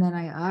 And then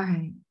all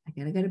right, I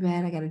got to go to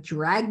bed. I got to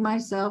drag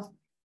myself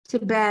to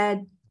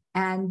bed.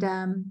 And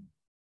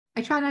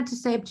I try not to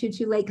stay up too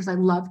late, because I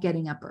love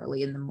getting up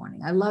early in the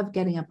morning. I love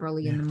getting up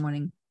early in the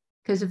morning,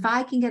 because if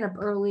I can get up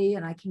early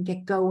and I can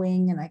get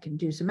going and I can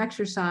do some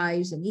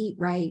exercise and eat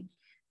right,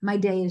 my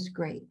day is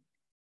great.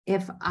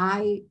 And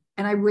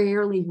I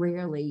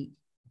rarely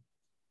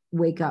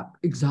wake up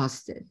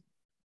exhausted.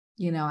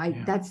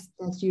 That's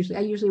usually,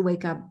 I usually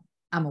wake up,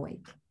 I'm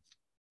awake.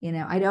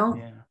 I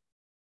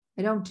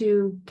don't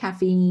do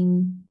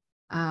caffeine.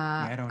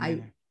 I don't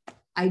either.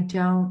 I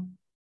don't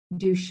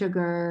do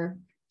sugar.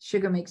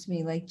 Sugar makes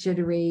me like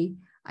jittery.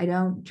 I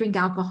don't drink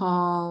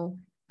alcohol.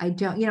 I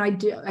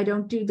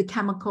don't do the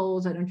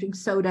chemicals. I don't drink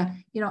soda.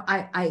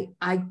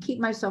 I keep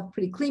myself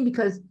pretty clean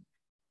because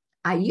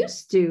I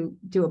used to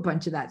do a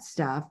bunch of that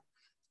stuff.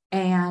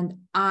 And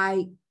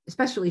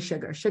especially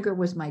sugar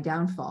was my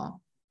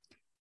downfall.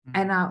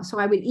 And so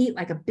I would eat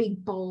like a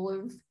big bowl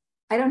of,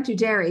 I don't do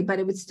dairy, but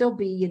it would still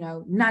be,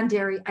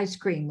 non-dairy ice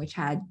cream, which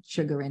had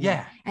sugar in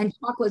it, and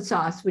chocolate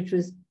sauce, which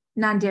was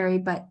non-dairy,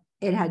 but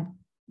it had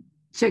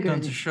sugar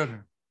Tons in of it.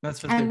 sugar.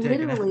 That's what And they're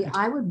taking literally, out.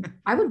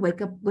 I would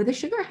wake up with a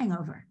sugar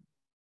hangover.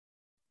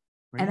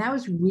 Really? And that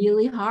was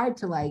really hard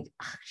to like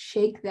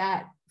shake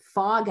that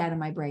fog out of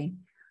my brain.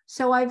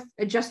 So I've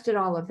adjusted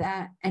all of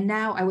that. And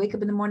now I wake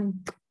up in the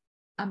morning,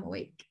 I'm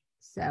awake.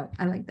 So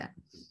I like that.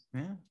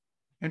 Yeah.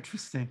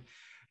 Interesting.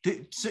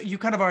 So you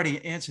kind of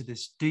already answered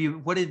this.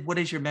 What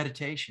is your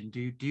meditation?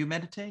 Do you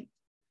meditate?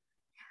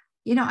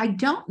 I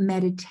don't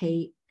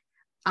meditate.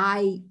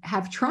 I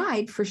have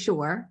tried for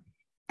sure.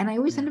 And I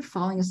always end up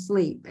falling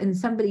asleep. And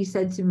somebody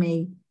said to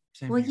me,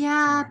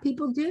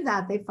 people do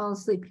that. They fall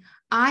asleep.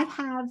 I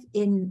have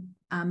in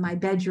my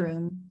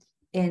bedroom,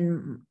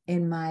 in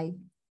my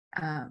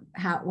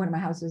one of my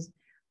houses,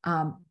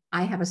 I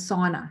have a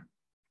sauna,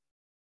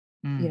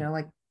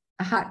 like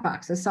a hot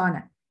box, a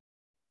sauna.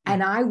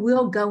 And I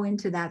will go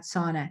into that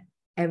sauna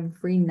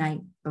every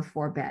night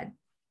before bed.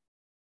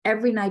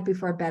 Every night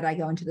before bed, I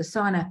go into the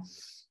sauna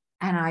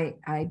and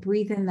I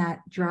breathe in that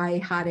dry,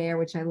 hot air,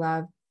 which I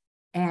love.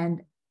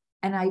 And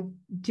I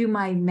do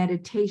my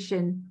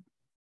meditation.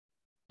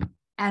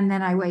 And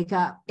then I wake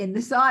up in the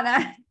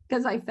sauna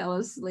because I fell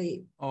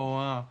asleep. Oh,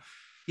 wow.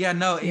 Yeah,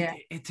 no,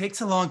 it takes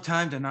a long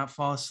time to not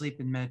fall asleep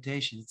in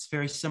meditation. It's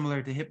very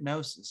similar to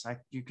hypnosis.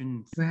 You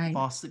can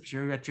fall asleep.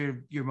 You're at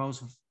your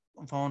most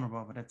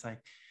vulnerable, but it's like,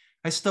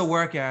 I still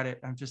work at it.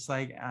 I'm just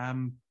like,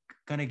 I'm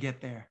going to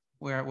get there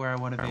where I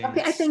want to be.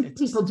 I think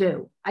people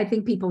do. I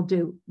think people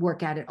do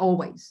work at it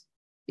always.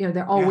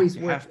 They're always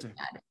working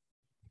at it.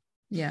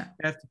 Yeah.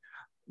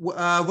 What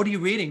are you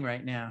reading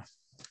right now?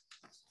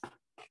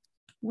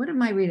 What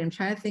am I reading? I'm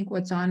trying to think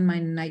what's on my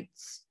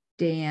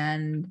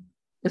nightstand.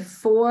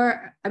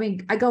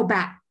 I go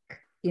back,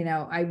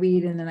 I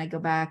read and then I go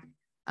back.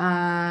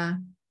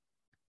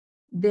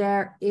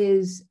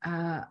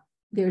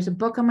 There's a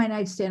book on my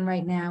nightstand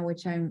right now,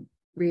 which I'm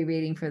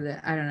rereading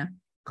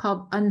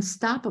called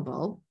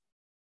Unstoppable.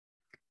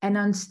 And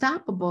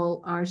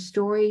Unstoppable are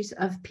stories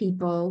of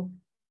people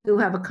who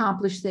have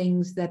accomplished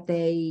things that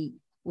they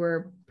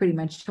were pretty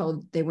much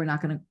told they were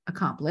not going to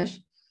accomplish.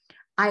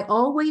 I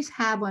always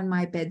have on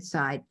my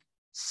bedside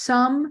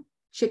some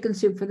Chicken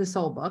Soup for the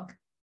Soul book,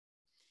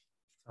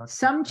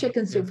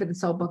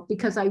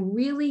 because I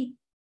really,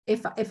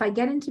 if I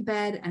get into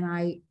bed and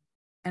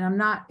I'm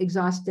not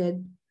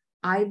exhausted,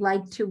 I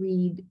like to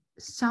read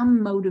some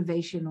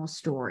motivational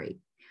story.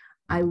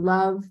 I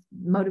love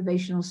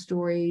motivational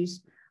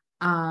stories.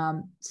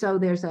 So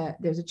there's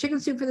a Chicken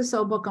Soup for the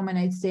Soul book on my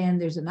nightstand.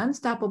 There's an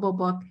Unstoppable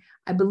book.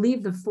 I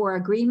believe The Four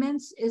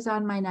Agreements is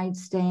on my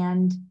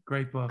nightstand.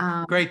 Great book.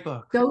 Great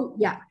book. So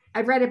yeah,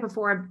 I've read it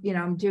before.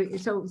 I'm doing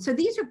so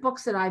these are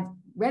books that I've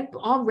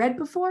read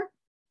before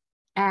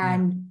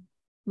and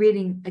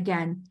reading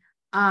again.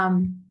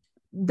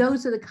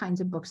 Those are the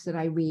kinds of books that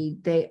I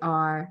read. They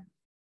are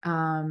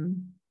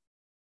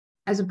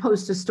as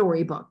opposed to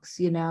storybooks,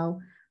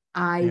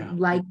 I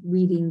like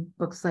reading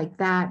books like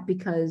that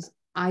because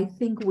I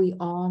think we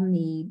all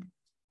need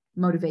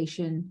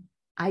motivation.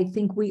 I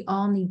think we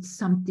all need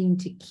something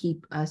to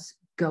keep us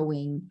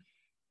going.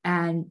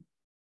 And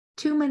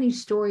too many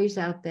stories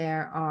out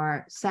there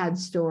are sad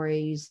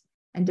stories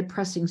and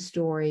depressing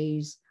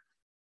stories.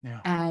 Yeah.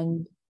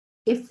 And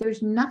if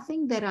there's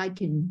nothing that I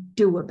can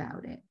do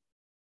about it,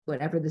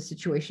 whatever the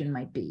situation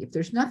might be, if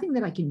there's nothing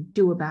that I can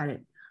do about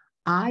it,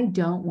 I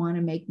don't want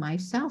to make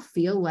myself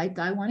feel like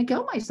I want to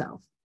kill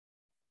myself.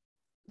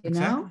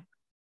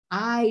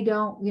 I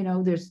don't,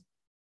 there's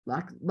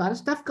a lot of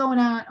stuff going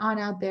on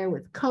out there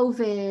with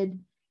COVID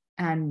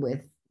and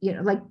with,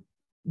 like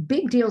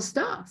big deal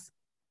stuff.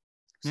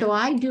 So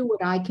I do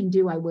what I can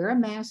do. I wear a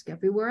mask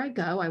everywhere I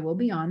go. I will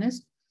be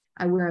honest.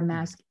 I wear a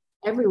mask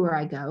everywhere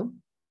I go.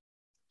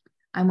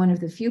 I'm one of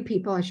the few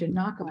people, I should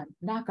knock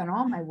on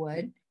all my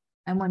wood.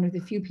 I'm one of the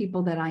few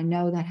people that I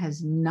know that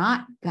has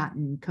not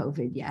gotten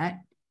COVID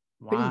yet.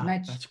 Wow,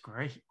 that's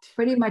great.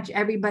 Pretty much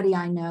everybody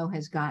I know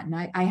has gotten.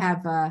 I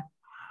have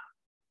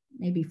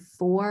maybe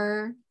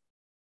 4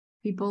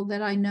 people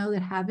that I know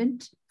that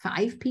haven't,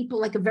 5 people,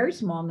 like a very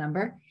small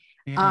number.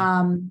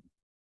 Yeah.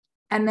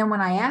 And then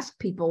when I ask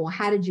people, well,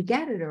 how did you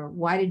get it? Or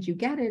why did you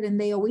get it? And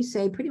they always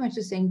say pretty much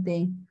the same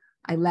thing.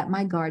 I let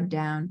my guard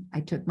down. I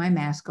took my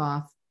mask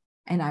off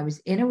and I was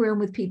in a room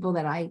with people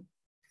that I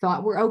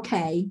thought were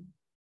okay.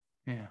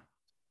 Yeah.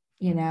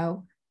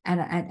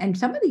 And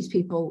some of these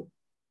people,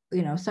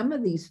 you know, some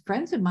of these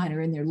friends of mine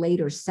are in their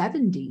later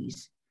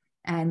 70s.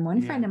 And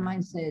one friend of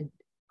mine said,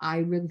 I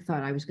really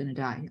thought I was going to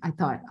die. I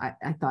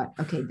thought,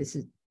 okay, this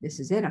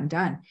is it. I'm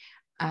done.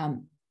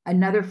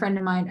 Another friend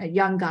of mine, a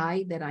young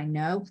guy that I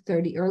know,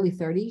 early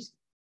 30s,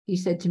 he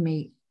said to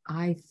me,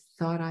 I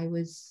thought I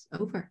was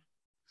over.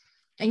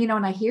 And, you know,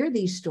 and I hear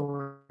these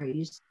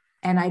stories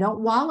and I don't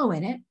wallow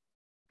in it.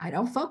 I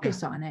don't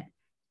focus on it,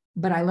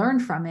 but I learn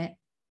from it.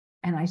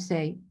 And I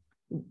say,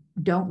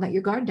 don't let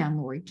your guard down,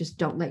 Lori. Just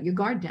don't let your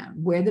guard down.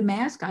 Wear the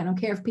mask. I don't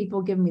care if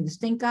people give me the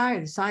stink eye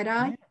or the side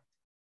eye.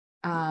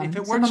 If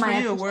it works for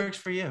you, it works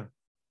for you.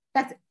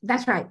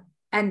 That's right.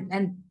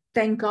 And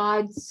thank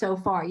God so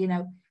far, you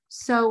know.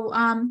 So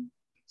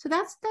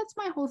that's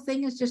my whole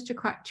thing, is just to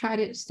try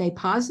to stay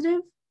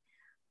positive.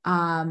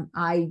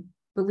 I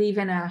believe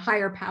in a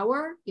higher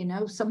power, you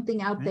know,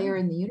 something out there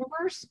in the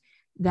universe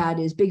that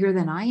is bigger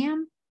than I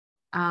am.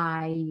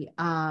 I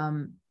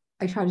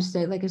try to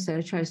stay, like I said,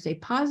 I try to stay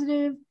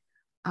positive.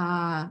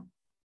 I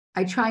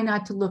try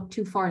not to look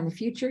too far in the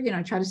future. You know,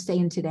 I try to stay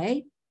in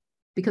today,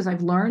 because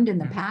I've learned in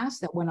the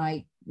past that when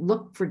I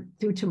look for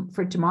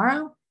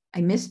tomorrow,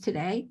 I miss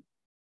today,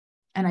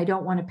 and I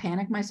don't want to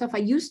panic myself. I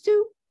used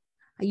to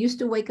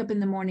wake up in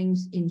the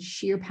mornings in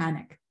sheer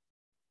panic,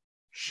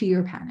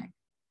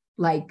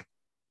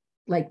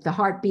 like the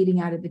heart beating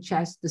out of the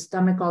chest, the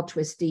stomach all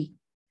twisty.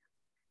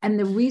 And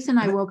the reason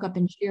I woke up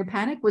in sheer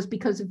panic was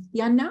because of the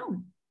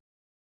unknown.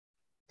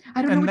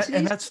 I don't know what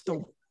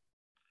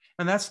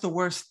and that's the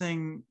worst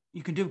thing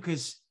you can do,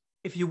 because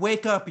if you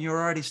wake up and you're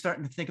already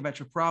starting to think about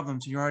your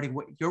problems, and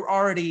you're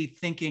already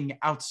thinking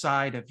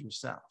outside of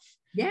yourself.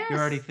 Yes. You're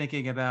already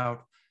thinking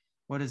about,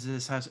 what is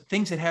this?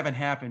 Things that haven't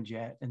happened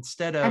yet,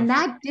 instead of, and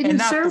that didn't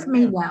serve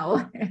me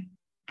well.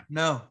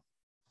 No,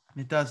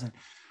 it doesn't.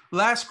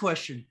 Last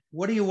question.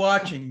 What are you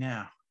watching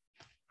now?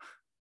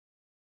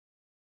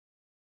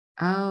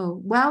 Oh,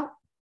 well,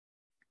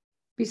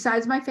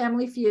 besides my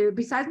Family Feud,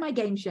 besides my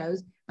game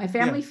shows, my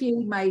Family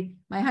Feud, my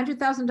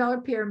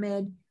 $100,000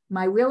 pyramid,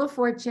 my Wheel of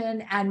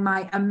Fortune, and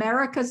my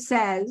America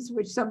Says,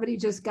 which somebody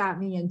just got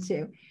me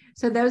into.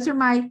 So those are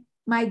my.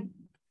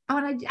 Oh,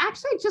 and I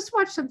just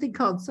watched something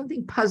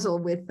Puzzle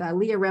with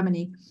Leah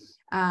Remini.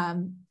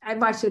 I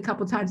watched it a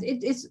couple of times.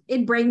 It's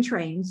in Brain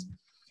Trains.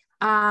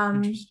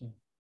 Interesting.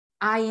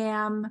 I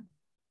am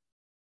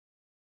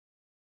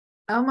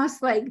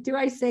almost like, do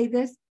I say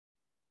this?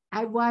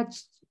 I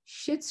watched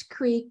Schitt's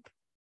Creek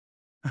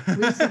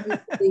recently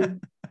the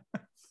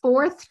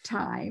 4th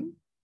time.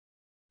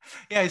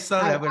 Yeah, I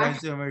saw that when I was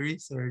doing my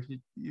research.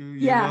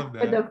 You love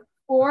that. For the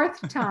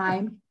 4th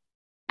time.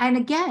 And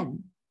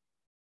again,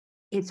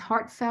 it's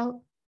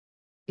heartfelt.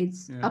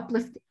 It's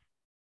uplifting.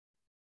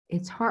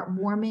 It's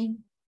heartwarming.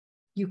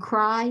 You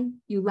cry,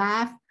 you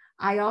laugh.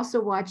 I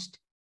also watched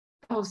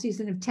the whole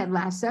season of Ted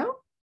Lasso,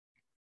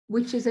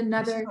 which is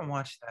another. I haven't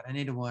watched that. I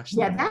need to watch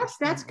that. Yeah,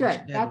 that's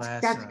good.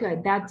 That's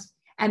good.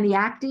 And the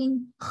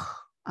acting,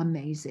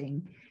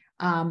 amazing.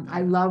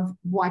 I love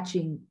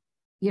watching.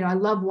 I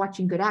love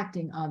watching good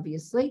acting,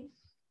 obviously.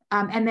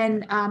 And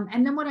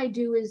then what I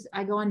do is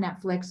I go on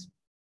Netflix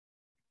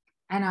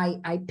and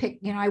I pick,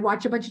 I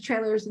watch a bunch of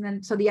trailers. And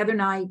then, so the other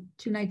night,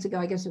 2 nights ago,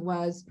 I guess it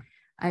was,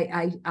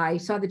 I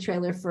saw the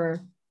trailer for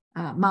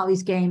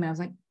Molly's Game. And I was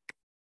like,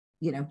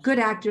 good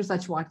actors,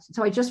 let's watch.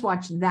 So I just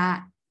watched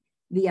that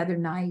the other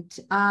night.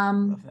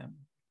 Love them.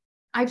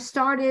 I've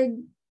started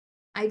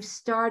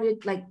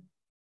like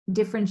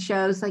different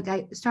shows. Like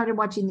I started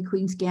watching The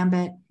Queen's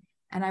Gambit,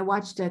 and I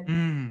watched a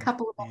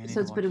couple of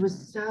episodes, but it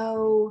was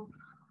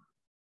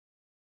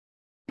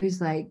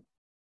like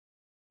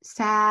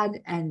sad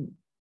and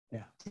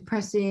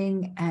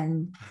depressing.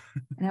 And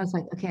I was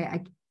like,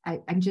 okay,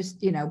 I'm just,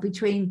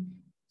 between,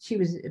 she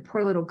was a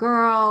poor little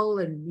girl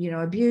and,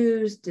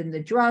 abused, and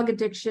the drug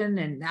addiction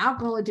and the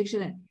alcohol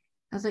addiction. And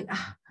I was like,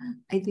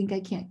 I think I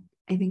can't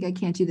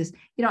do this.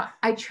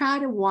 I try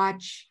to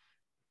watch,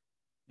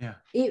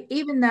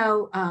 even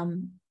though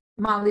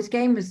Molly's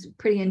Game was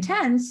pretty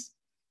intense,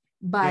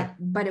 but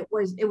it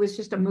was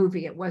just a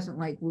movie. It wasn't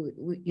like,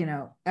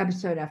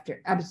 episode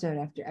after episode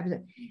after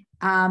episode.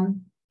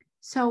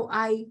 So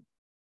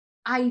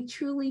I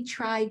truly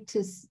try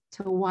to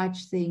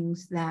watch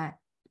things that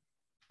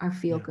are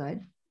feel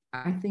good,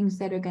 are things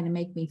that are going to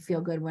make me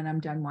feel good when I'm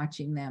done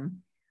watching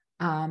them,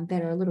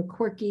 that are a little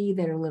quirky,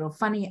 that are a little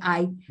funny.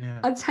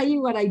 I'll tell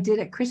you what I did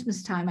at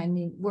Christmas time. I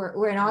mean,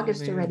 we're in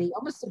August already,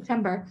 almost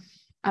September.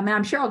 And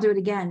I'm sure I'll do it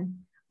again.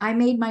 I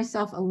made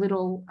myself a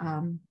little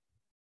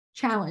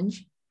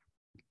challenge.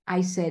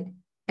 I said,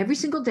 every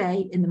single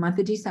day in the month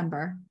of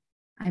December,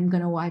 I'm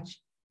going to watch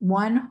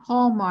one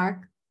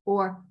Hallmark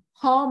or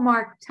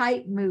Hallmark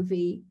type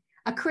movie,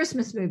 a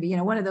Christmas movie,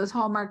 one of those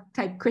Hallmark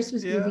type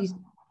Christmas movies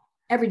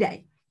every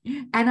day.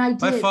 And I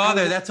did. My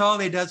father, that's all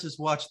he does is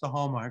watch the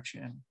Hallmark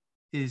channel.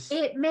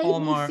 It made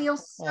me feel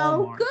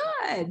so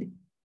good.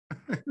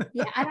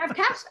 Yeah, and I've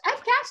cast a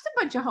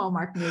bunch of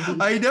Hallmark movies.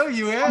 I know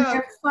you have. And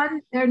they're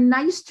fun. They're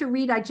nice to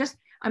read.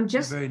 I'm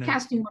just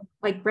casting one,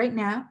 like right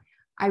now.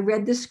 I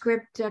read the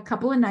script a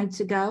couple of nights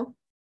ago.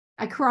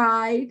 I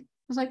cried.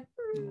 was like,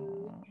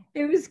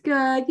 it was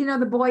good. You know,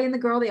 the boy and the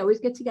girl, they always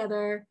get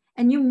together.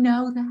 And you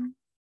know that.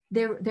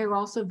 They're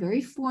also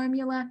very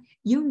formula.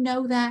 You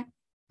know that,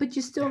 but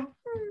you still,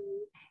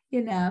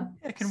 you know.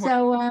 Yeah, it can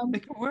so work.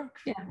 It can work.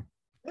 Yeah.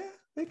 Yeah,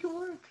 it can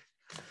work.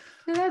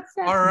 So that's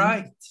All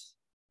right. me.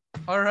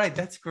 All right,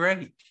 that's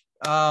great.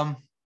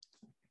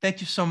 Thank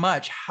you so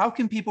much. How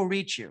can people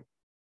reach you?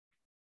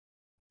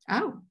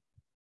 Oh,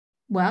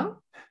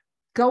 well,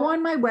 go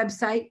on my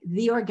website,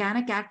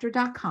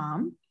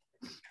 theorganicactor.com.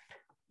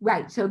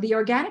 Right. So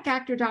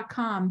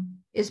theorganicactor.com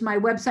is my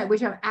website,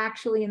 which I'm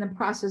actually in the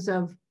process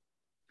of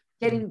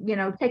getting, you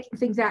know, taking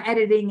things out,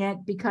 editing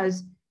it,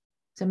 because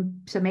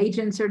some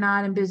agents are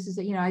not in business.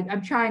 You know,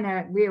 I'm trying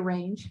to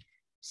rearrange.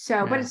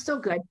 So, but it's still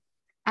good.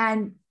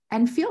 And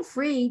feel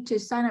free to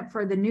sign up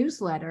for the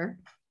newsletter,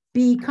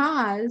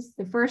 because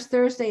the first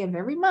Thursday of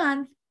every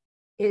month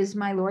is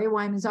my Lori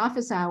Wyman's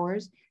office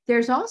hours.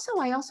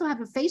 I also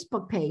have a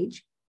Facebook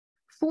page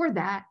for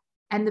that.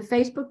 And the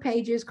Facebook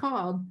page is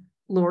called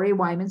Lori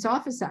Wyman's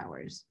office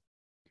hours.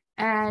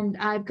 And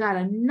I've got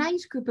a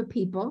nice group of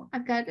people.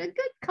 I've got a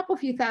good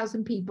few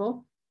thousand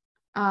people.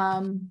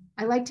 I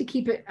like to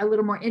keep it a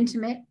little more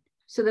intimate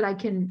so that I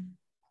can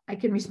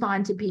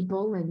respond to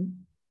people and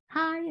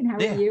hi and how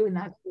are you and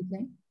that sort of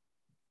thing.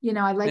 You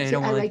know, I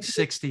don't want like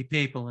 60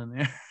 people in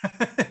there.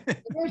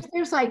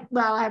 there's like,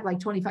 well, I have like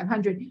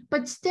 2,500,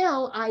 but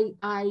still I'm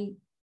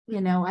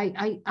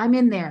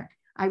in there.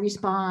 I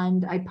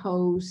respond, I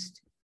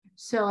post.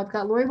 So I've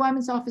got Lori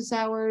Wyman's office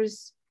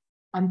hours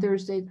on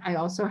Thursdays. I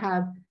also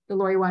have the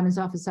Lori Wyman's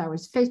office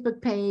hours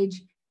Facebook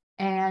page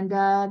and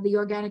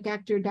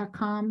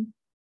theorganicactor.com,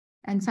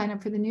 and sign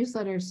up for the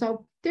newsletter.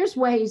 So there's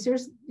ways to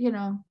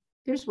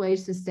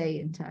stay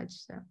in touch.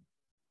 So.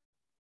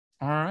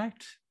 All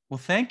right. Well,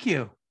 thank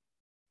you.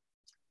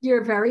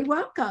 You're very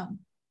welcome.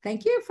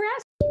 Thank you for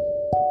asking.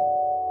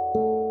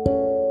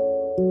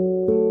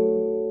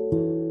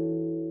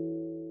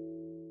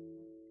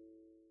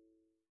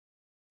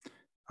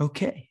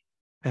 Okay,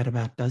 that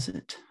about does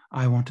it.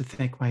 I want to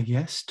thank my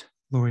guest,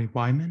 Lori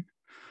Wyman.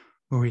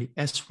 Lori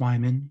S.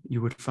 Wyman,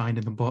 you would find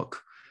in the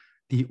book,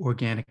 The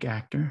Organic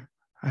Actor.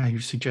 I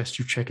suggest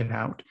you check it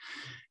out.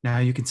 Now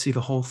you can see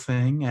the whole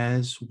thing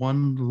as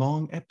one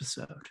long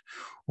episode,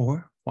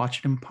 or watch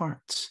it in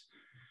parts.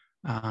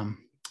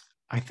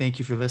 I thank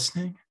you for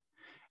listening.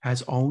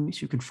 As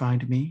always, you can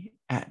find me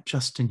at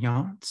Justin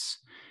Yance.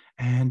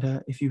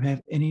 And if you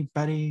have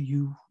anybody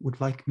you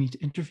would like me to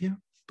interview,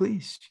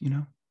 please,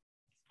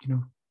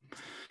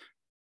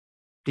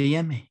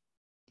 DM me,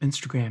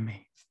 Instagram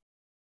me.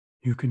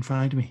 You can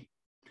find me.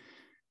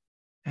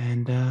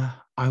 And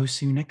I will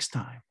see you next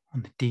time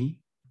on the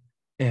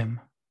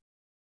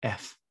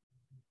DMF.